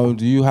 Do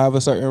you have a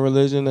certain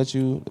religion that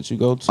you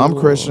go to? I'm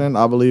Christian.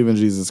 I believe in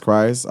Jesus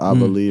Christ. I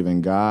believe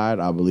in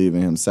God. I believe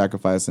in Him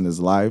sacrificing His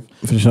life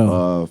For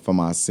sure. for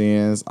my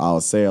sins.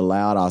 I'll say it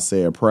loud. I'll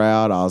say it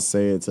proud. I'll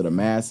say it to the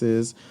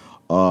masses.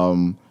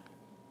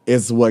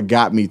 It's what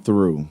got me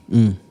through.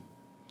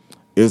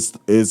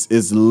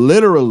 It's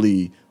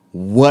literally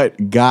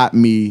what got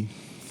me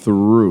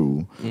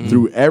through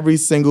every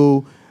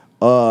single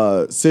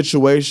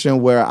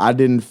situation where I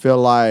didn't feel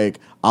like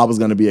I was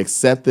going to be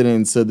accepted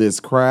into this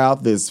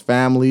crowd, this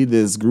family,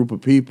 this group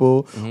of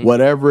people,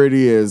 whatever it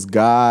is.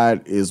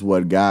 God is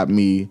what got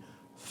me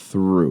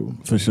through.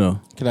 For sure.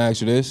 Can I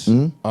ask you this?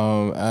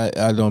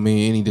 I don't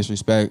mean any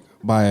disrespect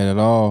by it at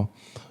all.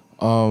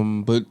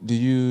 But do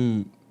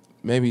you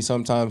maybe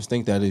sometimes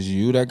think that it's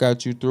you that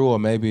got you through, or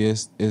maybe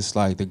it's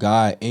like the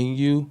God in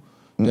you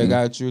that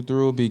got you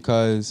through?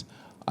 Because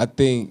I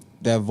think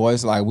that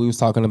voice, like we was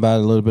talking about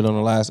it a little bit on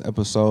the last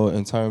episode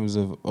in terms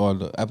of, or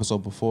the episode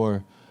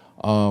before,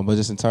 but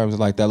just in terms of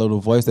like that little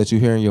voice that you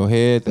hear in your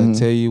head that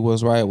tell you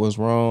what's right, what's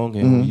wrong,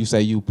 and you say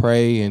you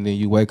pray and then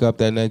you wake up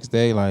that next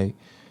day, like,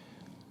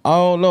 I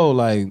don't know,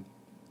 like,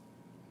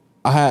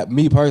 I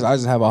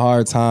just have a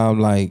hard time,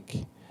 like,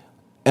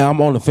 and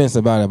I'm on the fence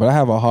about it, but I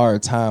have a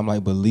hard time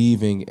like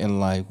believing in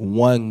like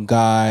one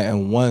guy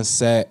and one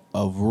set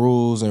of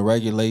rules and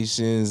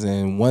regulations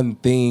and one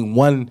thing,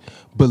 one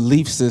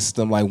belief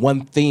system, like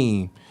one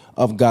theme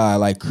of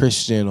God, like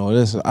Christian or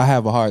this. I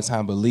have a hard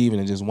time believing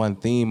in just one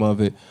theme of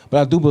it,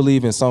 but I do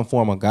believe in some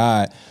form of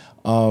God.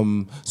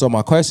 So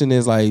my question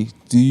is like,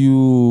 do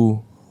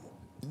you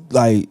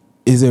like,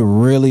 is it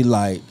really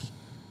like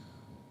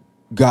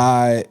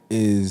God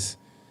is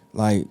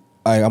like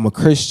I'm a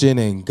Christian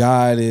and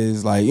God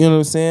is like, you know what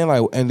I'm saying?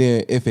 Like, and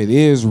then if it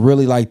is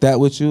really like that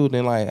with you,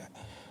 then like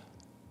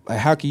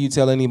how can you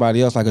tell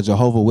anybody else, like a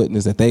Jehovah's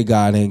Witness, that they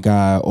God ain't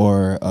God,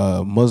 or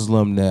a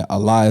Muslim that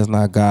Allah is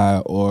not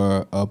God,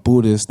 or a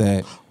Buddhist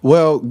that...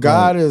 Well,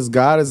 God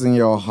is in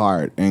your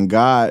heart, and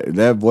God,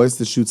 that voice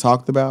that you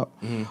talked about,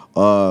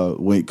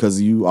 because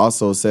you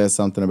also said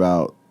something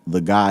about the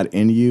God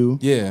in you.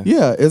 Yeah,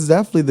 it's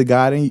definitely the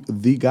God in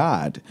the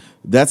God.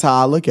 That's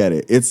how I look at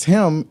it. It's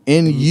Him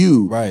in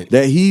you. Right.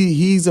 That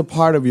He's a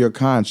part of your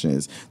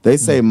conscience. They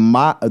say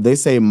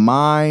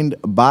mind,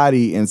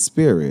 body, and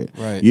spirit.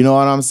 Right. You know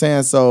what I'm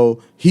saying?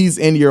 So He's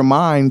in your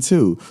mind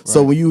too. Right.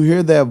 So when you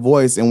hear that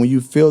voice and when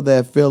you feel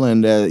that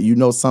feeling that you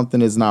know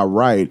something is not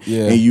right,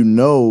 and you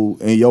know,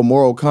 and your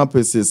moral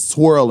compass is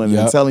swirling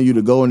and telling you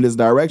to go in this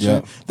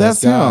direction,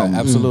 that's Him.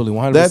 Absolutely,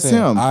 100%. That's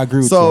Him. I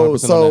agree with you 100% on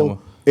that one.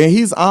 And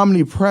He's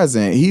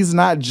omnipresent. He's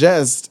not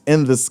just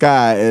in the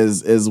sky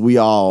as we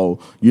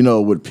all, you know,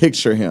 would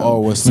picture Him.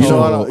 Or was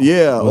told. You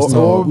know,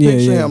 or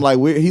picture Him. Like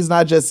He's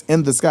not just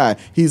in the sky.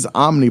 He's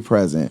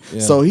omnipresent.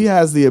 Yeah. So He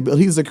has the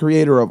ability. He's the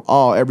creator of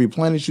all. Every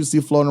planet you see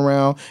floating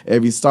around,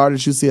 every star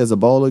that you see as a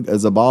ball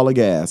of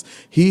gas.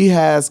 He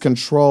has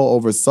control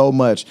over so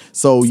much.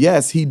 So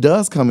yes, He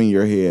does come in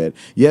your head.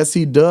 Yes,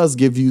 He does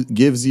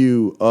gives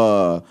you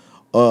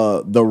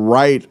the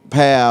right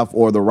path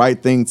or the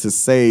right thing to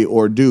say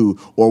or do,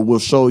 or will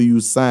show you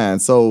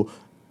signs. So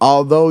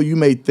although you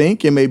may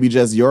think it may be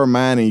just your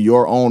mind and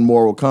your own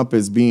moral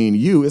compass being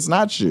you, it's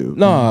not you.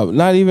 No,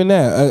 not even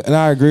that. And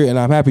I agree, and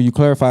I'm happy you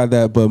clarified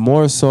that, but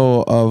more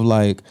so of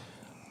like,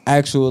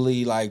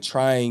 actually like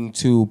trying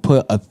to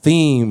put a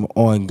theme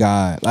on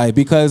God? Like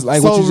because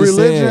like So what you just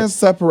religion said.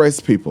 separates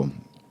people.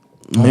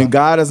 And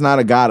God is not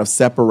a God of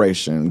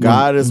separation.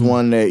 God is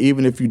one that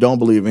even if you don't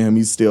believe in him,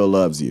 he still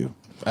loves you.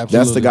 That's the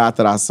Absolutely. God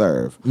that I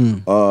serve.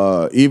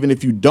 Even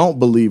if you don't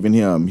believe in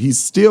him,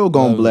 he's still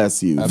going to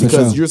bless you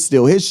because you're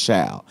still his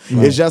child.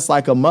 It's just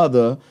like a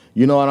mother,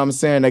 you know what I'm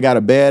saying? They got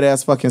a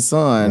badass fucking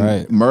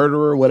son,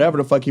 murderer, whatever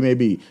the fuck he may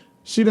be.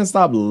 She didn't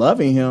stop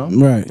loving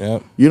him. Right.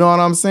 Yep. You know what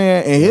I'm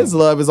saying? And his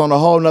love is on a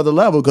whole nother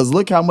level because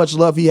look how much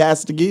love he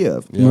has to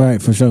give. Right,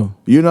 for sure.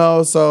 You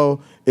know, so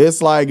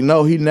it's like,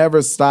 no, he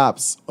never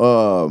stops.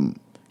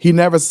 He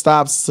never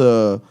stops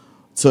to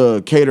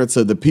cater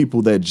to the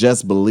people that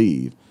just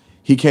believe.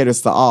 He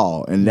caters to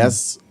all. And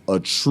that's a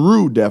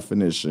true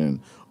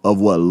definition of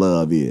what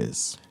love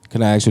is.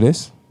 Can I ask you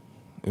this?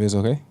 If it's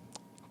okay.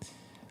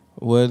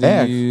 What do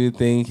Ask. you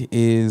think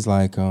is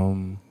like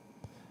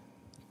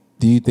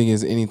do you think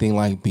it's anything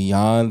like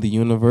beyond the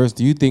universe?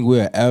 Do you think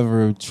we'll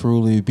ever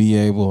truly be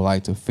able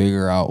like to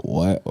figure out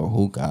what or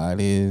who God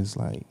is?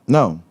 Like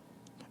No.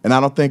 And I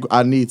don't think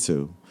I need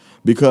to.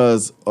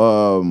 Because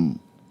I don't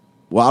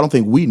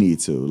think we need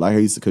to. Like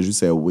because you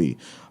said we.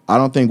 I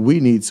don't think we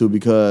need to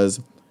because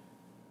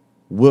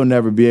we'll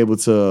never be able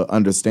to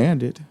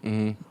understand it.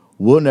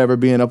 We'll never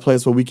be in a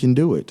place where we can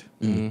do it.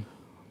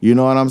 You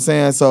know what I'm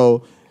saying?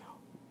 So,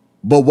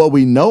 but what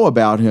we know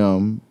about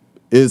him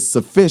is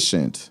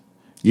sufficient.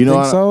 You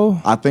know,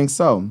 so? I think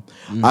so.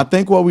 I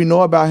think what we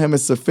know about him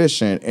is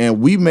sufficient,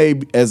 and we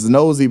may, as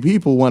nosy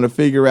people, want to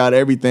figure out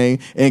everything,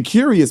 and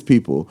curious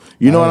people.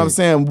 You know what I'm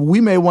saying? We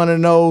may want to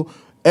know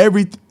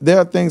there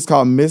are things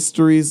called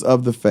mysteries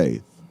of the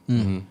faith.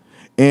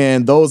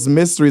 And those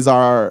mysteries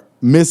are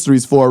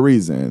mysteries for a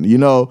reason. You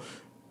know,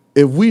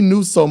 if we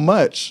knew so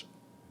much,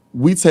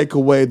 we take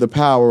away the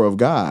power of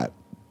God.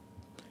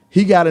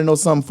 He got to know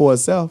something for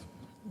himself.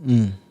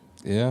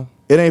 yeah.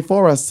 It ain't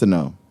for us to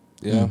know.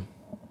 Yeah.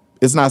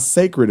 It's not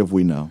sacred if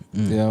we know.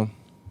 Yeah.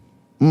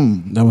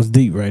 That was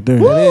deep right there.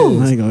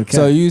 Woo! I ain't gonna cap.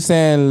 So you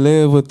saying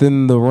live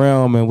within the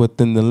realm and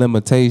within the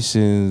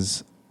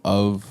limitations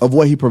of Of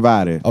what he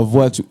provided. of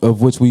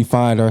which we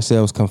find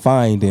ourselves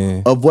confined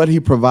in. Of what he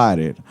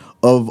provided.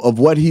 Of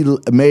what he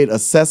made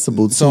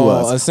accessible to So,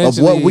 us. Of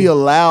essentially- what we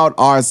allowed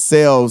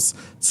ourselves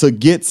to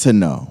get to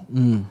know.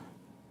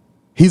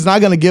 He's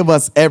not going to give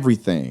us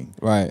everything.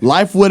 Right.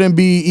 Life wouldn't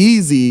be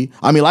easy.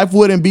 I mean, life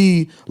would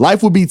be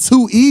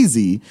too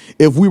easy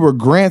if we were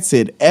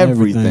granted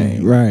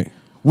everything. Right.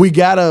 We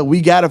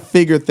gotta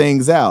figure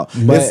things out.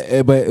 But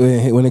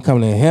when it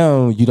comes to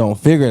him, you don't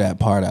figure that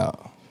part out.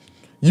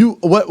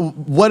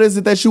 What is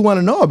it that you want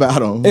to know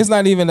about him? It's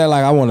not even that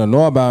like I want to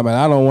know about him, and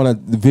I don't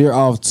want to veer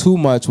off too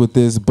much with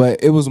this,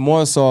 but it was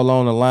more so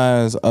along the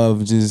lines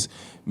of just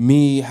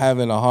me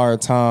having a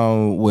hard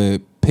time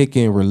with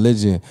picking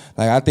religion.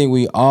 Like I think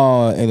we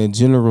all, in a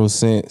general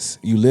sense,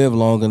 you live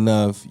long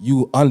enough,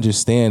 you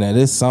understand that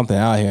there's something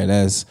out here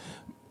that's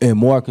in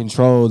more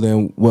control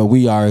than what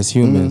we are as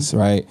humans,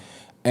 right?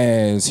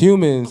 As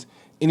humans,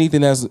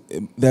 anything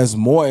that's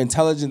more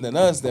intelligent than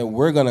us, that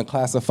we're gonna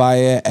classify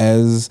it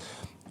as,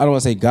 I don't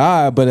want to say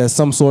God, but as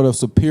some sort of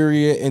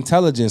superior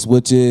intelligence,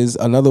 which is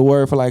another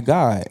word for like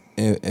God.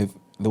 If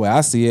the way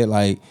I see it,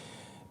 like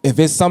if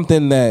it's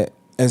something that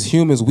as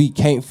humans we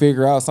can't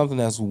figure out, something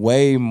that's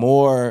way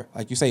more,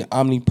 like you say,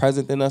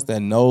 omnipresent than us, that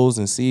knows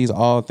and sees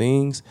all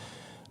things,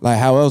 like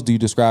how else do you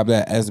describe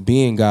that as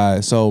being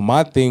God? So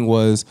my thing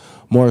was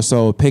more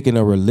so picking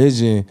a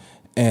religion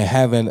and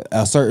having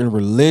a certain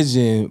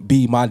religion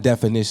be my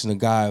definition of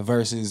God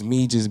versus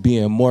me just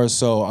being more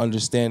so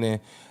understanding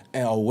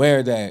and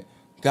aware that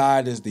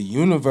God is the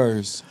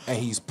universe and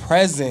he's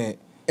present.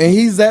 And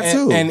he's that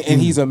too. And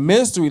he's a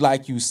mystery,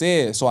 like you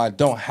said. So I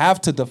don't have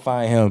to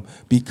define him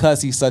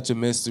because he's such a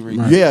mystery.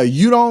 Right. Yeah,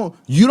 you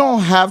don't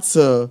have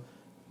to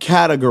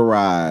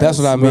categorize. That's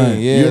what I mean. Right.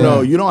 Yeah. You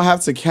know, you don't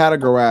have to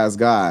categorize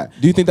God.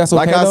 Do you think that's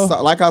okay though?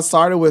 Like I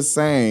started with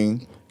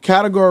saying,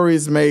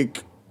 categories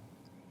make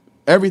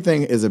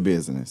everything is a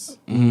business.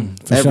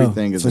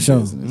 Everything is a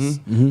business.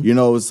 You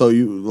know, so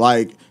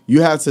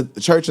you have to,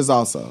 churches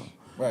also.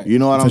 Right. You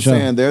know what I'm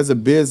saying? There's a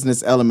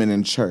business element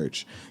in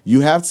church. You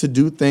have to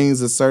do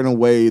things a certain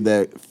way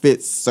that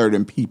fits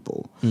certain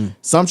people.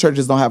 Some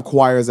churches don't have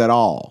choirs at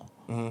all.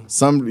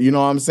 Some, you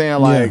know what I'm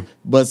saying?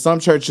 But some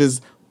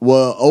churches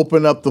will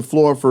open up the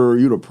floor for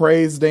you to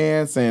praise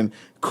dance and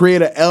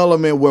create an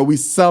element where we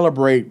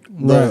celebrate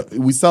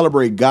we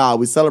celebrate God.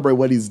 We celebrate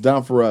what he's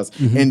done for us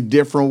in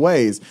different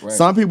ways. Right.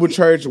 Some people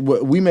church,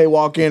 we may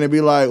walk in and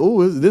be like,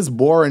 "Oh, this is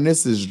boring.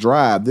 This is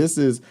dry. This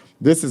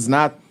is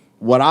not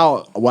what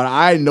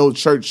I know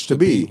church to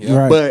be." Yeah.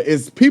 Right. But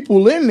it's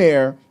people in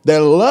there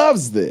that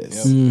loves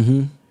this.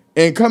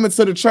 And coming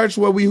to the church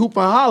where we hoop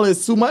and holler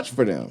is too much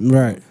for them.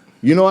 Right.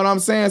 You know what I'm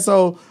saying?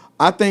 So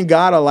I think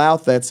God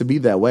allowed that to be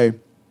that way.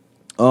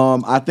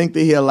 I think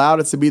that he allowed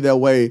it to be that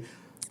way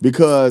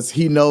because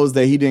he knows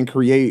that he didn't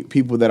create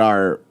people that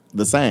are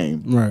the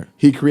same. Right.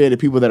 He created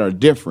people that are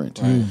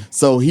different.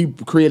 So he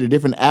created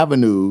different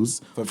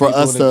avenues for people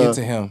us to to get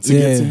to him. To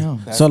get to him.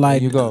 So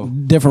like there you go.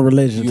 different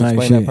religion You type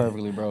explained shit. that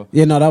perfectly, bro.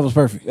 Yeah, no, that was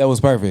perfect. That was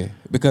perfect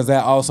because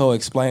that also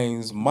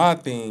explains my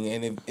thing,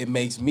 and it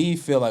makes me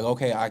feel like,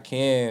 okay, I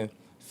can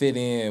fit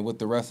in with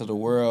the rest of the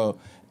world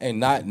and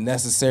not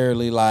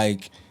necessarily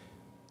like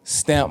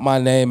stamp my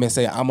name and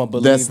say I'm a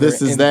believer.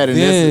 This is in that, and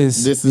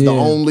this is the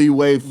only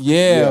way.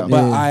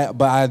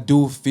 But I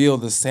do feel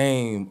the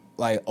same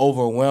like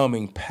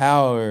overwhelming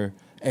power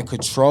and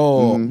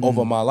control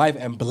over my life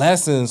and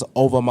blessings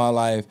over my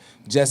life,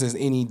 just as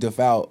any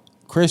devout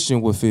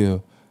Christian would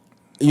feel.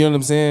 You know what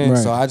I'm saying?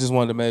 Right. So I just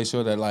wanted to make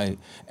sure that like,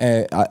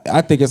 and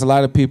I think it's a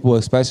lot of people,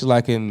 especially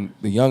like in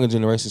the younger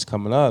generations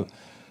coming up,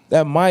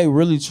 that might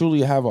really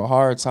truly have a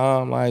hard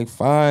time like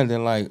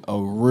finding like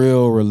a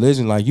real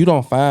religion. Like you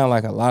don't find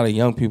like a lot of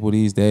young people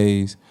these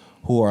days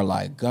who are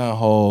like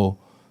gun-ho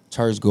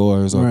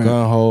churchgoers or Right.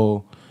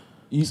 gun-ho.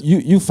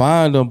 You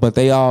find them, but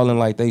they all in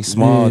like they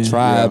small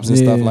tribes and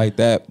stuff like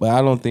that. But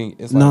I don't think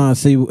it's like Nah,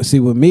 see,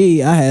 with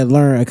me, I had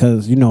learned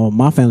because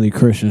my family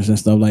Christians and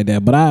stuff like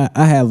that. But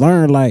I had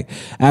learned like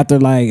after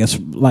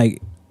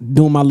like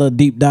doing my little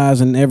deep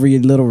dives in every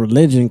little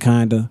religion,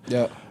 kind of.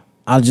 yeah.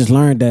 I just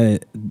learned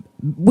that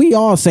we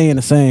all saying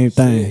the same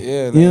thing.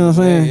 Yeah, you know what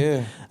I'm saying?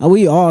 yeah.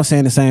 We all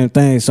saying the same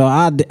thing. So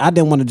I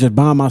didn't want to just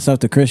bind myself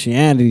to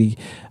Christianity.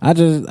 I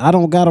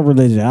don't got a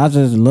religion. I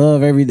just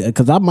love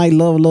because I might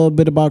love a little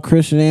bit about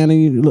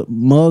Christianity,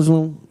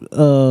 Muslim,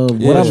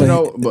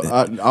 whatever.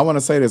 But I want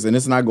to say this, and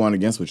it's not going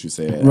against what you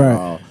said.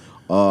 Right.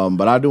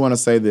 But I do want to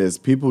say this.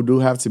 People do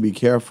have to be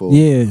careful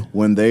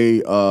when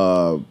they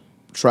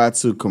try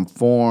to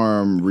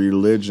conform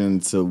religion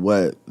to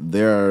what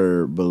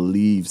their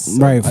beliefs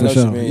Right, for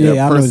sure.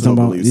 Yeah, I know what you're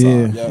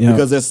talking about. Yeah.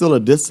 Because there's still a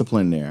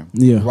discipline there.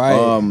 Yeah.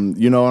 Right.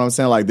 You know what I'm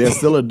saying? Like there's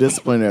still a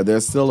discipline there.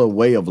 There's still a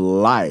way of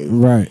life.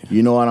 Right.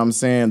 You know what I'm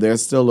saying?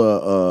 There's still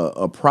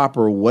a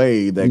proper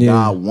way that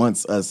God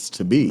wants us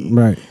to be.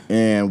 Right.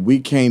 And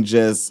we can't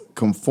just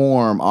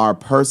conform our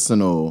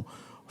personal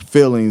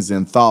feelings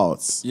and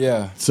thoughts to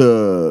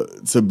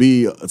fit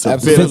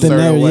a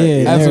certain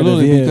way.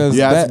 Absolutely, narrative, because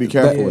you have to be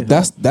careful with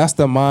that's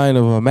the mind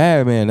of a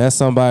madman. That's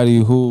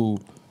somebody who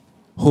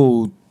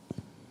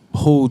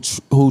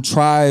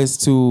tries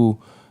to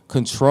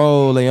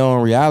control their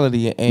own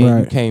reality, and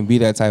you can't be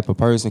that type of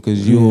person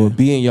because you will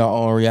be in your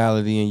own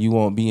reality and you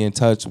won't be in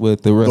touch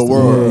with the rest of the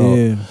world.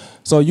 Yeah.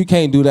 So you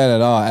can't do that at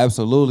all.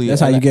 Absolutely.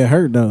 That's how you get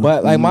hurt, though.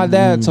 But like my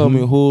dad told me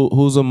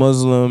who's a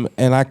Muslim,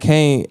 and I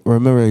can't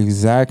remember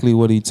exactly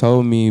what he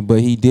told me, but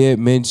he did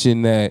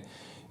mention that,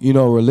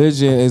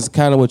 religion is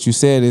kind of what you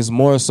said, is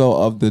more so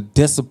of the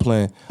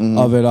discipline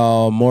of it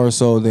all, more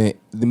so than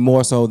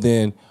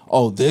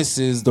this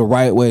is the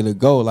right way to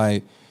go.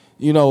 Like,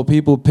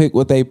 people pick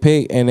what they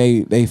pick and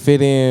they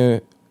fit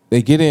in,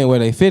 they get in where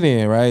they fit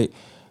in, right?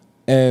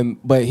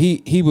 But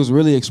he was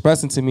really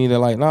expressing to me that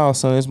like, no,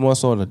 son, it's more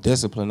so the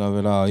discipline of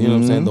it all. You know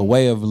what I'm saying? The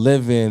way of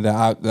living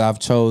that I've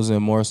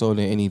chosen more so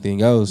than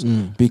anything else.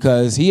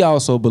 Because he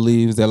also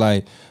believes that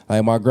like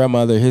my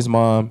grandmother, his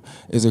mom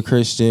is a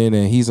Christian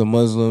and he's a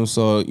Muslim.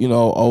 So,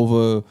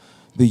 over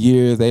the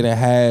years they done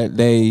had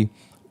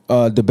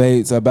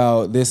debates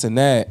about this and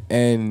that.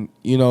 And,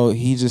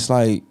 he just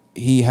like,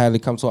 he had to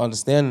come to an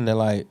understanding that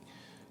like,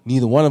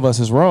 neither one of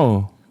us is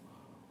wrong.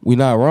 We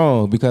not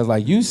wrong. Because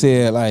like you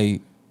said,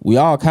 like, we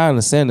all kind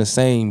of saying the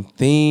same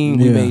thing.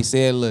 We may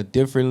say it a little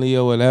differently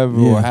or whatever,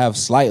 or have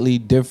slightly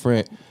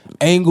different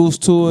angles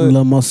to it. A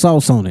little more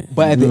sauce on it.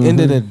 But at the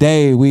end of the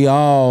day, we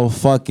all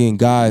fucking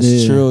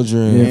God's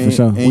children. Yeah, for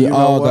sure. We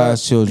all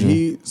God's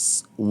children.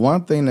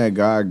 One thing that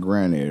God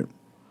granted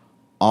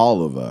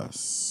all of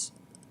us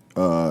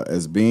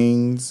as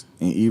beings,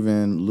 and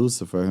even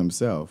Lucifer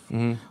himself,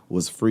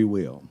 was free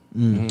will.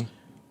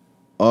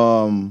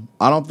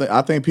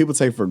 I think people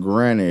take for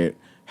granted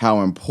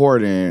how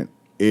important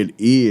it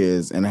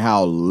is and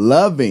how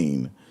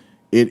loving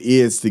it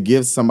is to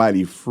give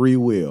somebody free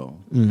will.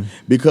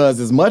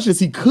 Because as much as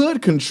he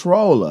could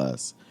control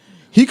us,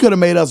 he could have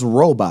made us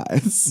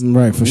robots.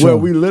 Right, for sure. Where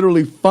we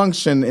literally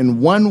function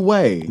in one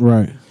way.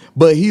 Right.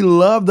 But he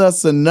loved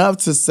us enough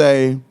to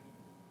say,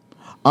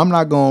 I'm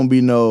not gonna be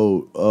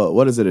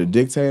a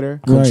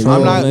dictator? Right.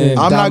 I'm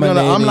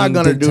not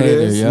gonna do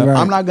this. Yeah. Right.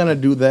 I'm not gonna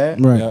do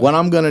that. Right. What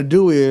I'm gonna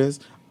do is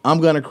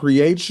I'm gonna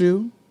create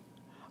you.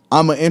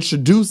 I'm going to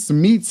introduce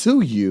me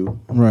to you,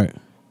 Right.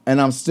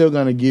 and I'm still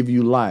going to give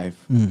you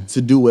life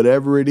to do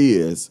whatever it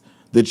is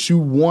that you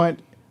want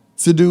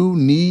to do,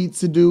 need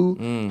to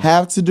do,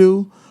 have to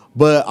do.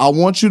 But I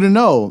want you to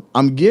know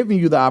I'm giving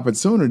you the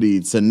opportunity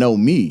to know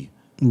me.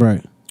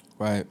 Right.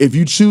 Right. If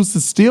you choose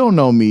to still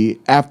know me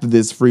after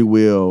this free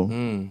will,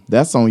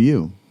 that's on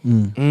you.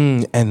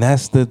 And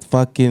that's the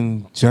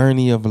fucking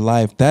journey of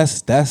life.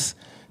 That's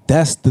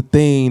the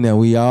thing that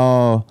we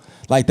all...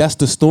 Like that's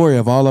the story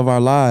of all of our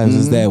lives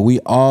is that we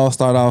all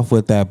start off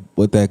with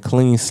that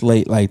clean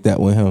slate like that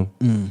with him,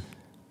 and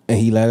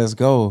he let us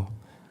go,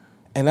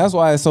 and that's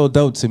why it's so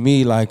dope to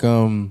me. Like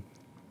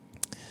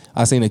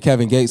I seen a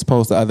Kevin Gates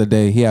post the other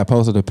day. He had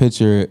posted a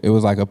picture. It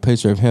was like a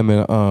picture of him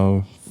and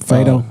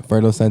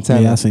Fredo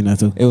Santana. Yeah, I seen that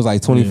too. It was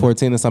like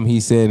 2014 or something. He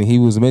said, and he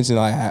was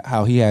mentioning like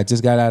how he had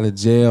just got out of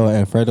jail,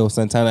 and Fredo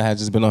Santana had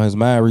just been on his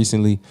mind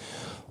recently.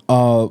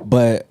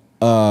 But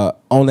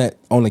on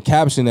the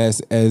caption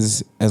as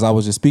I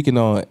was just speaking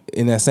on,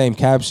 in that same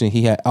caption,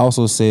 he had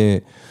also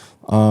said,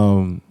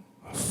 "From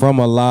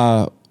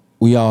Allah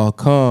we all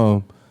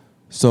come,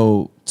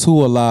 so to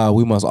Allah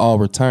we must all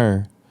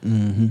return."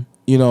 Mm-hmm.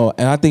 You know,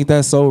 and I think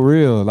that's so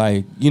real.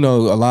 Like, you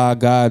know, Allah,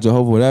 God,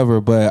 Jehovah,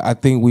 whatever. But I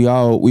think we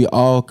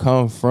all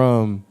come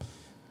from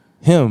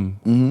Him,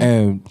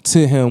 and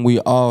to Him we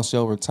all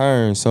shall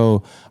return.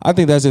 So I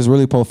think that's just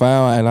really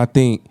profound, and I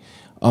think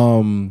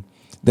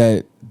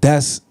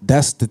that's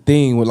the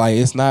thing with, like,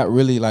 it's not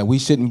really like we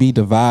shouldn't be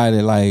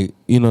divided, like,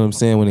 you know what I'm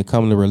saying, when it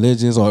comes to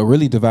religions, or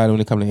really divided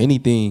when it comes to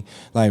anything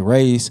like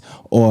race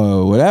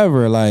or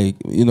whatever, like,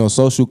 you know,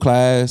 social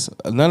class,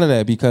 none of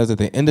that, because at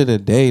the end of the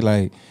day,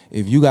 like,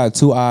 if you got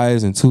 2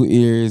 eyes and 2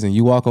 ears and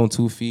you walk on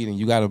 2 feet and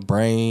you got a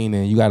brain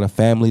and you got a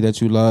family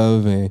that you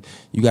love and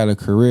you got a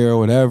career or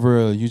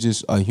whatever, you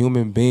just a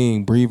human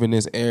being breathing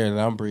this air that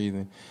I'm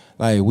breathing.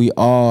 Like, we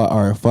all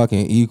are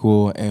fucking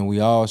equal, and we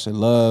all should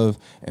love,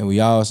 and we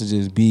all should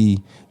just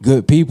be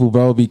good people,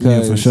 bro,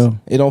 because for sure.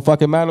 It don't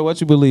fucking matter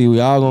what you believe. We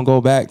all gonna go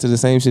back to the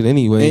same shit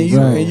anyway.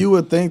 And you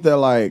would think that,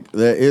 like,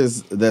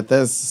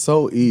 that's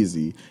so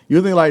easy. You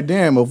would think, like,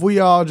 damn, if we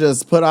all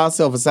just put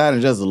ourselves aside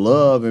and just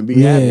love and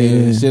be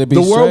happy,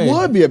 the world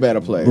would be a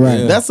better place. Right.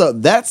 Yeah.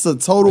 That's a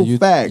total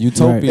fact.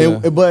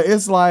 Utopia. But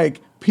it's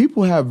like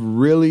people have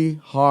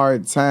really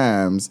hard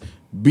times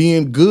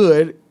being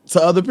good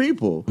to other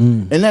people,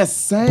 and that's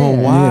sad. But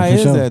why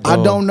is that, though?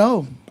 I don't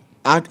know.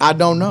 I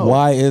don't know.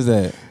 Why is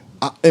that?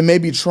 It may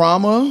be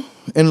trauma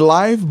in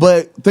life,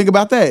 but think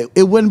about that.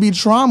 It wouldn't be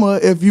trauma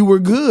if you were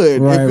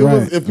good.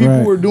 If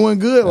people were doing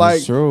good. That's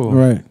like true.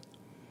 Right.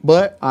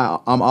 But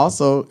I'm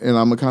also, and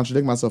I'm gonna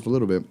contradict myself a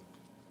little bit.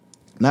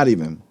 Not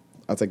even.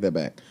 I'll take that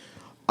back.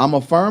 I'm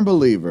a firm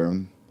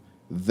believer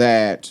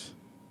that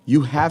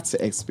you have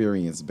to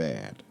experience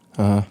bad.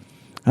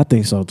 I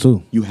think so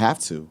too. You have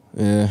to.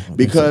 Yeah.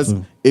 Because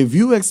if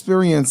you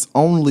experience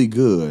only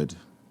good,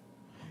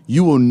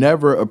 you will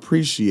never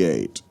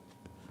appreciate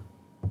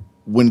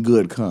when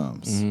good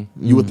comes.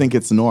 You would think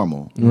it's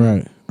normal.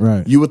 Right.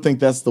 You would think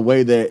that's the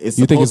way that it's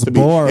You think supposed it's to be.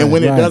 boring. And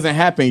when it Right. doesn't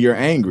happen, you're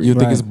angry. You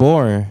think it's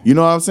boring. You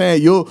know what I'm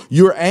saying?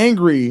 You're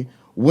angry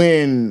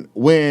when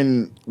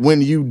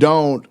you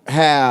don't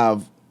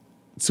have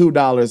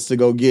 $2 to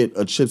go get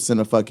a chips and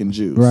a fucking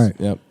juice. Right.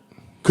 Yep.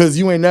 Cause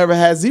you ain't never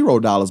had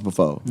 $0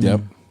 before.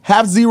 Yep.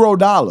 Have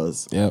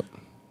 $0. Yep.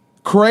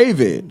 Crave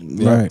it.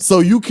 Right. So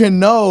you can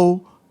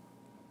know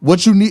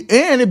what you need,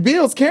 and it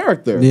builds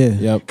character. Yeah.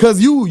 Yep.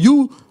 Cause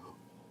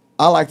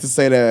I like to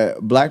say that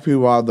black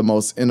people are the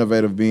most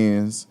innovative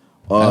beings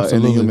in the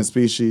Absolutely. human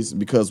species,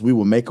 because we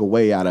will make a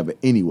way out of it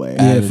anyway.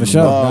 Yeah, for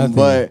sure.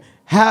 But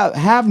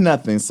have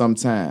nothing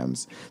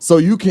sometimes, so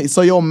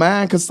your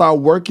mind can start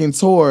working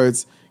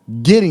towards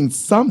getting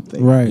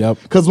something. Right. Yep.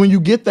 Because when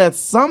you get that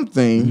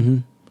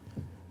something,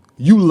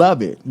 you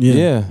love it.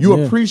 Yeah.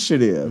 You're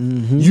appreciative.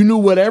 You knew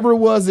whatever it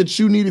was that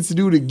you needed to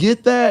do to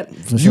get that,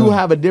 you sure.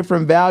 have a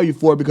different value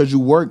for it because you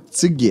worked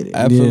to get it.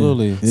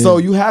 Absolutely. Yeah. So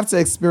you have to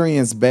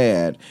experience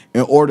bad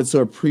in order to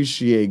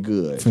appreciate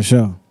good. For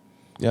sure.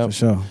 Yep. For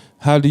sure.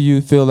 How do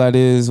you feel that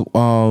is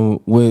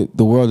with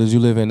the world that you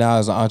live in now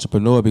as an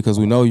entrepreneur? Because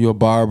we know you're a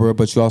barber,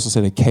 but you also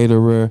said a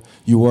caterer.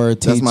 You were a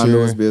teacher. That's my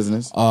newest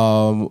business.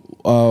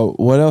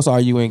 What else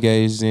are you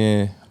engaged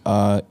in,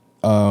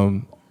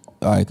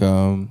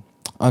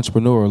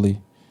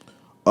 entrepreneurially?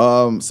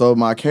 So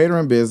my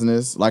catering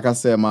business, like I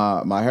said,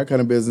 my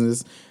haircutting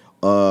business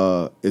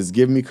is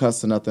giving me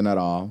cuss to nothing at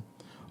all.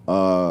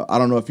 I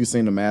don't know if you've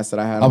seen the mask that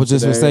I had. I was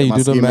just gonna say, you my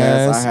do the ski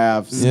mask. I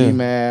have ski Yeah.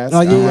 masks.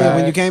 Oh, yeah, I yeah, have-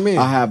 when you came in.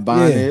 I have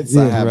bonnets.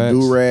 Yeah, I yeah. have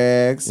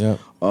do-rags. Yep.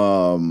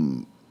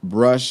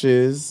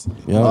 Brushes.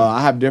 Yep.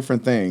 I have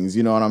different things.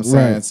 You know what I'm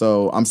saying? Right.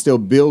 So I'm still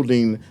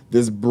building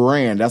this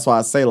brand. That's why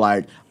I say,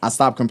 like, I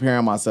stopped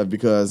comparing myself,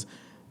 because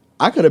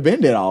I could have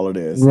been did all of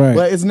this, Right.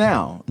 but it's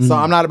now. So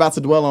I'm not about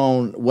to dwell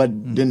on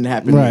what didn't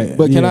happen. Right. Then.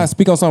 But can Yeah. I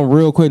speak on something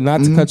real quick?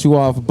 Not to cut you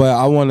off, but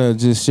I want to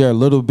just share a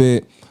little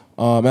bit.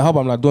 And I hope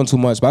I'm not doing too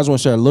much, but I just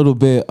want to share a little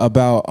bit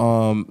about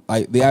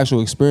like the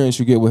actual experience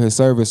you get with his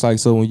service. Like,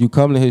 so when you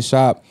come to his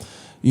shop,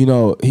 you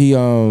know, he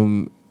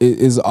it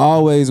is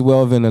always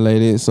well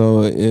ventilated.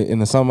 So in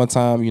the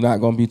summertime, you're not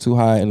gonna be too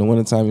hot. In the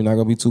wintertime, you're not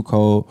gonna be too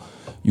cold.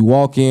 You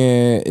walk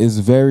in, it's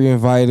very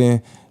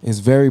inviting. It's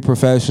very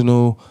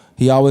professional.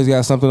 He always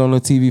got something on the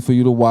TV for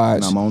you to watch.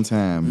 And I'm on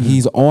time.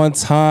 He's on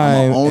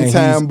time. I'm an and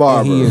on-time he's- barber.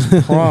 and he is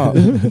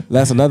prompt.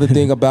 That's another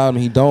thing about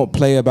him. He don't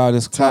play about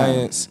his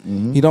clients.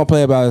 He don't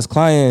play about his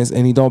clients,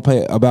 and he don't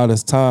play about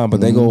his time. But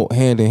they go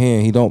hand in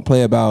hand. He don't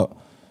play about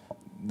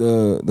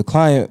the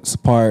client's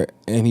part,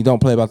 and he don't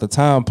play about the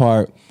time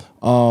part.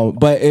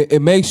 But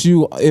it makes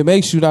you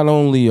not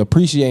only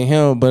appreciate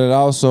him, but it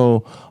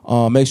also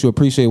makes you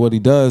appreciate what he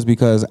does,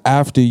 because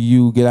after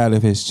you get out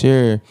of his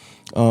chair,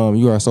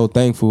 You are so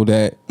thankful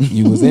that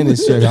you was in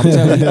this shit. I'm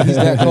telling you, he's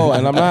that cold,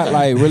 and I'm not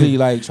like really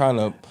like trying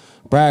to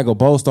brag or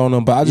boast on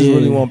him, but I just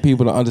really want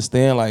people to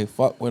understand, like,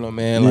 fuck with him,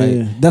 man.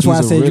 Like, that's why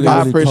I said you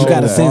got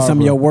to send some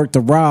of your work to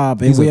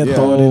Rob, and we'll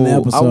throw it in the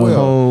episode. I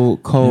will.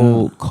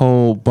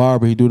 Cold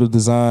barber. He do the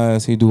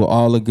designs. He do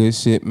all the good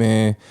shit,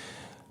 man.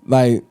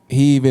 Like,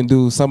 he even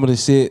do some of the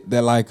shit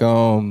that, like,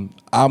 I'm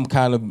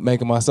kind of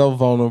making myself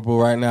vulnerable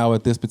right now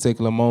at this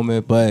particular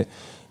moment, but.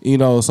 You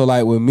know, so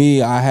like with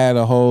me, I had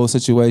a whole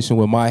situation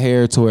with my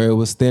hair to where it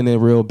was thinning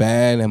real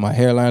bad and my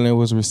hairline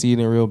was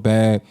receding real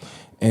bad.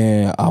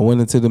 And I went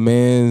into the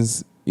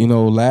man's,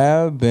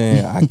 lab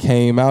and I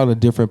came out a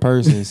different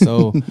person.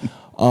 So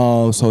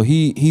so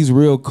he's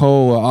real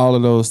cold with all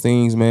of those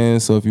things,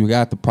 man. So if you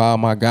got the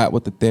problem I got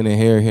with the thinning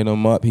hair, hit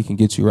him up. He can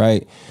get you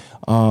right.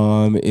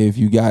 If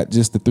you got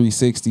just the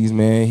 360s,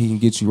 man, he can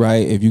get you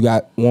right. If you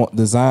want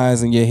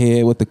designs in your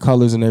head with the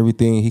colors and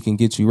everything, he can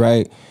get you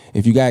right.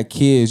 If you got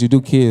kids, you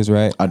do kids,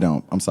 right? I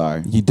don't. I'm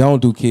sorry. You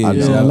don't do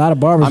kids. Yeah, a lot of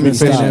barbers I'm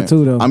efficient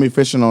too, though. I'm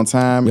efficient on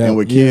time, and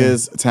with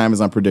kids, time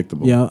is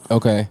unpredictable. Yeah.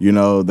 Okay.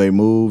 They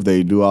move,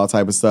 they do all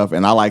type of stuff,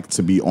 and I like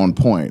to be on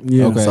point.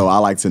 Yeah. Okay. So I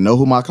like to know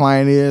who my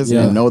client is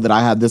and know that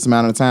I have this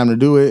amount of time to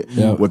do it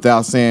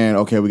without saying,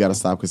 okay, we got to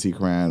stop because he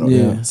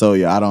crying. So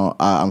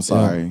I'm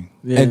sorry.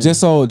 Yeah. And just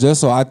so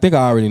I think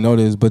I already know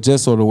this, but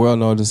just so the world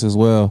knows this as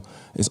well,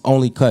 it's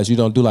only cuts. You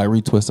don't do like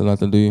retwist or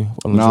nothing, do you?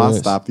 No, I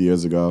stopped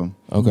years ago.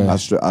 Okay.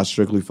 I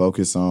strictly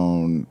focus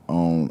on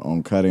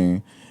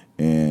cutting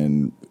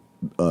and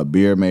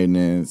beard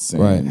maintenance.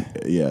 And,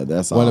 yeah,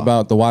 that's all. What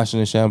about the washing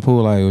and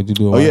shampoo? Like, what you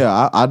do? Oh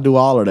yeah, I do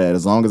all of that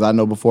as long as I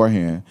know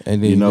beforehand.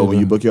 And then when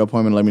you book your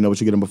appointment, let me know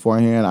what you get in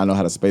beforehand. I know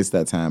how to space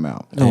that time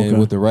out. And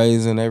with the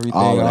rays and everything,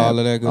 all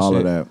of that good shit.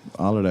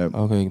 All of that.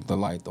 Okay,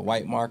 the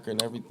white marker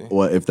and everything.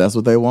 Well, if that's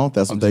what they want,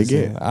 that's what they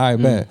get. All right,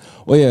 bet.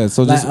 Well, yeah.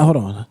 So just hold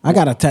on. I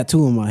got a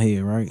tattoo on my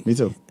head, right? Me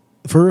too.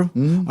 For real?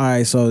 Mm-hmm. All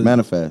right, so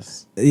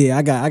manifest. Yeah,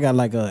 I got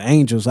like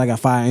angels. I got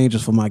 5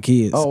 angels for my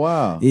kids. Oh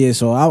wow. Yeah,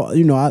 so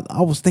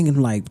I was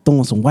thinking like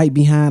throwing some white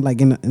behind, like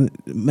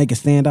make it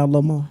stand out a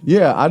little more.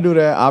 Yeah, I do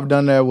that. I've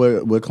done that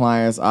with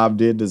clients. I've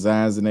did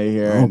designs in their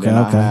hair, and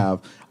then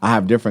I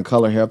have different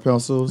color hair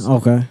pencils.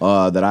 Okay.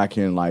 That I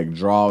can like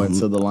draw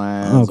into the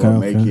lines or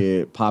make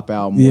it pop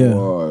out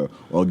more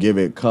or give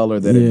it color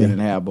that it didn't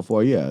have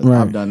before. Yeah,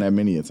 right. I've done that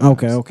many a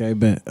times. Okay,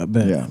 bet.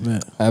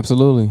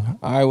 Absolutely.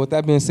 All right, with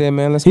that being said,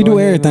 man, let's He do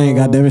everything,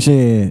 goddamn it,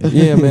 shit.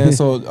 Yeah, man.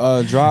 So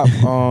drop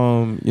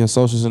your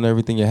socials and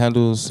everything, your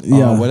handles,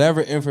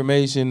 whatever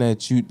information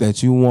that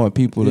you want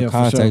people to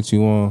contact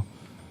you on.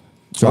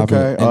 Drop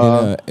it,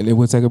 and then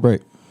we'll take a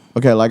break.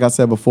 Okay, like I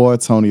said before,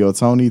 Tony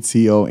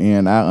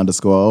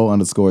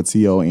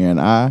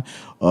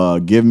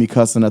TONI_TONI. Give me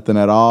cussing nothing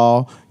at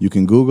all. You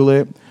can Google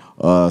it.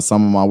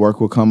 Some of my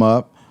work will come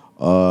up.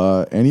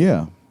 And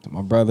yeah.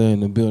 My brother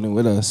in the building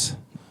with us,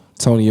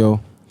 Tonio.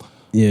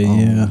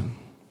 Yeah.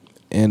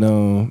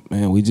 And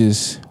man, we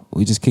just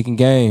kicking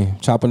game,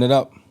 chopping it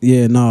up.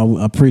 Yeah, no,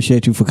 I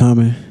appreciate you for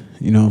coming.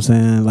 You know what I'm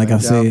saying? Like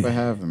Thank I said, y'all for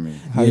having me.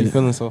 How you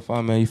feeling so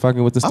far, man? You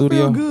fucking with the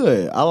studio? I feel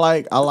good. I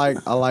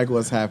like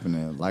what's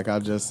happening. Like I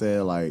just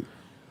said, like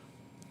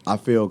I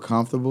feel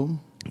comfortable.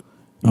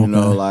 You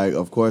know, like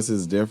of course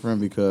it's different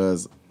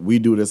because we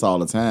do this all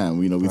the time.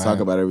 We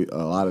talk about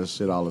a lot of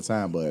shit all the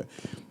time, but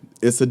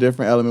it's a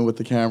different element with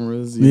the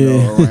cameras, you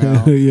know,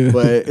 around.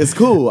 But it's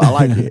cool. I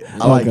like it.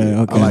 I like it.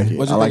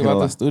 What you think about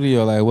the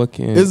studio? Like, what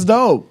can? It's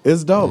dope. I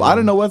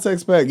didn't know what to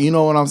expect. You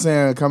know what I'm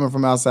saying? Coming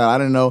from outside, I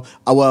didn't know.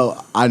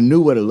 Well, I knew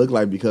what it looked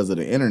like because of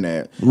the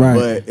internet. Right.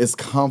 But it's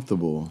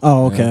comfortable.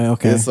 Oh, okay.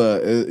 It's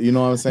you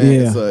know what I'm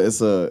saying? Yeah.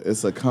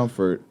 It's a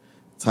comfort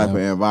type of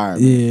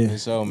environment. Yeah. For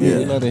sure, man.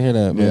 We love to hear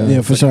that, man.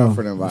 Yeah, for sure.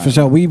 For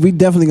sure. We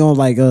definitely gonna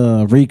like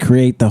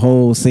recreate the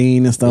whole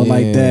scene and stuff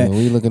like that.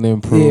 We looking to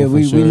improve. Yeah,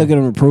 we looking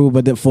to improve,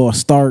 but for a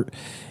start,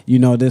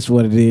 this is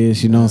what it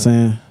is. You know what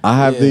I'm saying? I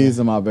have these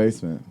in my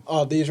basement.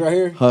 Oh, these right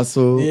here?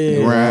 Hustle,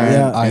 grind,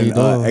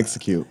 and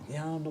execute.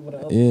 Yeah, I don't know what the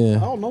other I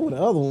don't know what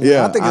the other one.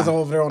 Yeah, I think it's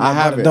over there on the I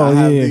have it. door. I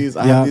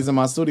have these in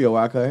my studio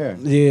where I cut hair.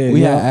 Yeah,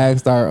 we had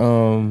asked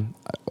our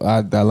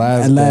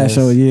last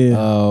show. Yeah.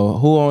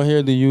 Who on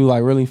here do you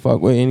like really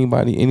fuck with?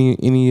 Anybody? Any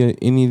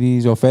of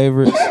these your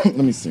favorites? Let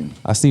me see.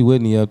 I see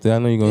Whitney up there. I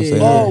know you're gonna say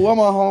her. Oh, what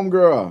my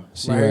homegirl?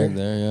 She right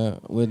there. Yeah,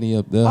 Whitney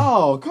up there.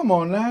 Oh, come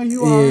on now.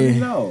 You already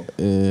know.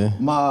 Yeah.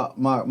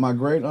 My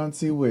great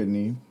auntie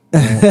Whitney.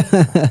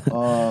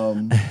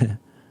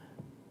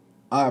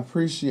 I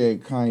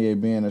appreciate Kanye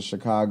being a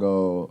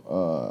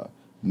Chicago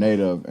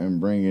native and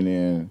bringing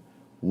in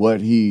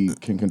what he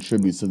can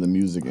contribute to the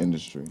music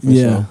industry.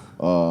 Yeah.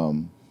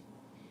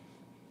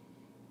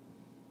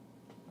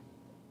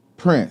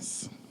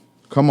 Prince.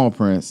 Come on,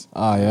 Prince.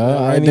 Ah,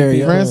 yeah. Right there,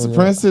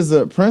 Prince is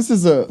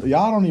a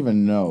y'all don't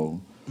even know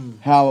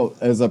how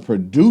as a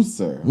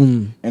producer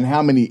and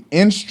how many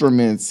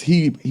instruments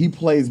he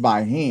plays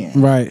by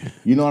hand. Right.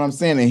 You know what I'm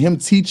saying? And him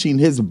teaching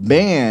his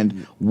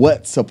band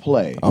what to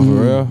play. Oh, for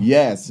real?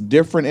 Yes,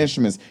 different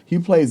instruments. He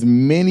plays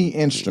many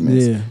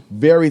instruments. Yeah.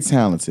 Very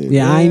talented.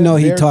 Yeah, I know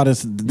he taught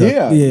us. I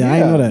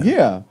know that.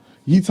 Yeah.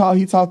 He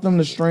taught them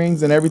the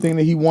strings and everything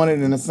that he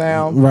wanted in the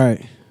sound.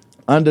 Right.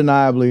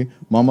 Undeniably,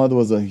 my mother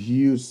was a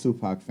huge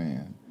Tupac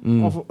fan.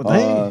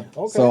 Okay.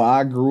 So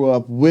I grew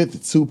up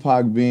with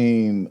Tupac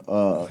being,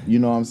 you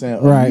know what I'm saying,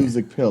 a Right.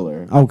 music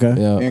pillar. Okay.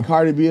 Yeah. And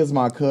Cardi B is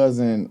my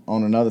cousin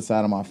on another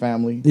side of my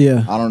family.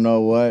 Yeah. I don't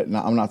know what. No,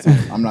 I'm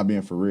not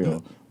being for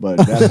real, but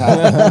that's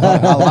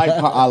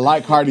how I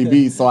like Cardi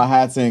B, so I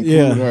had to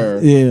include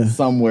her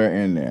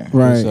somewhere in there.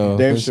 Right. So-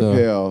 Dave for sure.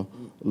 Chappelle,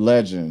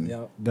 legend,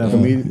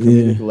 definitely.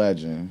 comedic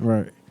legend.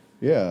 Right.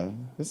 Yeah,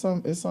 it's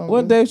some.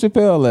 What Dave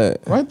Chappelle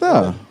at? Right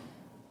there.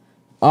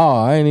 Oh,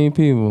 I ain't even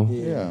people.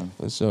 Yeah.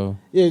 For sure.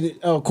 Yeah,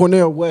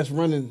 Cornel West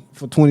running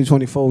for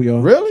 2024, y'all.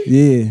 Really?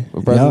 Yeah.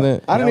 For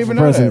president? I didn't Yeah, even for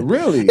know president. that.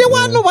 Really? Yeah,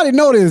 why nobody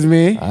know this,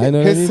 man? I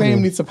know His that team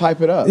either. needs to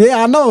pipe it up. Yeah,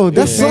 I know.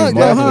 That His team sucks,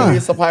 definitely huh?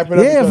 needs to pipe it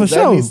up. Yeah, because for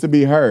that sure. needs to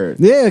be heard.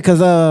 Yeah,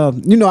 because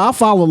I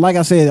follow, like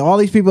I said, all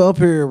these people up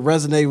here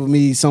resonate with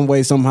me some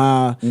way,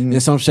 somehow, in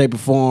some shape or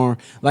form.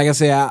 Like I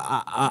said,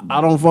 I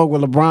don't fuck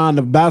with LeBron,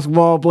 the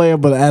basketball player,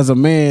 but as a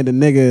man, the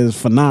nigga is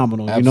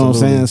phenomenal. You know what I'm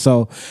saying?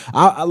 So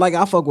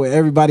I fuck with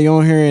everybody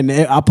on here, and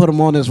I put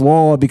them on this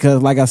wall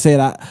because, like I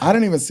said, I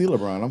didn't even see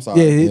LeBron. I'm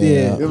sorry.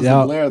 yeah, It was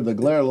yeah. the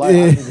glare light.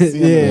 I didn't see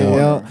him in the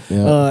corner.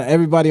 Yeah.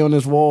 Everybody on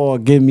this wall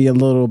give me a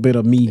little bit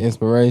of me.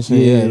 Inspiration.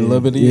 Yeah, a little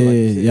bit of you.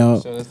 Yeah,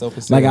 Show that stuff for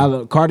like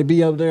sale. Cardi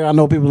B up there, I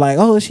know people like,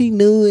 oh, she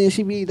new and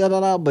she be da da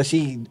da, but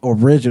she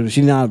original.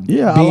 She not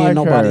Yeah, I being like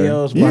nobody her.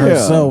 else but Yeah.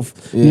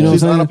 herself. Yeah. You know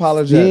She's what I'm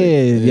saying?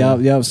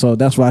 unapologetic. Yep. So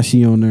that's why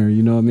she on there.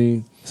 You know what I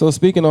mean? So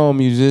speaking on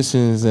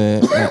musicians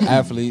and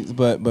athletes,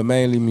 but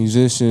mainly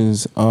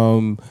musicians,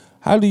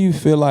 how do you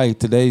feel like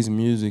today's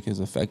music is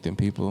affecting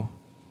people?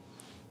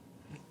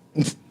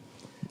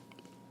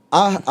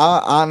 I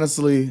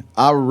honestly,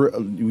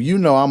 you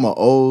know, I'm an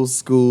old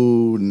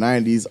school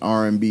 '90s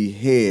R&B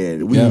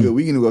head. We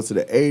can go to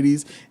the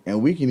 '80s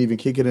and we can even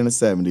kick it in the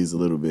 '70s a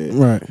little bit.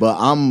 Right. But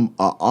I'm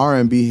a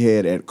R&B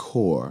head at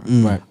core.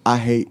 Right. I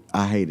hate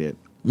it.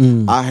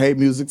 I hate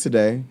music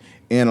today,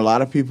 and a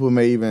lot of people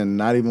may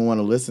not even want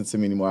to listen to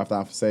me anymore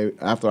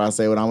after I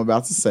say what I'm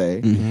about to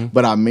say.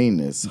 But I mean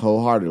this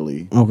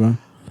wholeheartedly. Okay.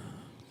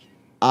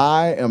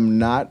 I am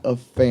not a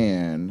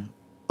fan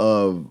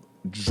of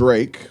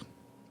Drake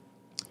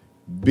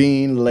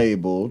being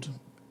labeled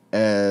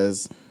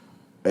as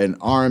an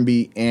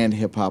R&B and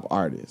hip hop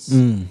artist.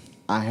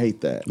 I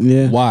hate that.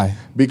 Yeah. Why?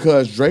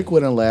 Because Drake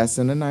wouldn't last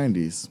in the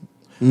 90s.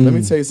 Let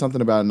me tell you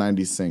something about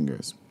 90s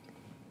singers.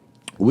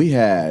 We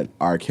had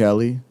R.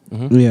 Kelly.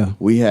 Yeah.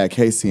 We had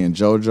Casey and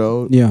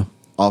JoJo. Yeah.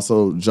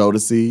 Also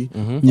Jodeci.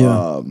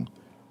 Yeah.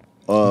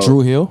 Drew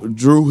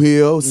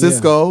Hill.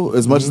 Cisco,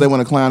 as much as they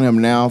want to clown him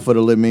now for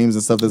the lit memes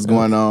and stuff that's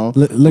going on.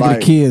 Look at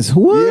the kids.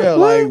 What? Yeah,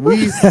 like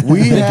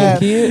we had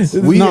kids?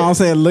 I'm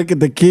saying look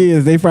at the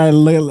kids. They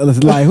probably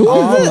look like who?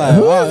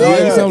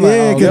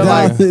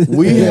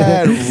 we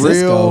had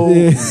real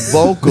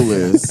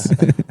vocalists.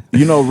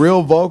 You know,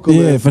 real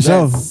vocalists Yeah, for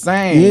that sure.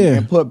 sang Yeah.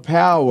 and put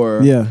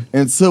power Yeah.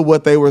 into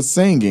what they were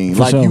singing.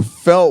 For Like sure. you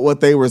felt what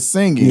they were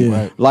singing. Yeah.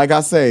 Right. Like I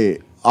say,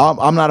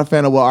 I'm not a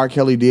fan of what R.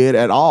 Kelly did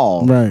at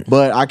all. Right.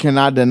 But I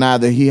cannot deny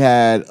that he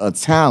had a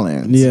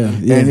talent. Yeah.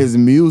 And his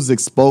music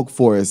spoke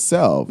for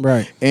itself.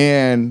 Right.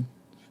 And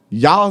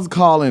y'all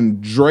calling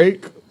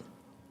Drake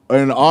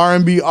an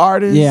R&B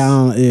artist?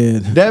 Yeah.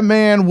 That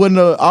man wouldn't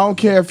have, I don't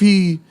care if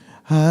he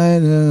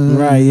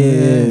Right,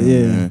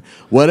 yeah.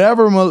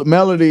 whatever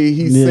melody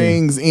he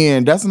sings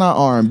in, that's not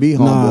R&B,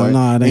 homeboy.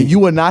 Nah, it and ain't. you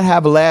would not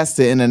have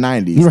lasted in the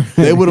 90s. Right.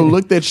 They would have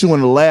looked at you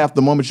and laughed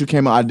the moment you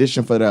came and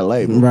auditioned for that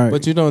label. Right.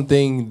 But you don't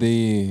think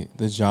the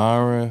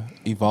genre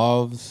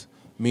evolves?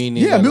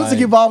 Meaning Yeah, that, music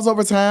like, evolves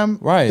over time.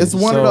 Right. It's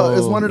one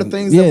of the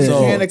things Yeah. that we So-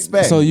 can't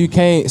expect. So you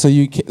can't.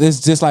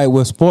 It's just like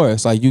with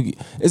sports. Like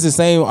it's the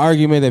same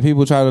argument that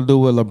people try to do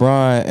with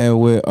LeBron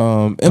and with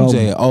MJ.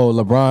 Kobe. Oh,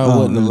 LeBron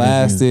wouldn't have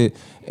lasted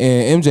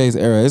in MJ's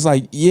era. It's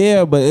like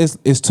but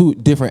it's two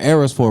different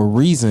eras for a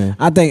reason.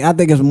 I think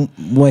it's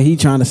what he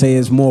trying to say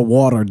is more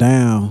watered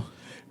down.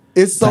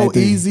 It's so type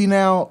thing. easy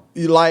now.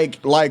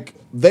 Like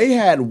they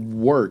had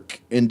work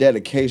and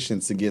dedication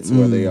to get to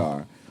where they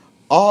are.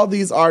 All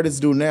these artists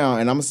do now,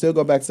 and I'm gonna still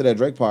go back to that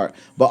Drake part,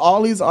 but all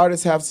these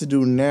artists have to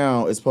do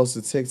now is post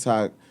a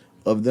TikTok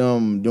of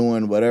them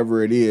doing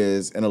whatever it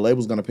is, and a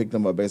label's gonna pick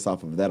them up based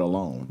off of that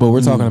alone. But we're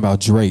talking about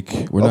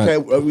Drake. We're Okay,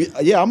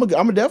 not. I'm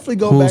gonna definitely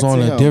go Who's back on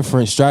to a him.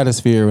 different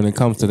stratosphere when it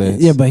comes to that?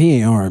 Yeah, but he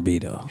ain't R&B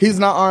though. He's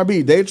not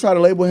R&B. They try to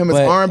label him as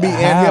But R&B and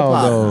how, hip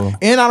hop, though?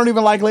 and I don't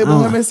even like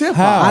labeling him as hip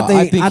How? hop. I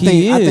think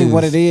he I think is.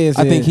 what it is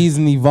I think is- he's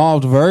an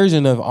evolved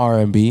version of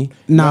R&B.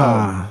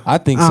 Nah. I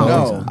think so.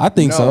 No, I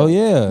think so.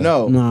 Yeah.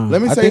 No, No.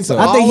 let me I say think so.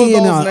 something. I think All he of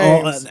in those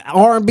names,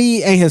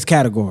 R&B ain't his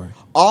category.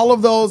 all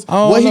of those. I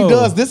don't What he know.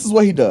 does. This is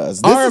what he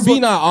does. This is R&B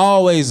what- not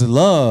always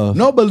love.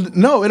 No, but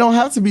no, it don't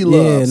have to be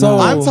love. Yeah, no.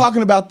 I'm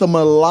talking about the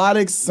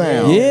melodic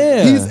sound.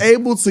 Yeah. He's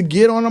able to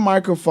get on a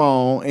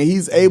microphone and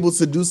he's able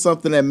to do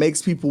something that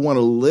makes people want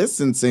to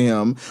listen to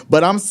him.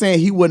 But I'm saying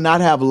he would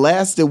not have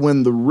lasted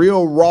when the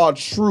real, raw,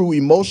 true,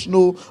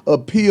 emotional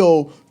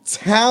appeal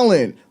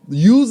talent,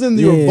 using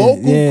your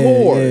vocal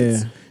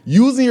cords.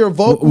 using your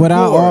vocal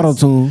without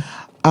cords. auto tune.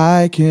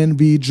 I can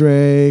be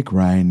Drake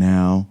right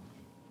now.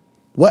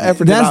 What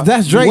effort?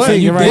 That's Drake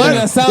singing right What-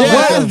 now. that sound Yeah,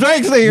 like that's a-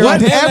 Drake singing What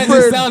right now. Damn, that just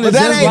effort? sounded But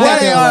just that ain't like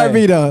That ain't that.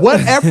 R&B though. What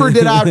effort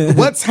did I?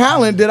 What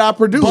talent did I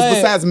produce But-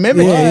 besides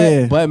mimic?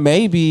 Yeah. But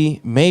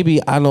maybe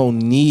I don't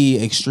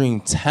need extreme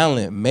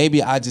talent.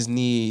 Maybe I just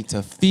need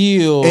to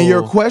feel. And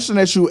your question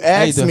that you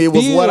asked to me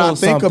was what I feel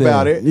think something.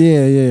 about it.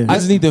 Yeah. I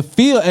just need to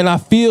feel, and I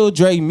feel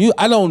Drake music.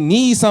 I don't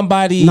need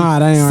somebody Nah,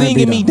 that ain't R&B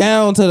singing me though.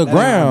 down to the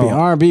ground.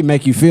 R&B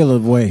make you feel a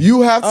way.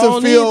 You have I to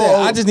don't feel. need that.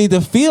 I just need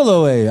to feel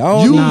a way. I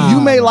don't You need- you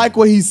may like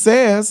what he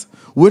says,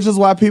 which is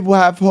why people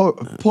have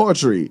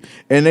poetry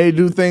and they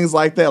do things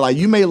like that. Like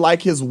you may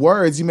like his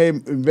words, you may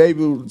maybe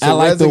to I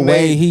like the resonate-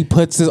 way he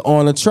puts it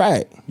on a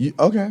track.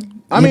 Okay,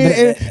 I mean, but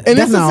and that's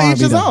it's not to each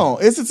R&B his though. own.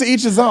 It's to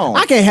each his own.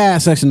 I can't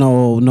have sex with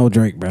no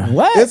Drake, bro.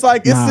 What? It's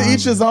like it's Nah, to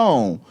each his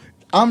own.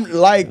 I'm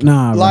like,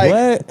 Nah, bro. like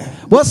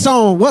What?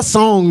 What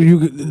song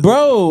you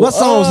Bro, What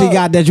songs he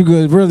got that you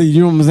could really,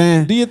 you know what I'm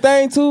saying? Do your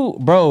thing too,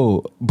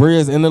 bro.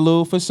 Bria's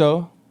interlude for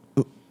sure.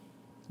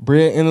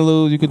 Bria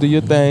interlude, you could do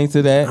your thing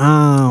to that.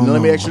 Now,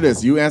 let me ask you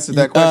this. You answered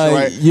that question,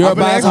 right? you're I'm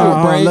gonna about ask to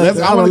you- break. let's-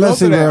 I want to go Let's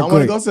to see that. real I want to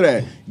quick. go to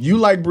that. You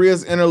like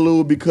Bria's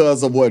interlude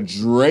because of what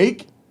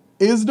Drake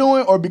is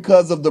doing or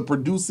because of the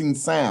producing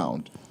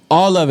sound?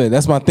 All of it.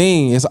 That's my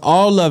thing. It's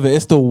all of it.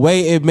 It's the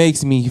way it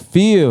makes me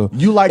feel.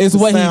 You like it's the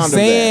what sound he's of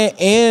saying,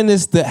 and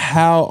it's the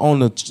how on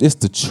the it's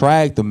the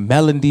track, the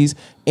melodies,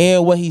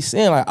 and what he's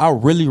saying. Like I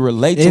really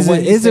relate to Is what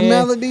it- he's is it saying.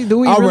 melody? Do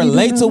we I really do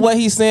relate to that? what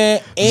he's saying.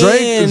 Drake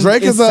And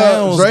Drake it is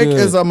sounds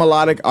good. a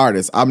melodic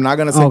artist. I'm not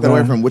gonna take that Okay. away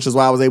from him, which is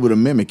why I was able to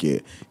mimic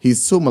it.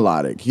 He's too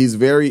melodic. He's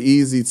very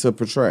easy to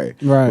portray.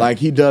 Right. Like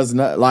he does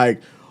not like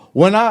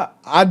when I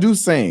do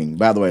sing,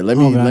 by the way, let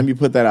me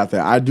put that out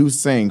there. I do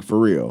sing for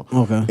real.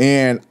 Okay.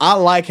 And I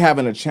like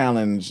having a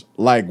challenge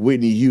like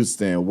Whitney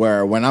Houston,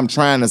 where when I'm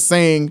trying to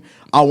sing,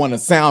 I want to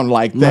sound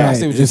like that. Right. I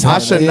see what you're I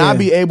saying. should not Yeah.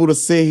 be able to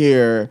sit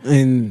here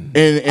And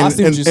I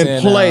see what you're saying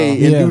and play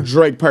now. and Yeah. do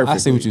Drake perfectly. I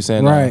see what you're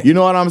saying. Right. You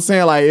know what I'm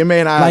saying? Like it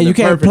may not like you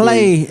happen can't perfectly.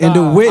 play and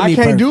do Whitney. I can't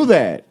perfect. do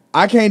that.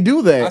 I can't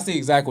do that. I see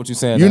exactly what you're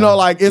saying. You now. know,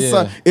 like it's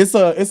Yeah. it's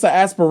an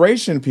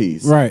aspiration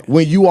piece, Right.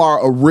 When you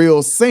are a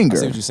real singer. I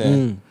see what you're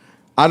saying.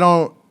 I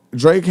don't.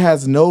 Drake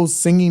has no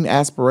singing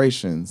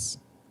aspirations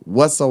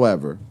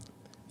whatsoever.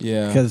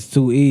 Yeah. Because it's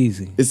too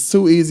easy. It's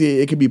too easy.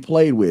 It can be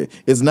played with.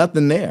 It's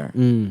nothing there.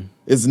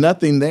 It's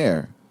nothing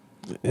there.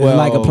 Well,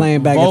 like a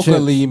plain bag of chips.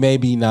 vocally,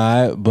 maybe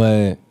not,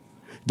 but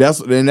That's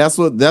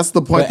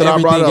the point but that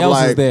I brought everything up. else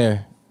is Like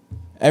there.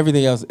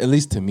 Everything else, at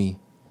least to me,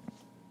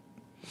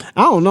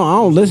 I don't know. I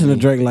don't listen to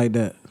Drake like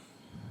that.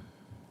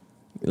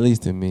 at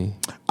least to me.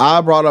 I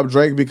brought up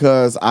Drake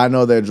because I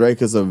know that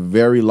Drake is a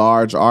very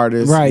large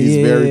artist. Right, He's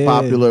yeah, very yeah,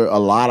 popular. A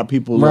lot of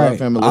people Right. love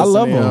him and I listen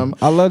love to him. him.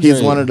 I love He's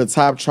Drake. one of the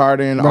top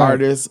charting Right.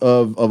 artists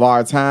of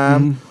our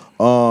time.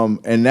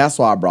 And that's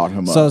why I brought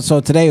him up.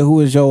 So today, who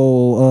is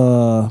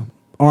your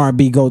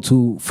R&B go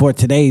to for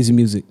today's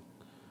music?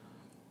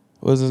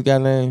 What's this guy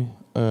name?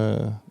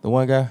 The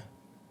one guy.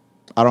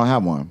 I don't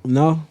have one.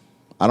 No,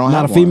 I don't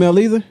not have a female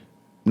either. one.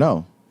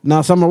 No.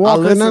 Not Summer I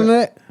Walker. listen- None of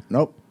that.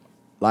 Nope.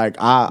 Like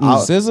I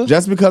SZA?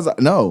 just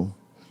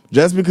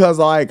because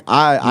like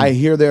I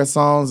hear their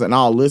songs and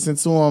I'll listen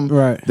to them.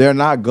 Right. They're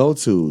not go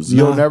tos. Nah.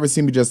 You'll never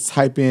see me just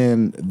type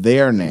in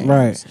their names.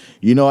 Right.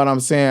 You know what I'm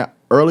saying?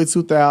 Early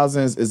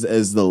 2000s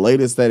is the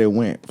latest that it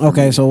went. for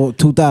Okay, me. so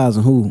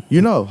 2000. Who?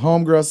 You know,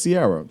 homegirl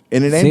Sierra,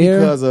 and it ain't Sierra?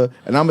 because of.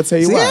 And I'm gonna tell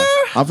you why. Sierra?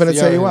 I'm finna tell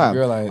Sierra you is a why.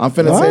 girl like- I'm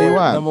finna tell you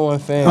why. Number one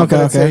fan. I'm Okay,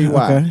 gonna tell you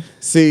why. okay.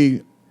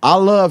 See, I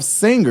love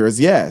singers,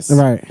 yes,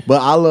 Right.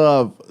 but I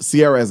love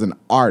Sierra as an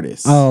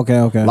artist. Oh,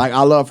 okay. Like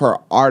I love her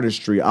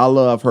artistry. I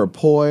love her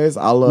poise.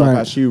 I love Right.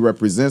 how she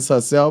represents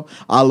herself.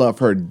 I love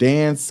her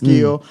dance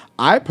skill.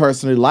 I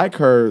personally like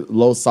her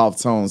low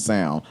soft tone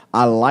sound.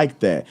 I like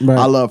that. Right.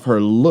 I love her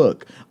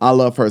look. I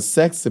love her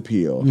sex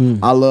appeal.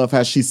 I love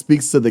how she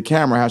speaks to the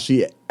camera, how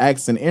she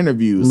acts in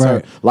interviews.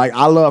 Right. Like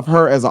I love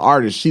her as an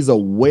artist. She's a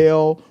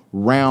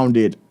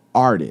well-rounded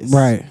artist.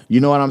 Right. You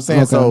know what I'm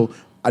saying? Okay. So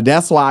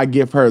that's why I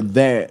give her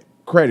that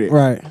credit.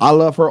 Right. I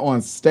love her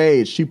on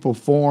stage. She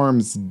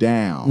performs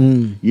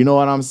down. You know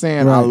what I'm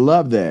saying? I Right.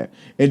 love that.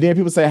 And then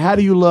people say, how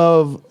do you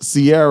love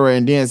Sierra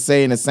and then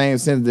say in the same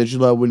sentence that you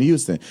love Whitney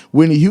Houston?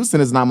 Whitney Houston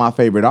is not my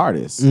favorite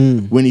artist.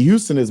 Whitney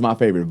Houston is my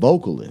favorite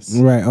vocalist.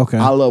 Right, okay.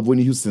 I love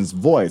Whitney Houston's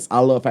voice. I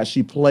love how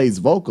she plays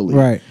vocally.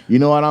 Right. You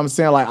know what I'm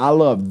saying? Like I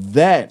love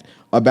that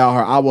about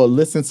her. I will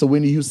listen to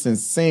Whitney Houston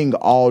sing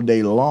all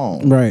day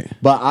long. Right.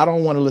 But I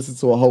don't want to listen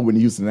to a whole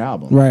Whitney Houston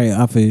album. Right,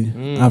 I feel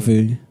you. I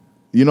feel you.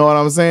 You know what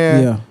I'm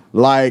saying? Yeah.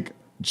 Like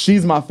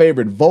she's my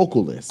favorite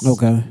vocalist.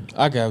 Okay.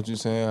 I got what you're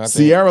saying. I think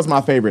Sierra's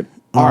my favorite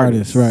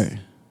artist. Right.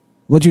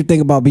 What you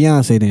think about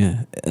Beyonce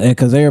then?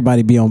 Because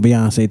everybody be on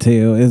Beyonce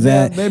too. Is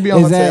that they be on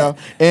is the that-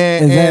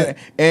 tail. is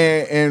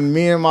And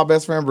me and my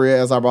best friend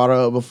Bria, as I brought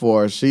her up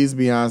before, she's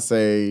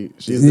Beyonce.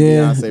 She's a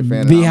Yeah, Beyonce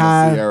fan. Beehive. And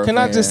I'm a Sierra Can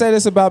fan. I just say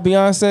this about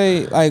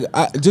Beyonce? Like,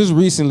 just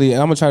recently,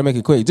 and I'm gonna try to make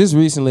it quick. Just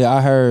recently, I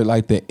heard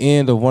like the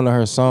end of one of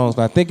her songs.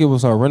 I think it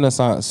was her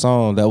Renaissance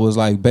song that was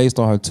like based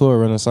on her tour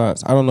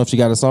Renaissance. I don't know if she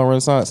got a song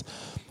Renaissance,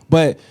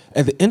 but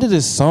at the end of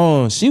this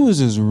song, she was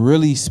just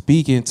really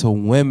speaking to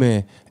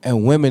women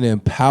and women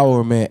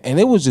empowerment, and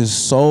it was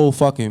just so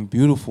fucking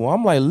beautiful.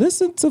 I'm like,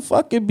 listen to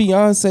fucking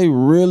Beyonce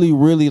really,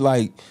 really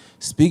like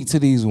speak to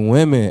these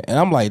women, and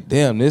I'm like,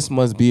 damn, this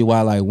must be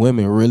why like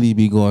women really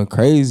be going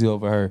crazy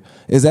over her.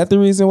 Is that the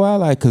reason why?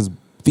 Like, cause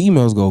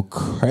females go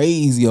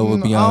crazy over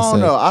Beyonce. I don't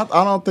know.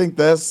 I don't think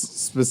that's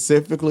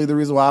specifically the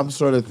reason why. I'm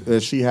sure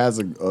that she has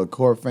a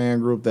core fan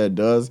group that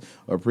does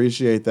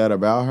appreciate that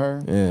about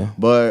her. Yeah.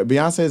 But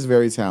Beyonce is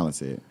very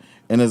talented,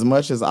 and as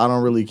much as I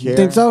don't really care, You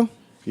think so?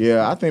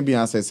 Yeah, I think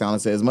Beyonce's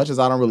talented. As much as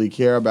I don't really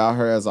care about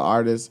her as an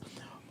artist,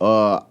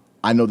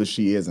 I know that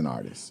she is an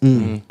artist.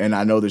 And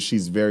I know that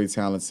she's very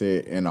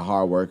talented and a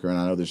hard worker, and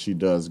I know that she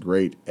does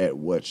great at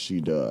what she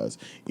does.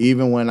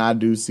 Even when I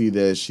do see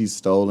that she's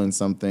stolen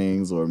some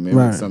things or mimicked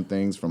Right. some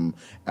things from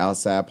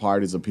outside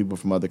parties or people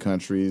from other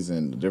countries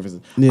and differences,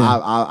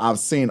 Yeah. I've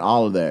seen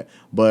all of that.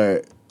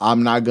 But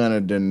I'm not going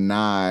to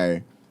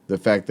deny the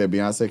fact that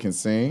Beyonce can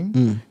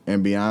sing,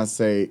 and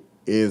Beyonce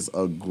is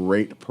a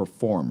great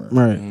performer.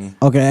 Right.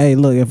 Okay. Hey,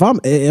 look. If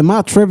am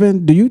I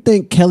tripping? Do you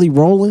think Kelly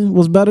Rowland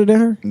was better than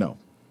her? No.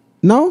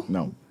 No.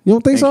 No. You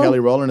don't think And so? Kelly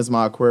Rowland is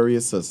my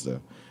Aquarius sister.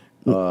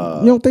 You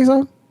don't think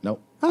so?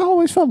 Nope. I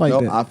always felt like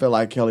Nope. that. I feel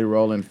like Kelly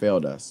Rowland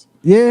failed us.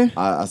 Yeah.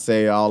 I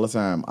say it all the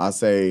time. I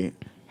say,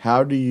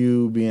 how do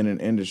you be in an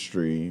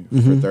industry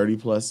for 30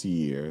 plus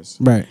years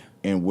Right.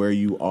 and where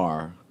you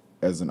are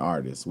as an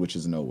artist, which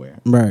is nowhere?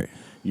 Right.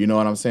 You know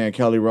what I'm saying?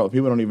 Kelly Rowland,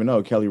 people don't even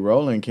know. Kelly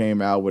Rowland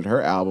came out with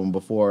her album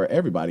before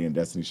everybody in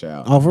Destiny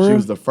Child. Oh, for She real?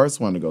 was the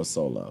first one to go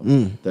solo.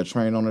 The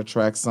Train on the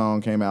Track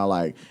song came out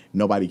like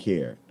nobody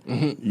cared.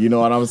 You know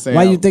what I'm saying?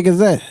 Why you think it's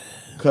that?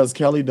 Because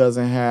Kelly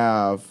doesn't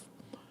have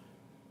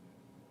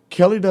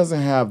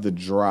the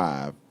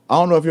drive. I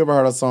don't know if you ever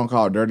heard a song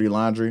called Dirty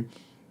Laundry.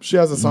 She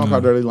has a song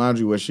called Dirty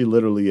Laundry where she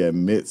literally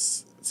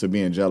admits to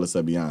being jealous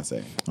of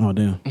Beyonce. Oh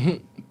damn.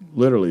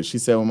 Literally, she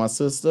said, when my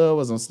sister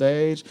was on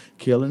stage,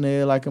 killing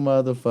it like a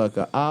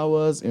motherfucker, I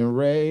was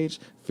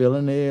enraged,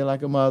 feeling it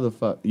like a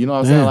motherfucker. You know what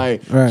I'm saying? Yeah,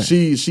 Like, right.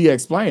 she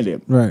explained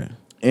it. Right.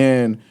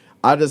 And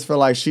I just feel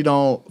like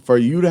for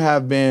you to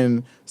have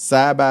been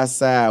side by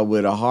side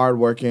with a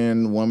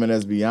hardworking woman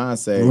as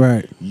Beyonce,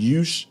 Right.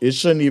 It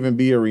shouldn't even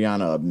be a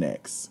Rihanna up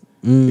next.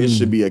 It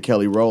should be a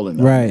Kelly Rowland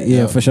up Right, next.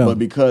 yeah, for sure. But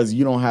because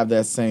you don't have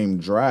that same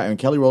drive, and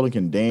Kelly Rowland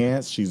can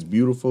dance, she's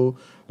beautiful,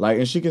 like,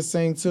 and she can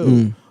sing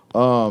too.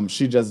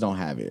 She just don't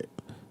have it.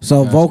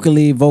 So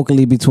vocally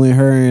between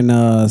her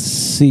and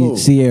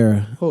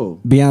Sierra. Who?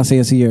 Beyonce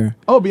and Sierra.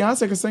 Oh,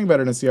 Beyonce can sing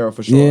better than Sierra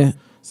for sure. Yeah.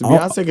 So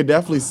Beyonce could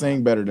definitely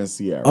sing better than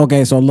Sierra.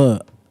 Okay, so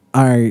look.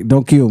 All right,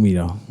 don't kill me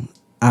though. All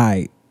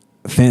right,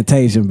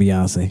 Fantasia and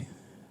Beyonce.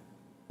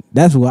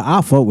 That's what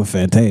I fuck with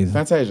Fantasia.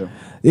 Fantasia.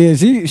 Yeah,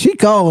 she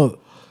called.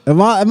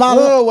 Am I?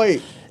 Oh,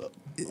 wait.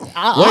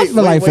 I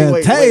feel like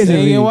wait. Fantasia.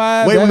 Singing be-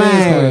 wise, Wait, that wait,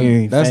 is-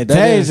 Man, that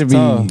Fantasia is be.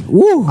 tough.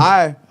 Woo.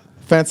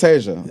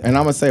 Fantasia, and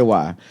I'm gonna say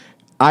why.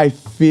 I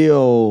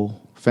feel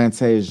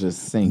Fantasia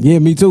singing. Yeah,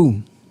 me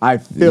too. I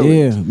feel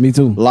Yeah, it. me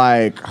too.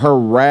 Like her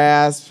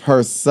rasp,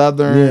 her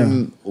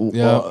southern.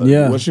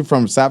 Yeah. Was she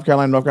from South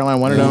Carolina, North Carolina?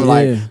 One of them. Yeah.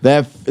 Like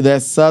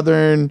that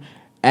southern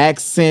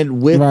accent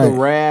with Right. the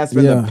rasp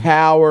and Yeah. the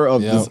power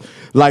of this.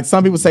 Like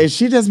some people say,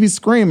 she just be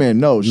screaming.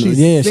 No, she's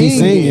Yeah, singing. she's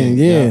singing,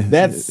 yeah.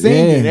 That's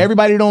singing. Yeah.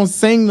 Everybody don't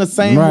sing the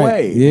same Right,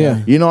 way. yeah.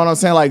 You know what I'm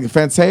saying? Like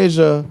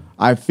Fantasia,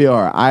 I feel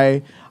her.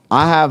 I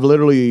have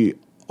literally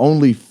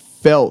only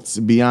felt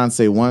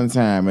Beyonce one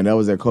time, and that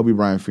was at Kobe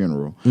Bryant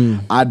funeral.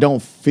 I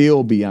don't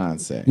feel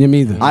Beyonce. Yeah,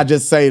 me either. I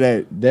just say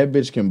that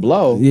bitch can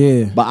blow.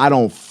 Yeah. But I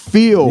don't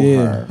feel Yeah,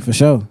 her. for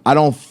sure. I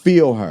don't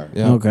feel her.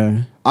 Yeah.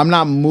 Okay. I'm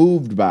not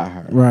moved by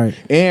her. Right.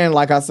 And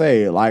like I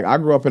say, like I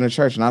grew up in a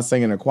church and I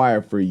sang in a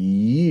choir for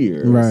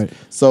years. Right.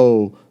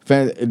 So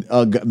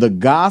the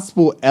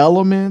gospel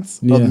elements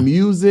Yeah. of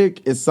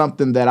music is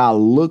something that I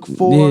look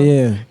for.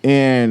 Yeah.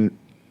 And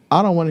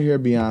I don't want to hear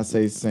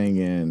Beyonce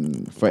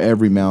singing For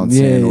Every Mountain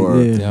Yeah,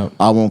 or yeah.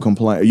 I Won't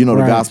Complain. You know,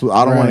 the Right, gospel.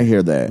 I don't want to right,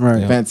 hear that.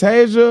 right.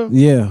 Fantasia.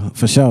 Yeah,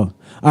 for sure. All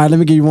right, let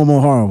me give you one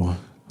more hard one.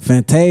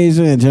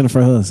 Fantasia and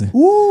Jennifer Hudson.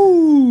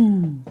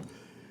 Woo!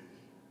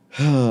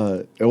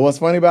 And what's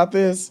funny about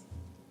this?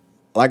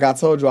 Like I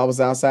told you, I was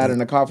outside in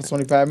the car for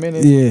 25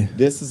 minutes. Yeah.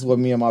 This is what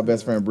me and my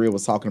best friend Bria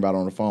was talking about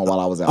on the phone while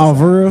I was Oh, outside.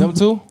 for real? Them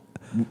two?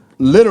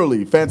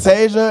 Literally,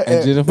 Fantasia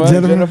and Jennifer?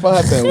 Jennifer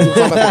Hudson. We were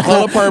talking about the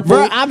Color Purple.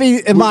 Bro, I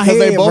mean, in my Because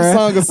head, they both bro.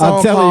 sung a I'm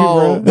song telling you,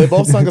 called. bro. They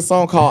both sung a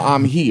song called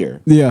 "I'm Here."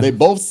 Yeah. They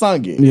both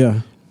sung it.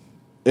 Yeah.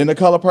 In the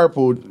Color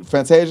Purple,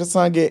 Fantasia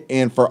sung it,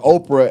 and for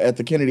Oprah at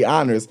the Kennedy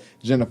Honors,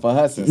 Jennifer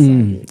Hudson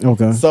sung it.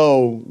 okay.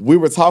 So we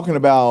were talking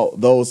about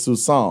those two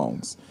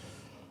songs.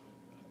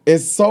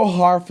 it's so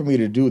hard for me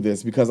to do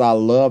this because I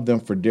love them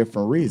for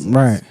different reasons.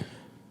 Right.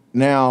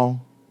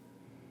 Now,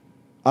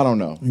 I don't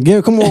know.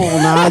 Come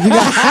on, nah. You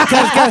got.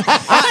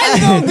 I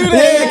ain't gonna do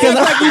that.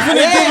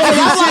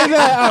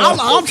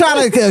 I'm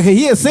trying to. Cause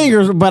he a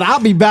singer, but I'll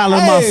be battling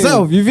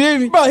myself. You feel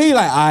me? Bro, he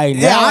like,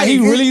 he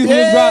really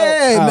just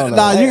dropped.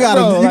 Nah, you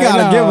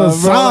gotta give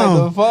us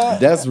some.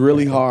 That's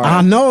really hard.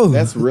 I know.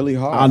 That's really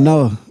hard. I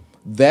know.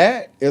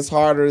 That is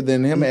harder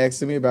than him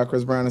asking me about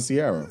Chris Brown and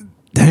Ciara.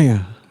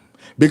 Damn.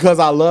 Because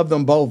I love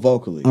them both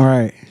vocally. All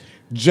right.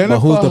 Jennifer But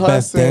who's the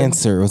best Hudson-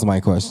 dancer was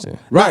my question.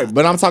 Right,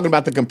 but I'm talking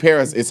about the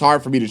comparison. It's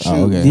hard for me to choose.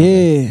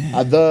 okay.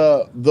 Yeah.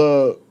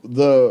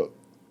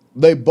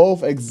 They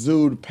both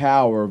exude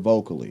power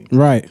vocally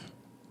Right.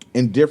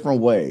 in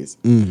different ways.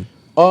 You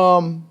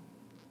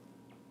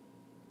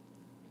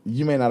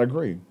may not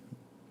agree.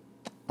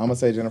 I'm gonna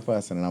say Jennifer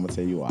Hudson, and I'm gonna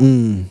tell you why.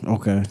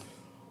 Okay.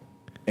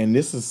 And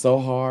this is so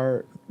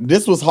hard.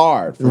 This was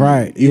hard for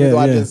Right. me. Even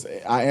though Yeah.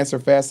 I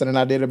answered faster than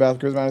I did about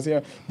Chris Brown and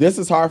Ciara. This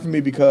is hard for me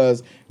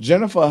because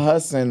Jennifer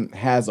Hudson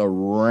has a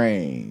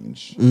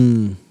range.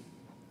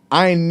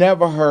 I ain't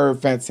never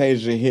heard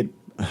Fantasia hit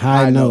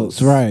High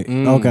notes. Right.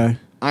 Okay.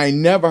 I ain't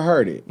never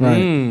heard it.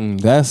 Right.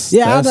 That's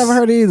I've never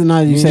heard it either. Now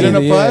you said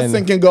Jennifer it.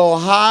 Hudson can go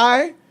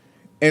high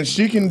and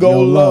she can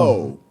go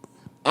low.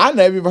 I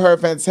never even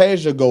heard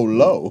Fantasia go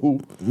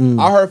low.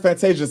 I heard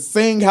Fantasia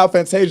sing how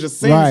Fantasia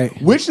sings,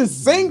 Right. which is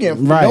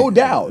singing, Right. no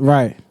doubt.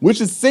 Right. Which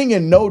is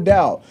singing, no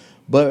doubt.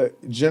 But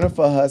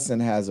Jennifer Hudson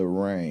has a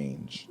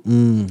range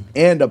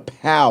and a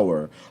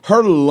power.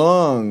 Her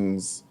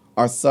lungs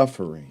are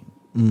suffering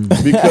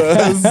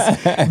because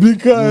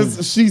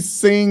she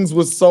sings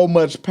with so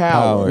much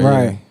power.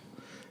 Right.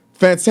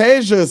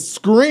 Fantasia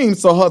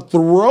screams, so her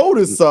throat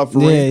is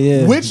suffering,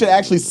 Yeah. which it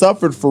actually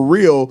suffered for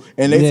real,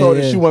 and they told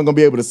her she wasn't gonna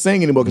be able to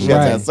sing anymore because she had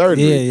to Right. have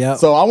surgery. Yeah.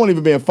 So I wasn't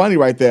even being funny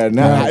right there.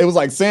 Now Right. it was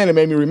like saying it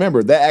made me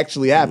remember that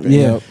actually happened.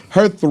 Yeah.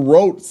 Her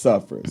throat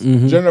suffers.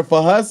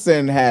 Jennifer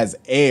Hudson has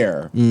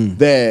air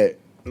that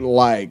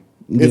like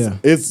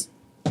it's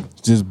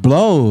just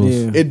blows.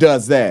 Yeah. it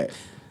does that.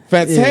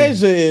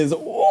 Fantasia is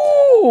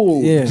ooh.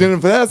 Yeah.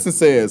 Jennifer Hudson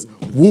says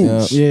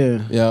whoosh.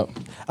 Yeah. Yep.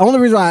 The only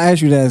reason why I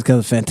asked you that is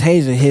because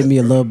Fantasia hit me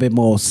a little bit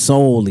more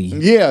soully.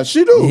 Yeah,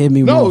 she do. It hit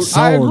me no, more I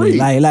soully.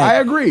 agree. Like, I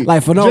agree.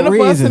 like, for no Jennifer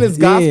reason. Hudson is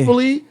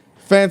gospel-y.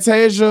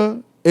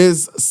 Fantasia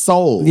is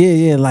soul.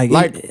 Yeah. Like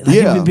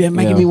yeah. it been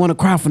making me want to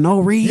cry for no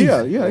reason.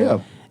 Yeah. You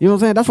know what I'm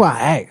saying? That's why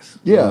I asked.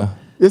 Yeah.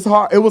 It's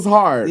hard. It was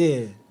hard.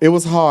 Yeah. It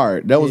was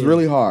hard. That was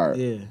really hard.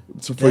 Yeah.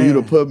 For you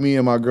to put me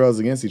and my girls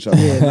against each other.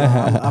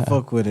 Yeah, I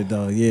fuck with it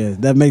though. Yeah,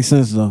 that makes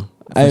sense though.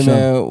 Hey, sure.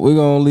 man, we're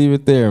going to leave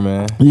it there,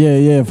 man.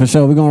 Yeah, for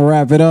sure. We're going to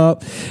wrap it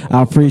up.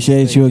 I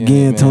appreciate you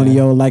again, man.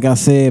 Tonio. Like I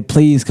said,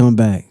 please come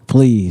back.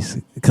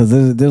 Please. Because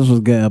this was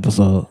a good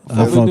episode.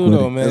 I fuck with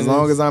it. man. As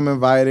long as I'm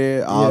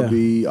invited, I'll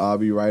Yeah.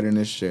 be right in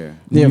this share.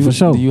 Yeah, for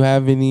sure. Do you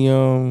have any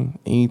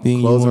anything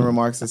Closing you want,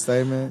 remarks and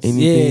statements.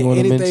 anything you want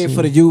to anything mention?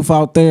 for the youth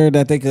out there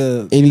that they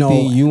could,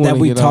 Anything you that wanna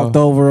we get talked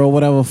off? over or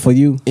whatever for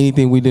you?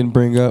 anything we didn't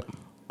bring up?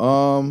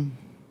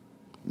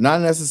 Not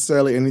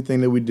necessarily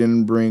anything that we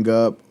didn't bring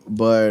up,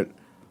 but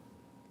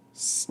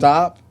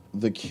stop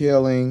the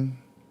killing.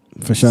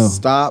 For sure.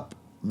 Stop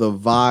the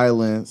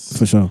violence.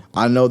 For sure.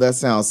 I know that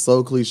sounds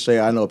so cliche.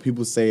 I know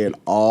people say it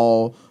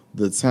all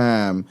the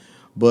time,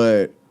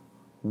 but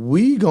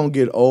we gonna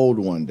get old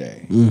one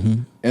day.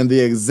 And the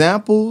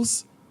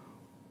examples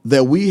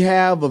that we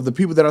have of the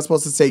people that are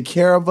supposed to take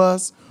care of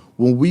us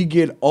when we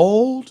get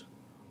old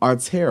are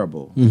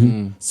terrible.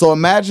 So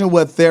imagine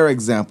what their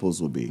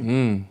examples would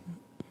be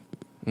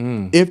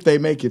if they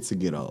make it to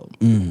get old.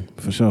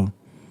 For sure.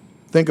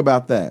 Think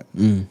about that.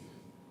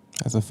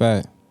 That's a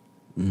fact.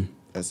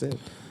 That's it.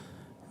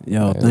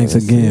 Yo, thanks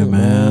that's again, it, man.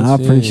 man. I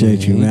Shit.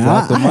 appreciate you, He man.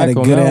 dropped the I had a mic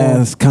on good that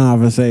one. ass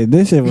conversation.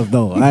 This shit was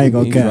dope. I ain't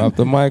gonna He cap. dropped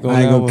the mic on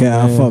I ain't that gonna one,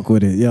 cap. I man. fuck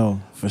with it, yo,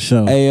 for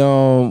sure. Hey,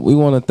 we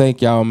want to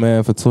thank y'all,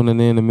 man, for tuning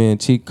in to me and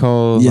Cheat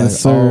Codes.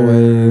 Yes, like sir.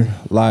 Always,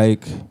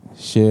 like,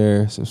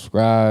 share,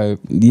 subscribe.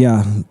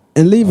 Yeah.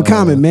 And leave a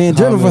comment, man.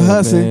 Jennifer comment,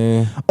 Hudson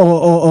man.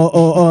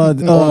 or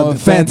Fantasia.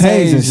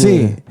 Fantasia.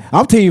 Shit.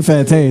 I'm team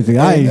Fantasia.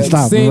 I ain't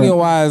stopping. Singing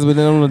wise, but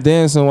then on the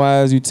dancing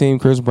wise, you team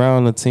Chris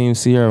Brown and team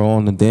Ciara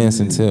on the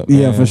dancing tip.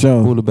 Yeah, man. for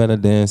sure. Who the better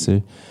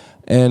dancer?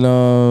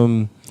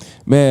 And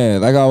man,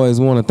 like I always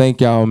want to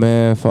thank y'all,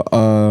 man. For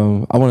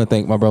I want to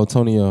thank my bro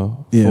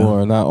Tonio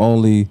for not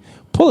only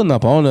pulling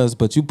up on us,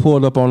 but you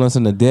pulled up on us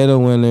in the dead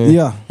of winter.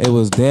 Yeah. It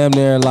was damn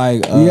near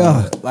like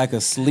like a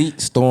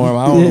sleet storm.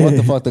 I don't know what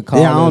the fuck to call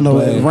it. Yeah, I don't know.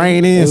 but Rain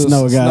and it was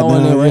snow, snowing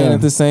goddamn, and rain yeah.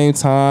 at the same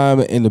time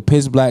in the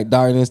pitch black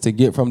darkness to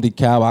get from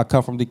DeKalb. I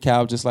come from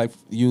DeKalb just like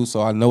you,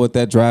 so I know what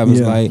that drive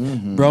was Yeah.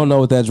 like. Bro, know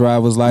what that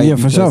drive was like. Yeah,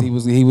 for because sure.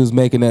 He was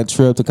making that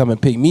trip to come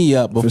and pick me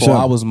up before sure.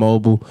 I was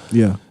mobile.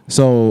 Yeah.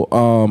 So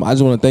I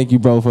just want to thank you,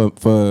 bro,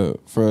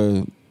 for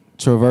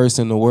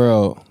traversing the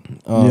world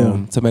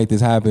to make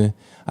this happen.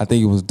 I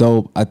think it was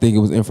dope. I think it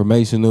was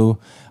informational.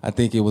 I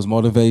think it was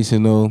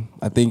motivational.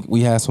 I think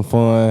we had some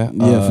fun.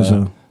 Yeah, for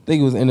sure.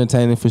 think it was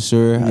entertaining for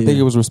sure. I think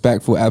it was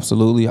respectful.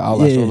 Absolutely,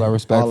 all our Yeah. shows are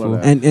respectful.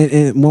 And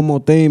one more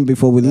thing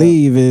before we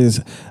leave is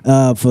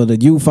for the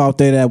youth out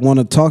there that want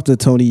to talk to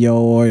Tonyo,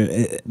 or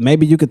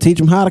maybe you could teach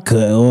them how to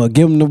cut or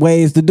give them the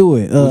ways to do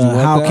it.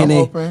 How that? can they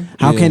Open.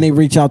 can they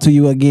reach out to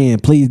you again?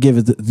 Please give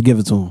it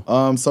to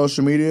them.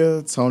 Social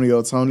media,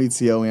 Tonyo Tony,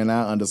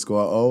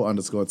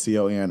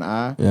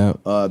 TONI_O_TONI. Yeah.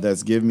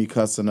 That's Give Me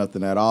Cuss or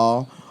Nothing at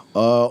All.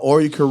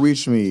 Or you can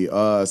reach me,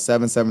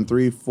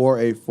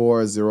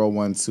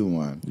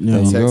 773-484-0121. Yeah.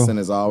 There you Texting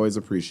is always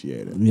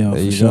appreciated. Yeah, There for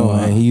you sure. go.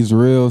 And he's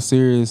real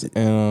serious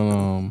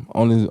and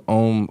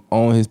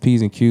on his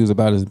P's and Q's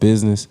about his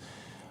business.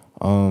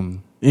 In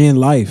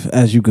life,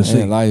 as you can see.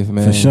 In life,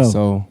 man. For sure.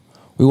 So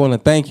we want to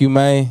thank you,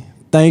 man.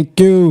 Thank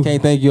you.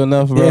 Can't thank you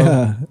enough, bro.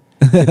 Yeah.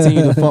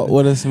 Continue to fuck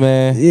with us,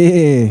 man.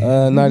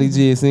 Yeah. Naughty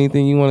G, is there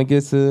anything you want to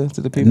get to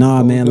the people?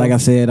 Nah, before we man. go? Like I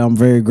said, I'm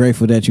very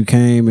grateful that you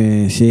came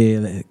and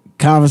shit.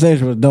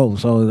 Conversation was dope,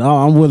 so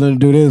I'm willing to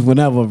do this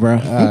whenever, bro. All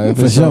right,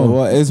 for sure.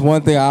 Well, it's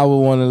one thing I would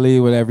want to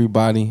leave with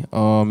everybody.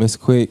 It's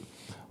quick.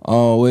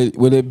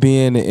 With it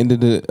being the end of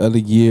the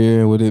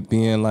year, with it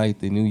being like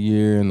the new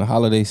year and the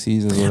holiday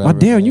season, whatever. Oh,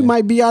 damn, you man.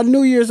 might be our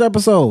New Year's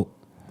episode.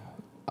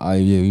 Yeah,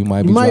 you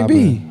might be. You might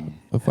dropping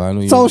a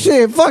final So year.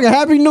 shit, fucking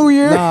Happy New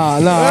Year. Nah.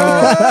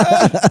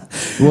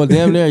 Well,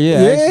 damn near,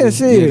 yeah. Yeah, actually.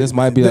 shit. Yeah, this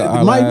might be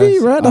our Might be,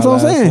 last- right? That's our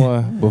what I'm last saying.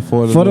 one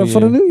before the for new the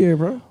year. New Year,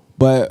 bro.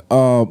 But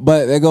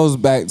that goes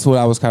back to what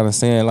I was kind of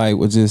saying, like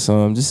with just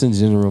in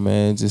general,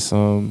 man. Just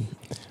I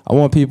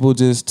want people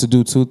just to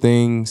do two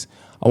things.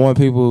 I want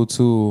people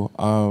to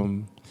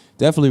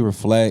definitely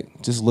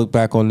reflect, just look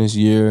back on this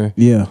year,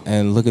 Yeah.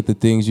 and look at the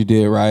things you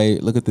did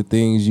right, look at the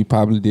things you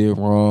probably did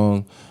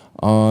wrong,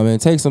 and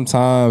take some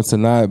time to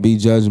not be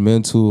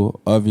judgmental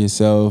of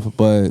yourself,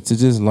 but to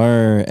just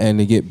learn and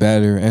to get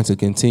better and to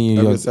continue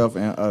Of your yourself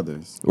and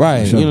others.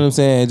 Right, Sure. you know what I'm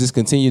saying? Just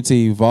continue to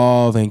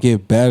evolve and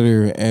get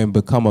better and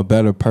become a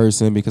better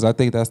person, because I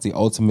think that's the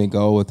ultimate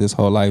goal with this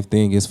whole life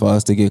thing, is for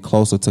us to get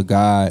closer to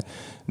God,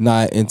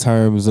 not in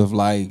terms of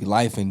like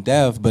life and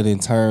death, but in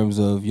terms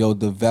of your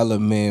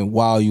development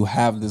while you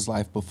have this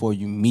life before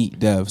you meet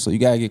death. So you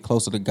gotta get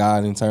closer to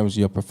God in terms of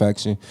your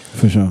perfection.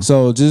 For sure.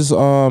 So just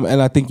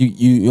and I think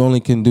you only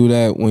can do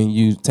that when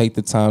you take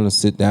the time to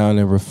sit down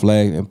and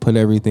reflect and put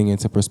everything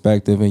into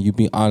perspective, and you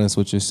be honest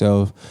with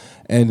yourself.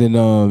 And then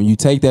you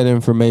take that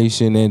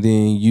information and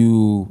then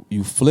you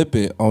flip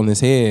it on its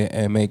head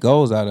and make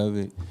goals out of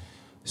it.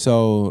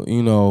 So,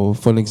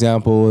 for an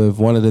example, if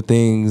one of the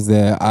things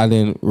that I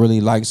didn't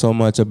really like so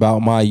much about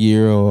my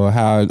year or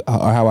how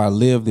I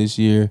lived this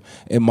year,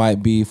 it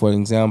might be, for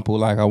example,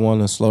 like I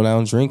want to slow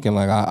down drinking.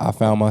 Like I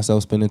found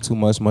myself spending too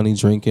much money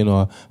drinking,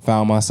 or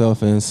found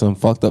myself in some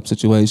fucked up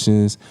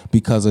situations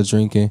because of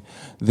drinking.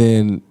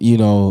 Then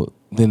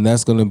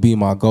that's going to be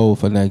my goal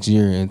for next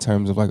year, in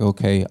terms of like,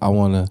 okay, I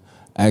want to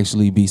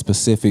actually be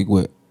specific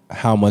with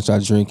how much I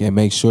drink and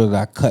make sure that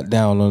I cut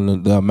down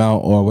on the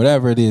amount or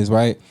whatever it is,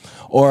 right?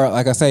 Or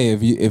like I say,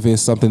 if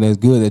it's something that's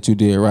good that you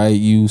did, right?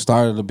 You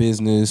started a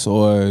business,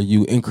 or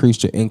you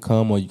increased your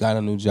income, or you got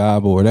a new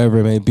job, or whatever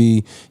it may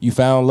be, you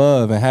found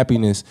love and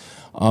happiness.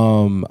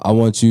 I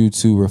want you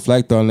to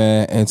reflect on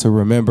that and to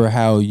remember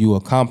how you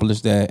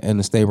accomplished that, and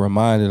to stay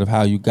reminded of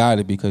how you got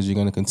it, because you're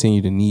going to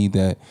continue to need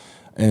that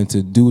and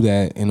to do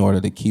that in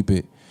order to keep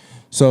it.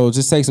 So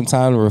just take some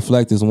time to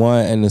reflect is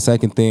one. And the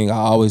second thing, I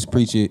always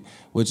preach it,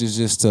 which is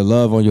just to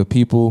love on your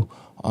people,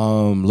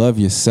 love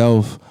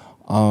yourself,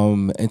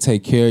 and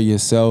take care of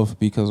yourself,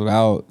 because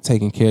without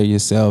taking care of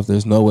yourself,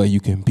 there's no way you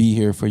can be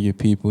here for your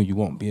people. You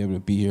won't be able to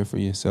be here for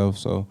yourself.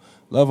 So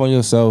love on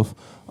yourself,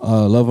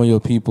 love on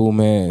your people,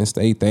 man, and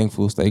stay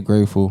thankful, stay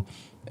grateful.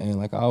 And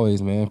like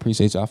always, man,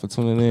 appreciate y'all for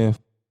tuning in.